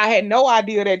 I had no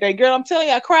idea that day. Girl, I'm telling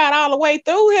you, I cried all the way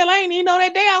through. Hell, I ain't even know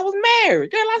that day I was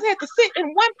married. Girl, I had to sit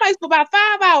in one place for about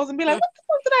 5 hours and be like, what the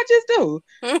fuck did I just do?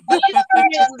 What did I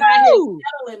just do?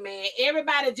 Settling, man.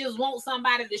 Everybody just wants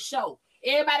somebody to show.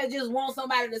 Everybody just wants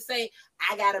somebody to say,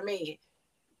 I got a man.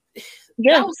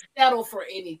 Yes. Don't settle for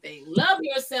anything. Love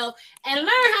yourself and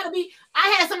learn how to be.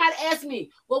 I had somebody ask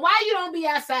me, well, why you don't be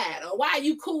outside, or why are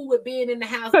you cool with being in the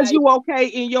house? Because you okay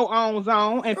in your own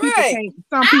zone, and people can't.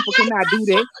 Some people cannot do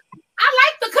that. I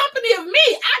like the company of me.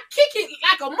 I kick it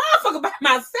like a motherfucker by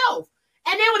myself,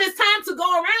 and then when it's time to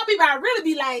go around people, I really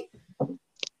be like,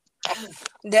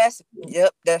 that's me.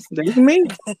 That's me.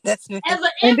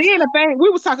 And then the thing, we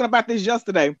was talking about this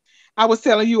yesterday. I was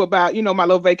telling you about, my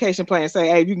little vacation plan. Say,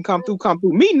 hey, you can come through, come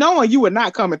through. Me knowing you were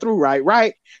not coming through,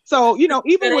 right? So, even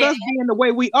with us being the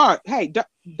way we are, hey,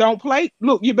 don't play.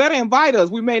 Look, you better invite us.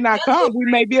 We may not come. We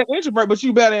may be an introvert, but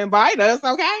you better invite us,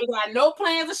 okay? I got no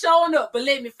plans of showing up, but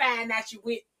let me find out you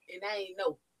went, and I ain't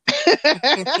know.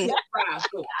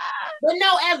 But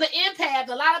no, as an empath,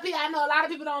 I know a lot of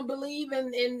people don't believe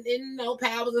in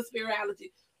powers of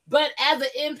spirituality. But as an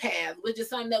empath, which is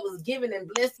something that was given and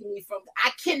blessing me from, I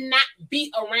cannot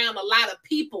be around a lot of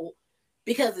people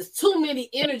because it's too many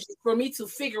energies for me to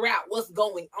figure out what's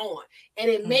going on. And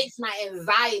it makes my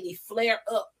anxiety flare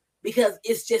up because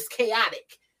it's just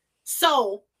chaotic.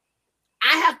 So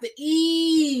I have to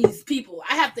ease people.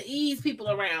 I have to ease people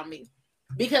around me.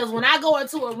 Because when I go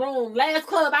into a room, last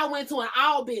club I went to in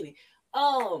Albany,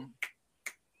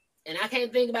 and I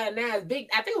can't think about it now. It's big.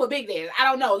 I think it was Big Dance. I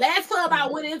don't know. Last club I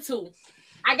went into,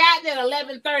 I got there at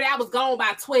 11:30. I was gone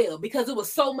by 12 because it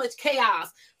was so much chaos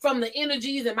from the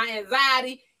energies and my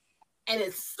anxiety. And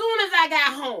as soon as I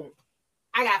got home,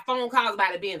 I got phone calls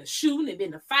about it being a shooting and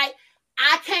being a fight.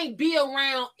 I can't be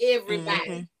around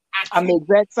everybody. I'm the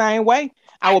exact same way.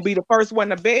 I will be the first one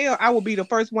to bail. I'm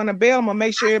gonna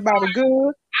make sure everybody's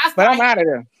good. But I'm out of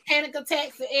there. Panic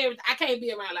attacks and everything. I can't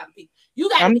be around a lot of people. You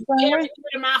got to be very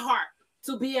in my heart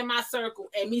to be in my circle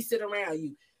and me sit around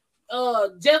you.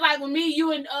 Just like with me,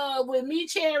 with me,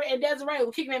 Cherry and Desiree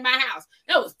were kicking in my house.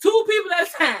 There was 2 people at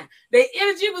a time. Their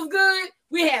energy was good.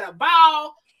 We had a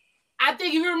ball. I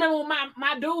think if you remember when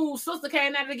my dude's sister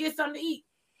came out to get something to eat.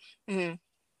 Mm-hmm.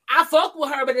 I fucked with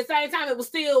her, but at the same time, it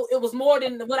was more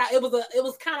than what it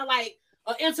was kind of like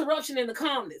an interruption in the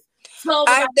calmness. So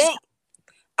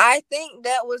I think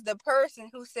that was the person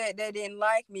who said they didn't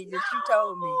like me that you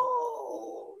told me.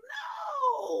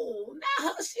 No,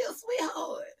 not her. She a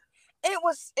sweetheart. It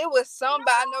was somebody.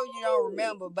 I know you don't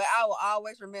remember, but I will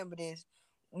always remember this.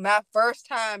 My first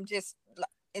time, just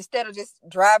instead of just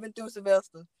driving through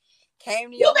Sylvester,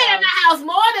 came to your house. You've been in the house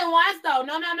more than once, though.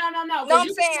 No. No, I'm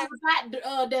saying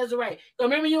Desiree. So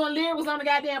remember you and Lear was on the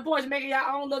goddamn porch making your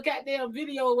own little goddamn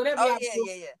video or whatever. Oh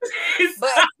yeah. But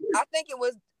I think it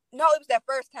was that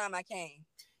first time I came.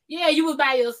 Yeah, you was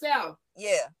by yourself.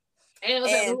 Yeah. And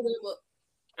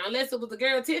unless it was the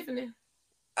girl Tiffany.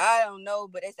 I don't know,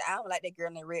 but they said I don't like that girl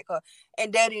in the red car,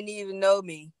 and they didn't even know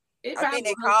me. I think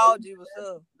they called you. What's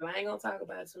up? I ain't gonna talk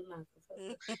about it too long. I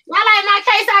like my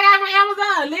case I got from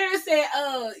Amazon. Lyra said,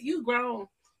 you grown.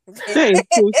 That is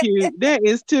too cute. That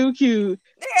is too cute.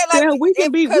 Yeah, like, we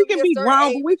can be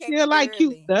grown, but we still like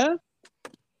cute stuff.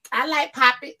 I like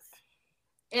poppets.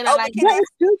 And I like that.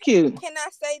 Is too cute. Can I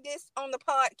say this on the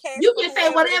podcast? You can say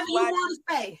whatever you want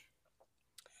to say.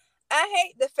 I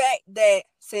hate the fact that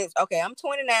I'm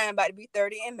 29, about to be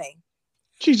 30 in May.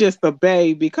 She's just a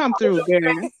baby. Come through,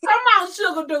 girl. Come on,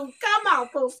 sugar dude. Come on,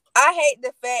 poof. I hate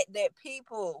the fact that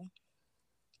people,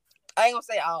 I ain't gonna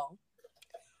say all,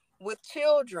 with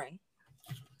children,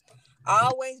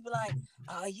 always be like,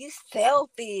 oh, you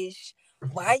selfish.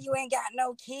 Why you ain't got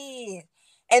no kids?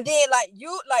 And then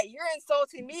you're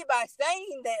insulting me by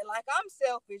saying that like I'm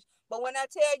selfish. But when I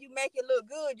tell you make it look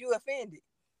good, you offended.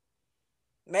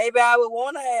 Maybe I would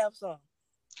want to have some.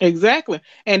 Exactly.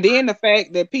 And then the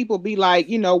fact that people be like,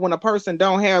 when a person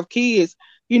don't have kids,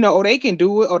 or they can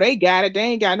do it, or they got it, they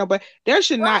ain't got nobody. There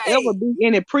should not ever be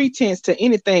any pretense to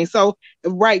anything. So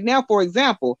right now, for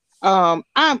example, I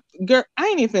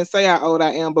ain't even say how old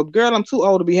I am, but girl, I'm too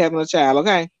old to be having a child.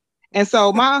 Okay. And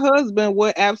so my husband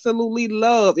would absolutely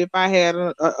love if I had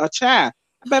a child.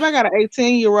 But I got an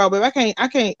 18-year-old, but I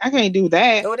can't do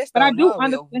that. No, but I do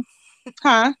understand.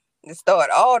 Huh? It start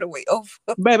all the way over.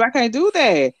 Babe, I can't do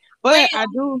that. But I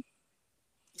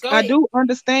do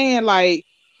understand, like,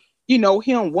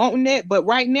 him wanting that. But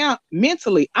right now,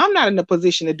 mentally, I'm not in a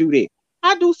position to do that.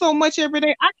 I do so much every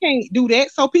day. I can't do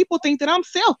that. So people think that I'm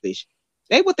selfish.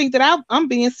 They would think that I'm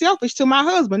being selfish to my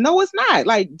husband. No, it's not.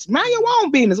 Like, mind your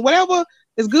own business. Whatever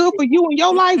is good for you in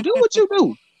your life, do what you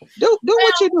do. Do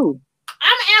what you do.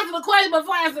 I'm gonna answer the question.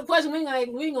 Before I answer the question, we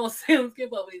ain't gonna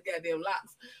skip over these goddamn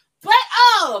locks. But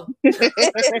as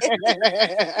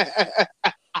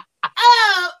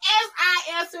I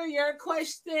answer your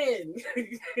question,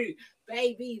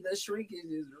 baby, the shrinkage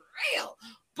is real.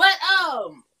 But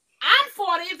I'm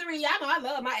 43. I know I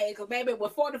love my age, because baby, when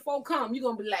 44 come, you're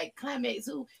gonna be like, climax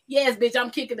who? Yes, bitch,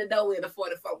 I'm kicking the door in the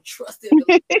 44. Trust in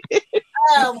the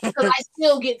because I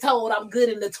still get told I'm good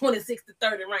in the 26 to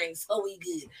 30 range, so we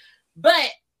good.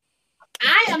 But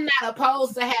I am not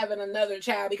opposed to having another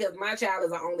child, because my child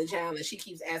is our only child and she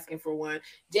keeps asking for one.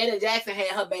 Janet Jackson had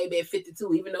her baby at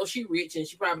 52, even though she rich and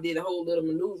she probably did a whole little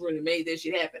maneuvering and made that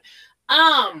shit happen.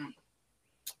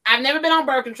 I've never been on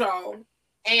birth control,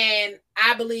 and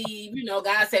I believe,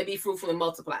 God said be fruitful and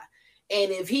multiply.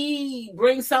 And if he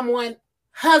brings someone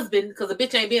husband, because a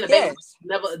bitch ain't being a baby,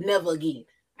 never again.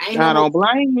 I don't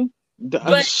blame you.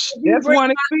 That's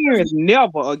one experience.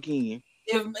 Never again.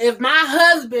 If my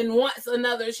husband wants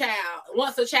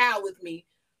a child with me,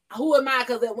 who am I?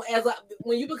 Because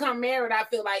when you become married, I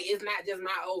feel like it's not just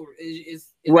my over.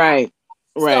 It's right.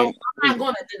 So I'm not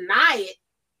going to deny it,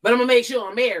 but I'm gonna make sure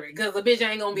I'm married, because a bitch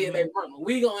ain't gonna be a baby mama.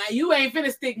 You ain't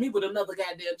finna stick me with another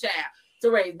goddamn child to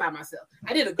raise by myself.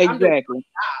 I did exactly.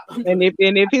 And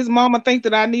if his mama think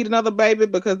that I need another baby,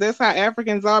 because that's how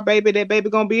Africans are, baby, that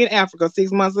baby gonna be in Africa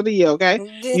 6 months of the year. Okay,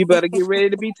 you better get ready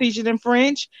to be teaching him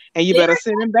French, and you better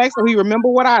send him back so he remember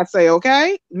what I say.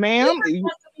 Okay, ma'am.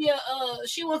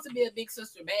 She wants to be a big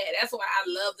sister bad. That's why I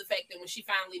love the fact that when she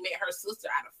finally met her sister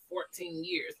out of 14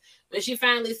 years, when she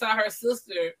finally saw her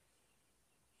sister.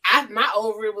 My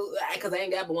ovary was, because I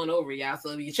ain't got but one ovary, y'all.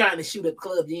 So if you're trying to shoot up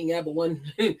club, you ain't got but one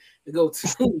to go to.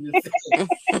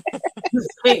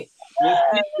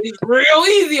 It's real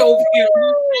easy over here.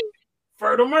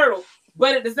 Fertile myrtle.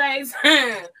 But at the same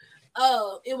time,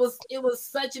 it was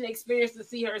such an experience to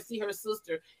see her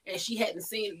sister, and they hadn't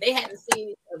seen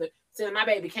each other since my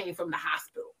baby came from the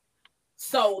hospital.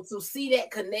 So to see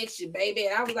that connection, baby,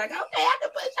 and I was like, okay, I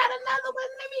can push out another one.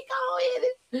 Let me go in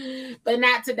it. But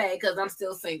not today, because I'm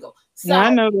still single. So I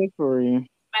know that for you.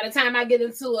 By the time I get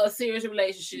into a serious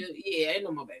relationship, ain't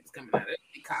no more babies coming out of it.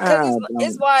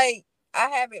 It's like I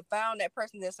haven't found that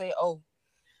person that say, oh,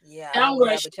 yeah, I will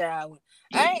have a child.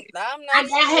 I'm not.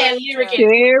 I had Lyric.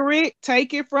 Carrie,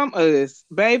 take it from us,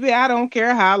 baby. I don't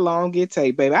care how long it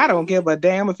take, baby. I don't give a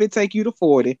damn if it take you to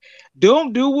 40.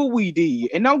 Don't do what we did.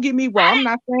 And don't get me wrong, I'm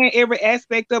not saying every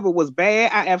aspect of it was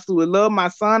bad. I absolutely love my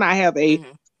son. I have a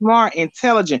smart,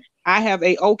 intelligent. I have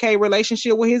a okay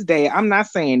relationship with his dad. I'm not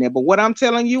saying that, but what I'm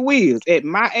telling you is, at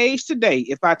my age today,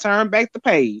 if I turn back the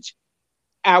page,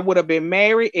 I would have been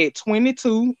married at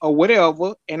 22 or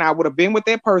whatever, and I would have been with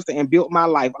that person and built my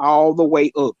life all the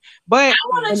way up. But I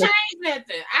want to change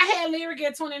nothing. I had Lyric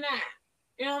at 29.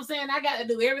 You know what I'm saying? I got to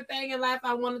do everything in life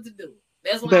I wanted to do.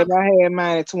 That's what I had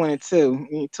mine at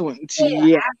 22. 22,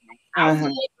 yeah. I was a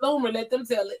late bloomer, let them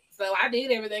tell it. So I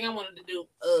did everything I wanted to do.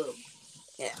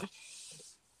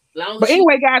 But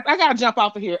anyway, guys, I gotta jump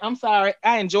off of here. I'm sorry.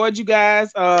 I enjoyed you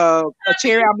guys.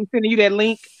 Cherry, I'll be sending you that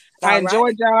link. I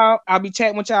enjoyed y'all. I'll be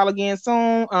chatting with y'all again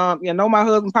soon. My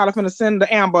husband probably finna send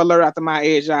the Amber Alert out to my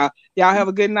edge, y'all. Y'all have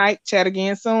a good night. Chat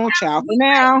again soon. Ciao for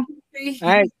now. All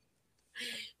right.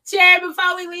 Cherry,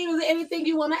 before we leave, is there anything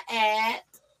you want to add?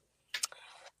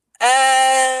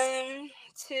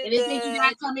 Anything you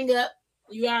got coming up?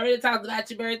 You already talked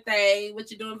about your birthday. What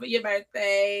you doing for your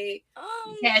birthday?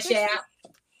 Cash out.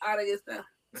 All that good stuff.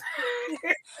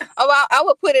 I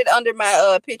would put it under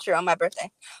my picture on my birthday,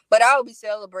 but I will be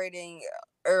celebrating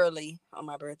early on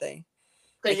my birthday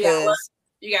because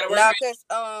you gotta work. No, because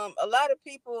a lot of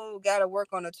people gotta work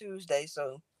on a Tuesday.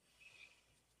 So,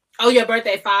 your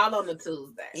birthday fall on the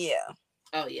Tuesday. Yeah.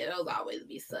 Oh yeah, those always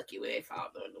be sucky when they fall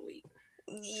during the week.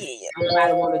 Yeah.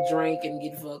 Everybody want to drink and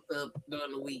get fucked up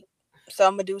during the week. So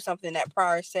I'm gonna do something that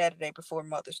prior Saturday before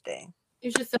Mother's Day. You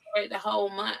should celebrate the whole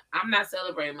month. I'm not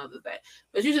celebrating Mother's Day,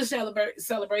 but you should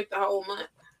celebrate the whole month.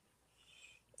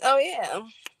 Oh yeah.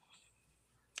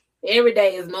 Every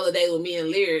day is Mother Day with me and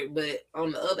Lyric, but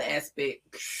on the other aspect,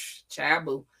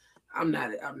 child, I'm not.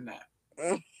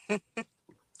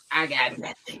 I got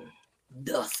nothing.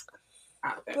 Dusk.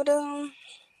 But nothing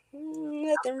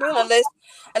real unless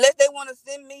they want to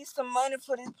send me some money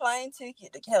for this plane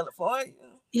ticket to California.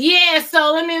 Yeah.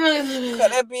 So let me.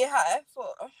 Could that be high for?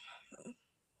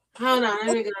 Hold on,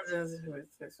 let me go.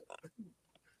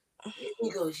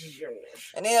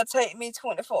 And it'll take me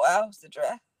 24 hours to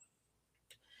drive.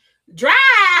 Drive?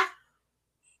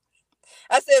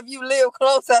 I said, if you live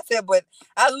close, but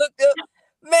I looked up,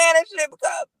 man, it should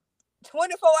become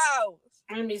 24 hours.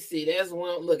 Let me see. That's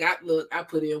one. Look, I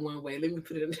put in one way. Let me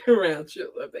put it in the round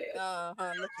trip. My bad.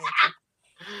 Look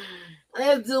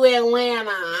Let's do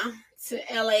Atlanta to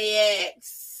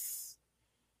LAX.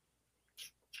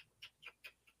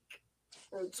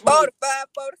 45,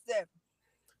 47.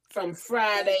 From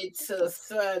Friday to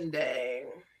Sunday.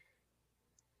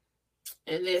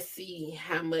 And let's see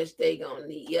how much they gonna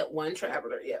need. Yep, one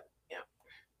traveler. Yep.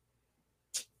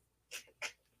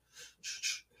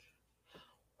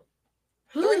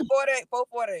 348,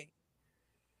 448.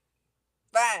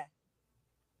 5.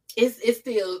 It's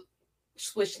still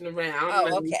switching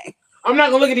around. Okay. I'm not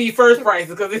gonna look at these first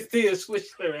prices because it's still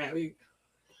switching around.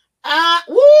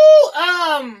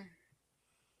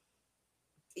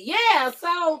 Yeah,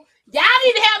 so y'all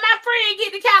need to help my friend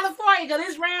get to California because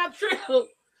it's round trip.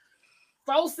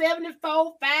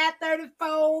 474,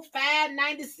 534,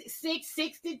 596,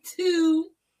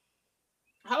 62.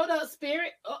 Hold up,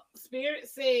 Spirit. Oh, Spirit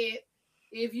said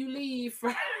if you leave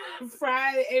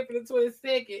Friday, April the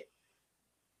 22nd,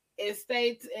 and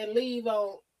stay and leave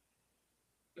on.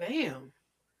 Damn.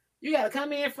 You gotta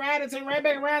come in Friday, turn right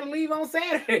back around and leave on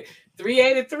Saturday.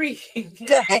 383.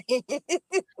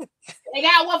 They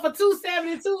got one for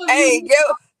 272. Hey,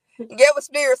 get what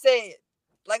Spirit said.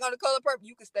 Like on the Color Purple,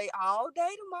 you can stay all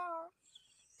day tomorrow.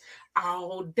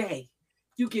 All day.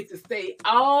 You get to stay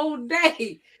all day.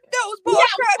 Those boys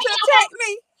tried to attack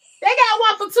me. They got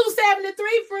one for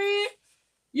 273, friend.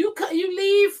 You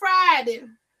leave Friday.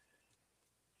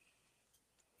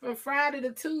 From Friday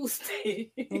to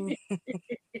Tuesday.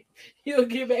 You'll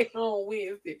get back on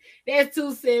Wednesday. That's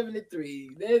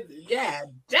 273. That's god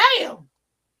damn.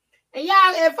 And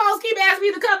y'all, and folks keep asking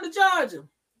me to come to Georgia.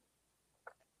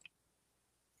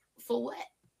 For what?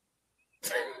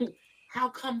 How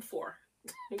come for?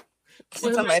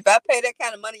 If I pay that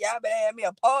kind of money, y'all better have me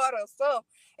a part or something.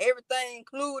 Everything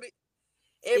included.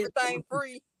 Everything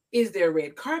free. Is there a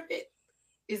red carpet?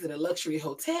 Is it a luxury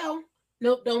hotel?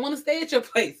 Nope, don't want to stay at your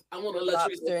place. I want a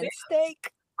luxury lobster and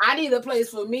steak. I need a place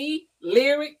for me,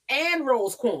 Lyric, and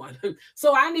Rose Corn.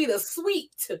 So I need a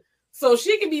suite. So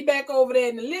she can be back over there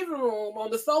in the living room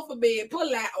on the sofa bed,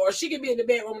 pull out, or she can be in the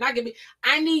bedroom. And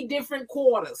I need different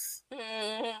quarters.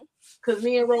 Because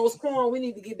me and Rose Corn, we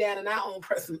need to get down in our own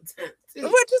personal time. Too.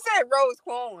 What you said, Rose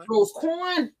Corn? Rose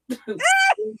Corn?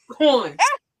 Corn.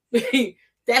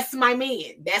 That's my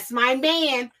man. That's my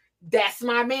man. That's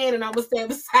my man, and I'm gonna stand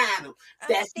beside him.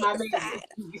 That's my man.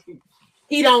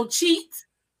 He don't cheat.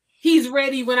 He's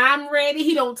ready when I'm ready.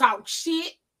 He don't talk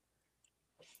shit.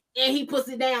 And he puts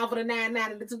it down for the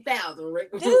 99 and the 2000. Right?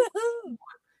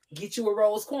 Get you a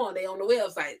Rose Corn. They on the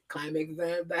website. Climax.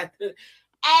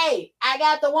 Hey, I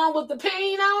got the one with the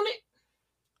pain on it.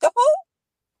 The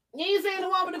who? You ain't saying the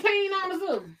one with the pain on it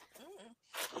too.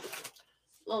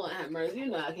 Lord have mercy. You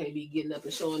know I can't be getting up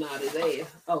and showing all this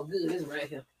ass. Oh, good. It's right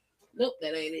here. Nope,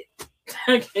 that ain't it.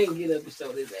 I can't get up and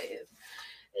show this ass.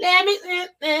 Let me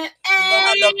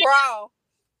crawl.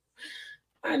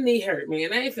 My knee hurt,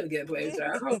 man. I ain't finna get a play with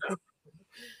y'all. Hold on.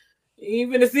 You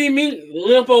ain't finna see me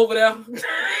limp over there.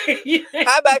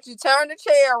 How about you turn the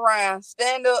chair around,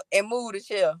 stand up, and move the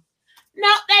chair? No,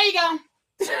 there you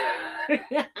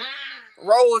go.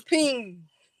 Rose ping.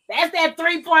 That's that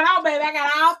 3.0, baby. I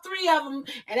got all three of them,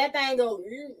 and that thing goes,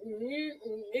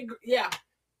 yeah.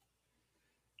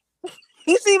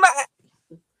 You see my...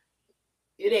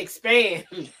 It expands.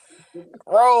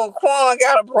 Rose Corn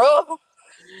got a brother.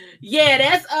 Yeah,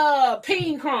 that's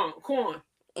peen corn.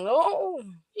 Oh.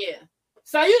 Yeah.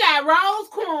 So you got Rose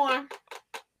Corn.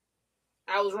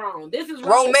 I was wrong. This is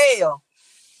Romeo.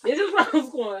 This is Rose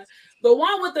Corn. The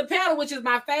one with the pedal, which is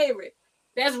my favorite,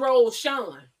 that's Rose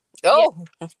Sean. Oh.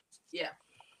 Yeah.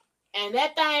 And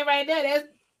that thing right there, that's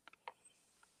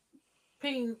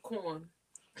peen corn.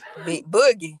 Big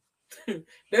Boogie.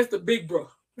 That's the big bro.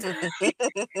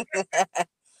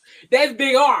 That's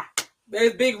Big R.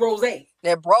 That's Big Rose.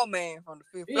 That bro man from the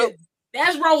fifth. Yeah.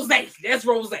 That's Rose. That's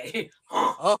Rose. Girl,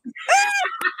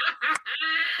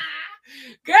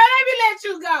 let me let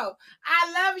you go.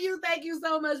 I love you. Thank you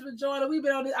so much for joining. We've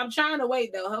been on this. I'm trying to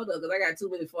wait though. Hold on, because I got 2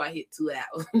 minutes before I hit 2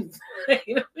 hours.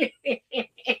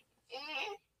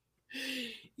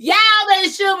 Y'all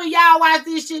make sure when y'all watch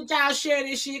this shit, y'all share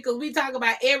this shit, because we talk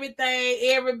about everything,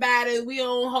 everybody. We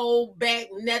don't hold back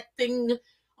nothing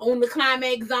on the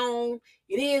Climax Zone.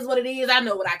 It is what it is. I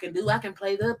know what I can do. I can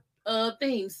play the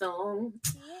theme song.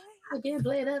 I can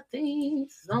play the theme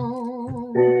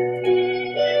song.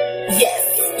 Yes,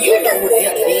 you know who the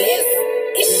hell it is.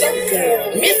 It's your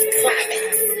girl, Miss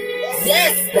Climax.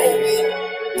 Yes, baby.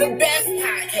 The best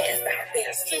podcast out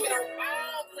there, streaming on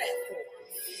all platforms.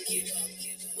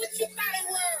 What's your body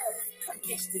world? Come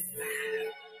catch this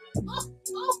vibe.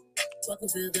 Welcome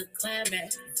to the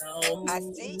Climax Zone. I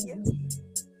see you.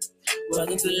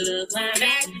 Welcome to the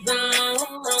climax zone.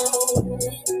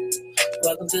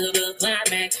 Welcome to the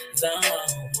climax zone.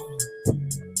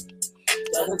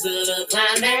 Welcome to the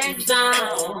climax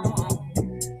zone.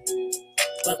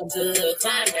 Welcome to the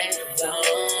climax zone.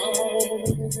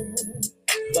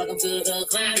 Welcome to the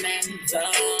climax zone.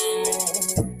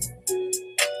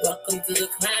 Welcome to the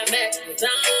climax zone.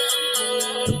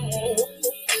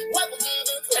 Welcome to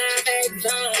the climax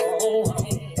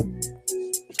zone.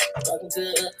 Welcome to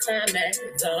the climax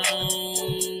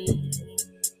zone.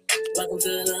 Welcome to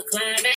the climax